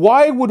thing.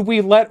 Why would we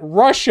let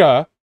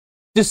Russia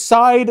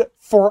decide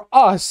for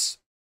us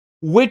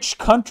which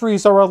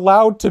countries are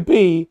allowed to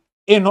be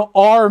in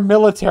our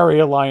military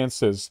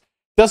alliances?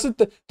 Doesn't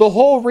the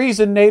whole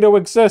reason NATO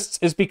exists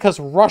is because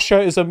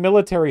Russia is a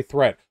military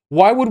threat.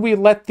 Why would we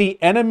let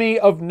the enemy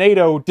of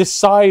NATO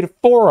decide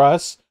for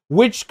us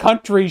which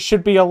countries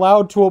should be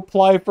allowed to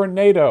apply for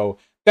NATO?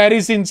 That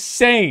is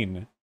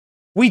insane.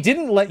 We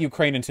didn't let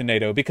Ukraine into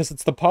NATO because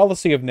it's the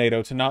policy of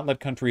NATO to not let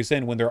countries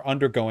in when they're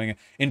undergoing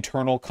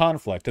internal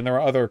conflict. And there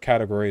are other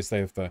categories they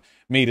have to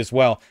meet as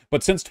well.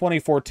 But since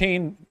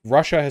 2014,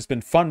 Russia has been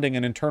funding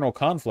an internal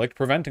conflict,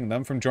 preventing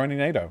them from joining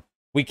NATO.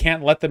 We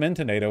can't let them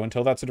into NATO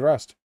until that's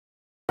addressed.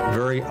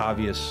 Very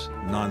obvious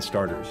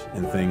non-starters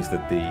and things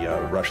that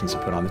the Russians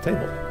have put on the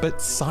table. But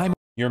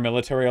your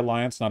military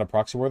alliance not a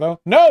proxy war,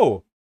 though?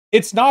 No!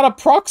 It's not a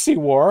proxy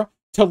war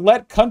to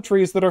let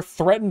countries that are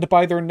threatened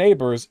by their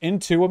neighbors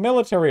into a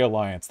military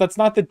alliance. That's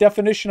not the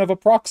definition of a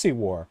proxy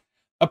war.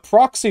 A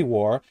proxy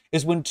war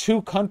is when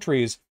two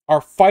countries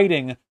are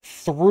fighting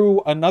through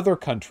another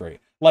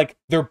country. Like,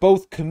 they're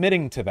both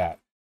committing to that.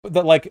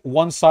 That, like,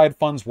 one side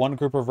funds one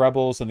group of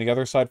rebels and the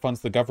other side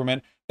funds the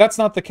government. That's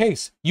not the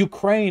case.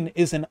 Ukraine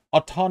is an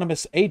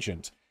autonomous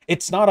agent.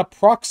 It's not a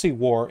proxy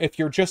war if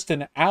you're just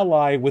an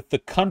ally with the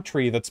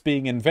country that's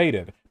being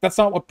invaded. That's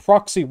not what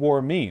proxy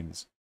war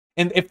means.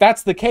 And if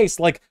that's the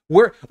case, like,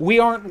 we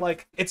aren't,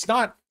 like, it's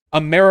not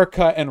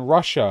America and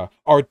Russia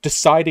are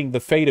deciding the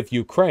fate of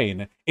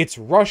Ukraine. It's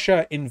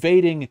Russia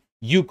invading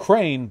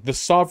Ukraine, the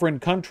sovereign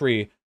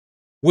country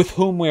with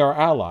whom we are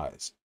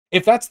allies.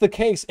 If that's the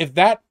case, if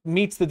that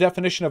meets the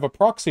definition of a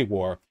proxy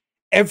war,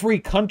 every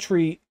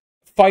country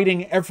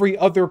fighting every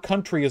other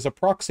country is a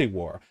proxy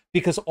war,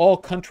 because all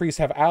countries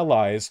have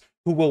allies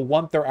who will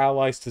want their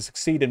allies to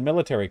succeed in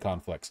military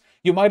conflicts.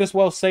 You might as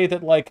well say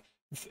that, like,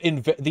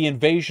 the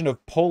invasion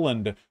of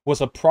Poland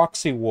was a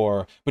proxy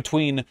war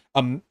between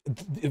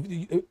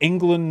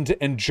England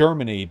and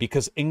Germany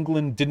because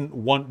England didn't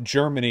want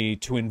Germany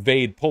to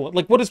invade Poland.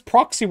 Like, what does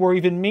proxy war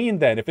even mean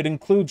then if it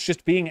includes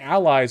just being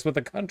allies with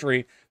a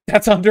country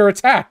that's under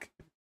attack?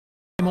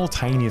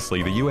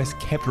 Simultaneously, the US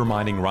kept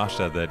reminding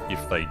Russia that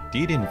if they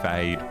did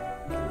invade,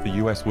 the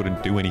US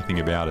wouldn't do anything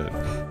about it.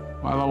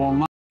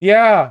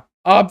 Yeah,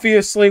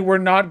 obviously we're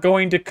not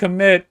going to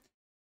commit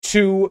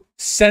to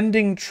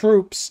sending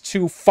troops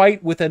to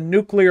fight with a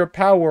nuclear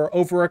power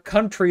over a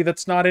country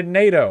that's not in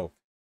NATO.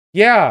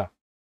 Yeah,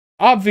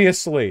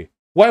 obviously.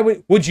 Why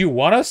would you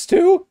want us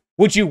to?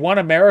 Would you want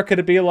America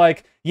to be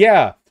like,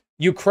 yeah,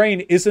 Ukraine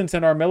isn't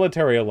in our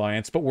military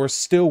alliance, but we're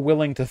still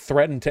willing to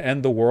threaten to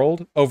end the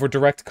world over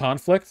direct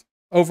conflict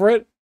over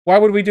it? Why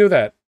would we do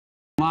that?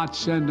 Not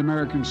send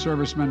American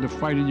servicemen to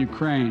fight in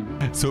Ukraine.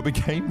 So it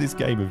became this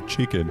game of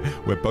chicken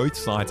where both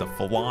sides are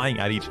flying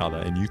at each other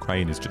and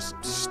Ukraine is just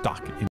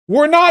stuck in...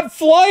 We're not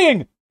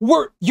flying!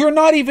 You're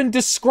not even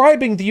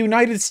describing the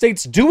United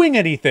States doing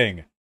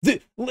anything.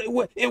 In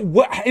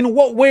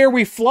what way are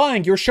we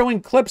flying? You're showing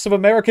clips of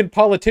American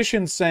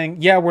politicians saying,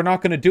 yeah, we're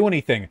not going to do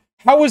anything.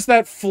 How is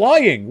that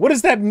flying? What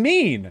does that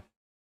mean?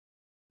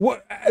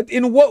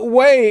 In what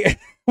way?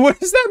 What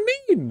does that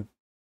mean?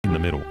 In the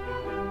middle.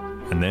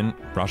 And then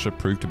Russia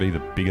proved to be the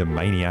bigger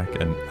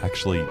maniac and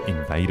actually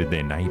invaded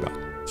their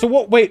neighbor. So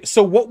what? Wait.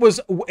 So what was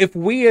if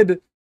we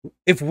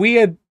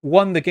had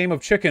won the game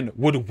of chicken?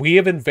 Would we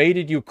have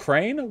invaded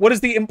Ukraine? What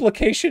is the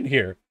implication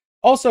here?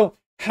 Also,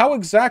 how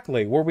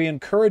exactly were we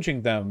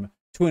encouraging them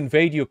to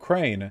invade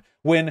Ukraine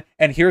when?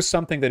 And here's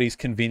something that he's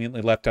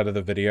conveniently left out of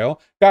the video,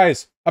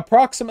 guys.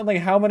 Approximately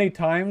how many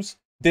times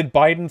did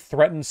Biden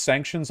threaten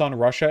sanctions on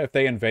Russia if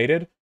they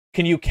invaded?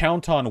 Can you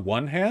count on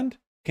one hand?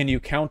 Can you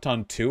count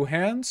on two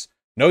hands?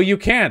 No, you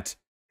can't,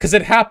 because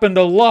it happened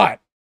a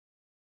lot.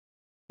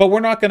 But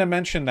we're not going to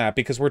mention that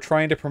because we're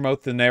trying to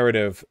promote the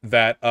narrative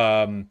that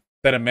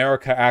that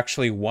America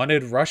actually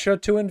wanted Russia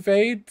to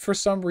invade for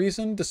some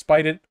reason,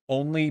 despite it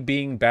only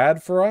being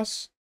bad for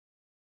us.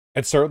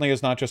 It certainly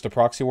is not just a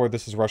proxy war.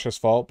 This is Russia's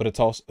fault, but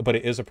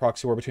it is a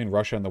proxy war between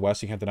Russia and the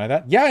West. You can't deny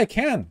that. Yeah, I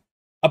can.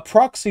 A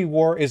proxy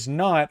war is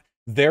not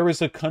there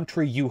is a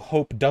country you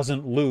hope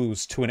doesn't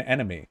lose to an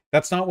enemy.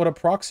 That's not what a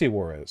proxy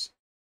war is.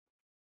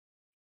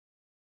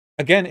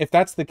 Again, if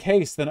that's the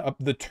case, then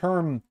the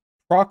term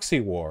proxy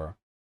war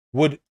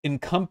would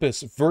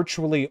encompass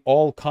virtually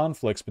all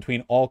conflicts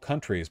between all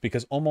countries,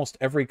 because almost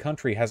every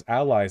country has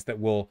allies that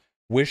will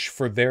wish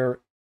for their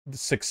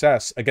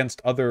success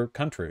against other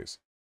countries.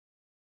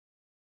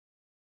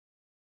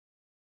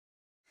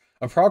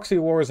 A proxy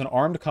war is an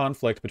armed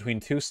conflict between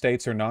two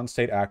states or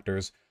non-state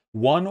actors,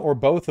 one or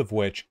both of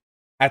which,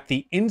 at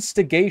the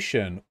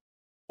instigation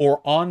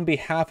or on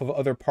behalf of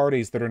other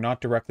parties that are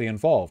not directly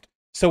involved.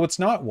 So it's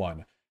not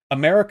one.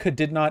 America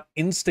did not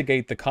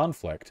instigate the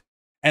conflict,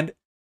 and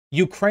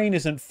Ukraine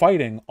isn't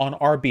fighting on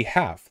our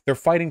behalf. They're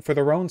fighting for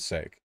their own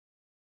sake.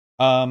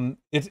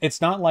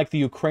 It's not like the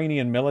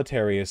Ukrainian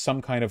military is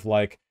some kind of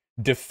like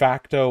de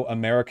facto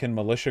American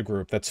militia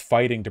group that's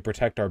fighting to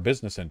protect our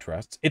business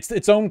interests. It's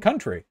its own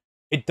country.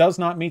 It does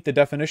not meet the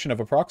definition of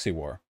a proxy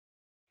war.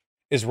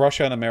 Is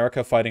Russia and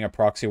America fighting a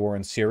proxy war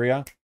in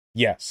Syria?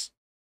 Yes.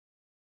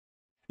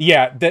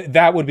 Yeah,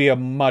 that would be a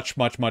much,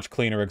 much, much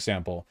cleaner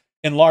example.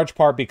 In large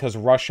part because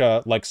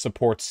Russia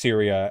supports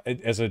Syria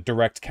as a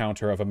direct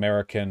counter of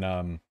American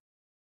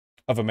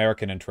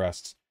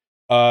interests.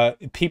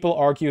 People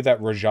argue that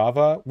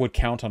Rojava would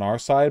count on our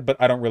side, but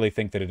I don't really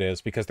think that it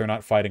is because they're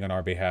not fighting on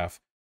our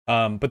behalf.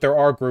 But there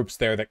are groups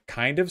there that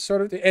kind of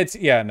sort of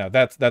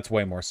that's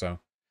way more so.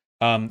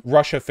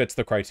 Russia fits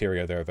the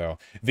criteria there though.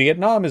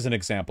 Vietnam is an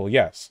example,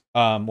 yes,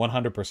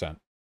 100%.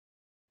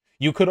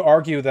 You could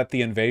argue that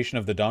the invasion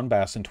of the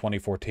Donbass in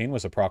 2014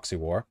 was a proxy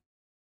war.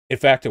 In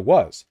fact, it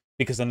was.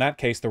 Because in that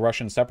case, the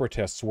Russian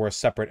separatists were a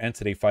separate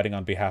entity fighting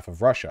on behalf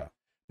of Russia.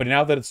 But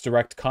now that it's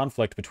direct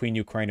conflict between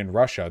Ukraine and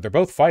Russia, they're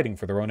both fighting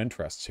for their own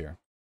interests here.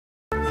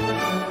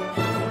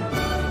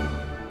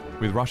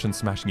 With Russians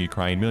smashing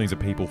Ukraine, millions of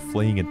people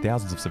fleeing and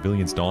thousands of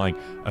civilians dying,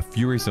 a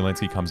furious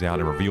Zelensky comes out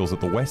and reveals that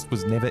the West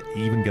was never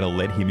even going to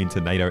let him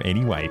into NATO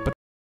anyway. But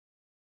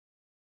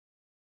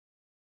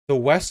the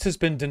West has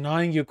been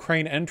denying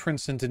Ukraine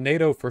entrance into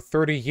NATO for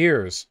 30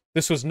 years.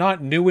 This was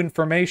not new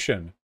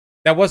information.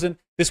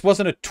 This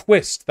wasn't a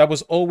twist. That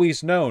was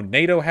always known.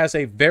 NATO has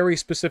a very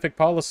specific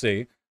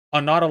policy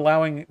on not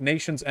allowing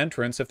nations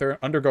entrance if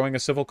they're undergoing a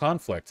civil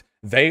conflict.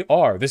 They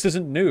are. This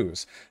isn't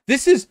news.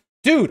 This is...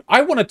 Dude,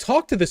 I want to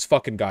talk to this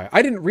fucking guy.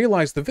 I didn't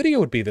realize the video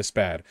would be this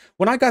bad.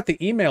 When I got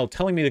the email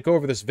telling me to go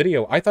over this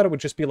video, I thought it would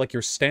just be like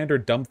your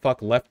standard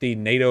dumbfuck lefty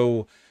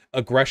NATO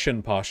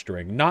aggression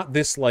posturing. Not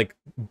this,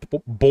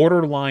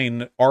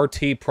 borderline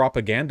RT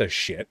propaganda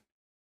shit.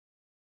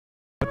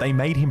 But they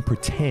made him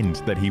pretend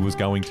that he was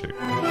going to.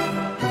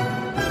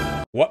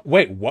 What?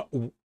 Wait, what?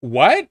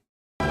 What?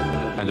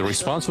 And the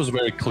response was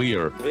very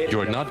clear.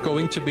 You're not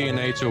going to be a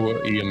NATO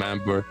or EU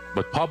member,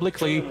 but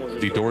publicly,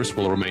 the doors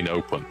will remain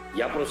open.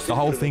 The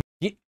whole thing.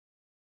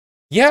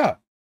 Yeah.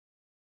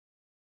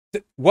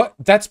 What?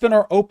 That's been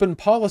our open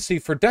policy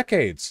for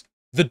decades.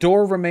 The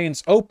door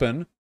remains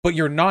open, but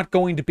you're not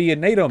going to be a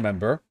NATO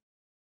member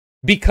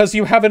because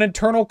you have an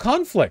internal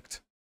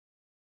conflict.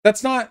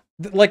 That's not...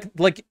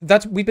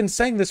 we've been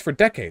saying this for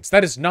decades.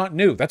 That is not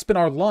new. That's been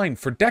our line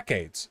for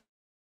decades.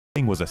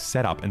 Thing was a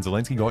setup, and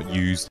Zelensky got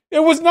used.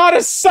 It was not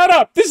a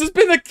setup. This has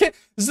been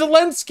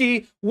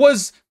Zelensky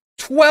was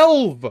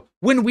 12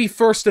 when we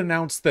first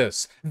announced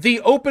this.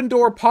 The open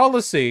door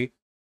policy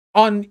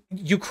on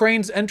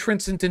Ukraine's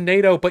entrance into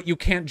NATO, but you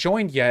can't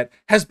join yet,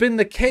 has been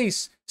the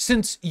case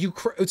since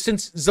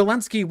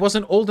Zelensky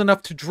wasn't old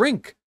enough to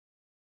drink.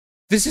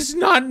 This is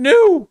not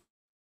new.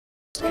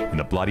 In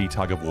the bloody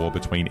tug of war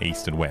between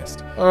East and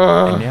West.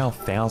 And now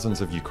thousands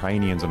of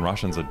Ukrainians and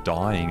Russians are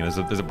dying, and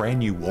there's a brand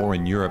new war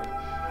in Europe.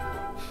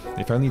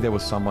 If only there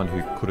was someone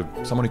who could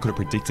have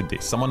predicted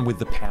this, someone with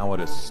the power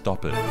to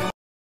stop it.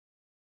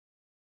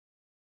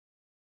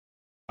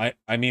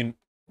 I mean,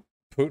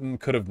 Putin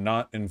could have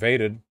not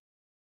invaded.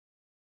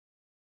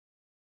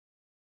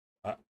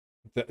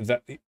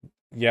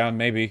 Yeah,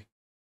 maybe.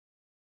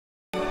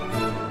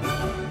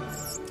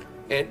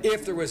 And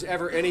if there was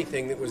ever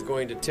anything that was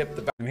going to tip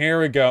the and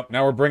here we go.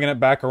 Now we're bringing it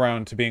back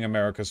around to being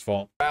America's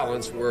fault.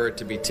 Balance were it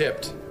to be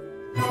tipped,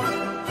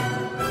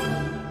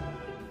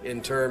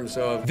 in terms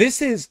of...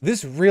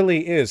 This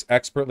really is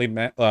expertly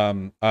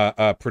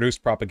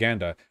produced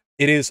propaganda.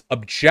 It is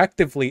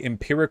objectively,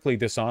 empirically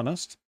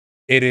dishonest.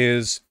 It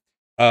is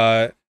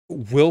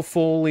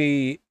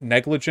willfully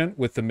negligent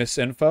with the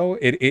misinfo.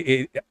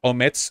 It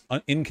omits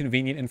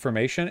inconvenient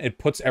information. It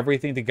puts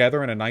everything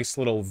together in a nice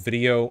little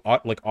video,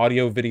 like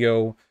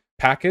audio-video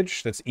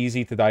package that's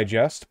easy to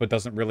digest, but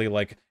doesn't really,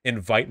 like,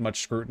 invite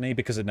much scrutiny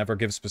because it never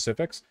gives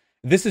specifics.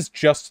 This is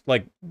just,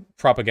 like,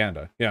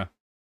 propaganda. Yeah.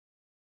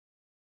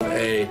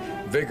 A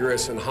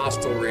vigorous and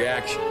hostile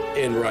reaction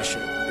in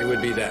Russia. It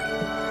would be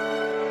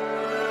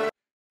that.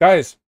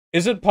 Guys,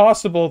 is it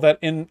possible that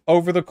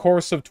over the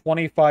course of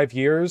 25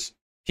 years,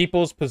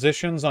 people's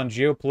positions on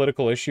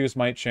geopolitical issues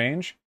might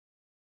change?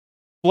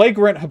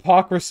 Flagrant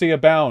hypocrisy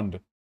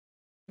abound.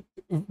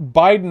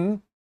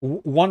 Biden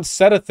once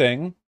said a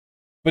thing,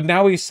 but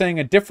now he's saying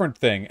a different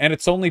thing, and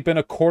it's only been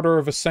a quarter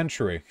of a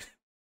century.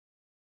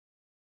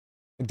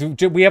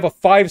 We have a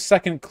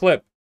 5-second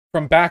clip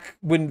from back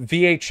when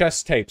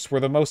VHS tapes were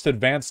the most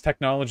advanced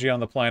technology on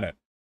the planet.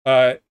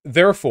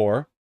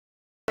 Therefore...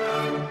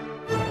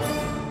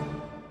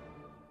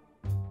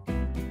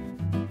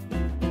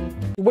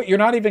 What, you're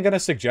not even going to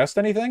suggest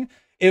anything?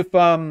 If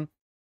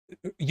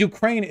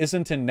Ukraine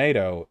isn't in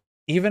NATO,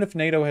 even if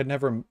NATO had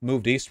never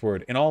moved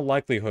eastward, in all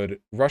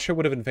likelihood, Russia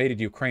would have invaded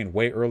Ukraine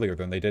way earlier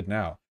than they did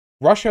now.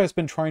 Russia has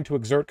been trying to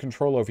exert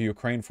control over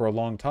Ukraine for a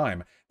long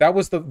time. That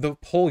was the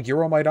whole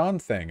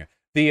Euromaidan thing.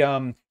 The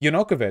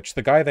Yanukovych,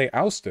 the guy they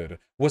ousted,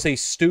 was a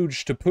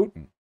stooge to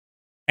Putin.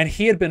 And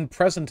he had been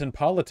present in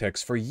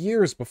politics for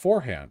years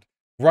beforehand.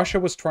 Russia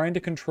was trying to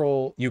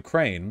control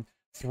Ukraine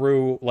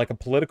through, like, a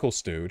political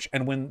stooge,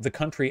 and when the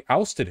country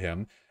ousted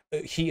him,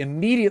 he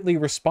immediately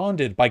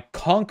responded by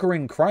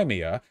conquering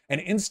Crimea and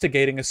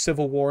instigating a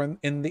civil war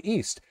in the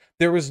east.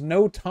 There was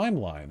no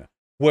timeline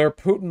where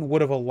Putin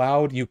would have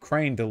allowed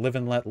Ukraine to live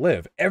and let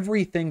live.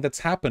 Everything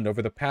that's happened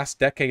over the past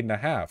decade and a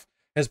half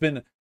has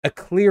been a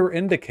clear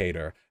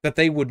indicator that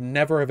they would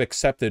never have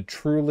accepted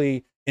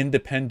truly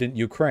independent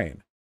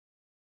Ukraine.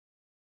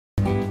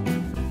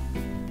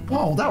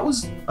 Whoa, that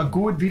was a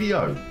good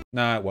video.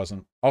 Nah, it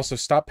wasn't. Also,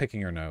 stop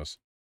picking your nose.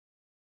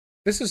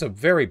 This is a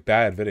very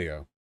bad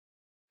video.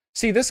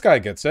 See, this guy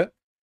gets it.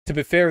 To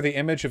be fair, the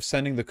image of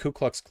sending the Ku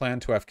Klux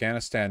Klan to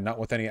Afghanistan, not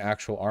with any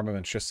actual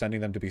armaments, just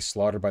sending them to be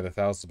slaughtered by the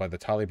thousands by the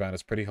Taliban,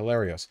 is pretty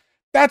hilarious.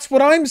 That's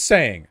what I'm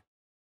saying!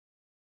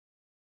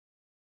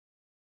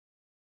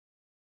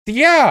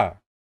 Yeah!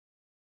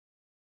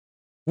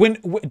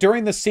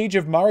 During the siege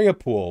of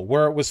Mariupol,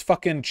 where it was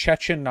fucking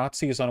Chechen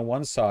Nazis on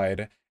one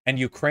side and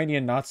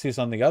Ukrainian Nazis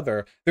on the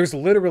other, there's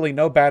literally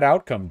no bad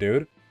outcome,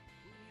 dude.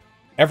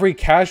 Every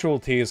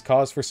casualty is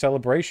cause for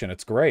celebration.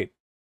 It's great.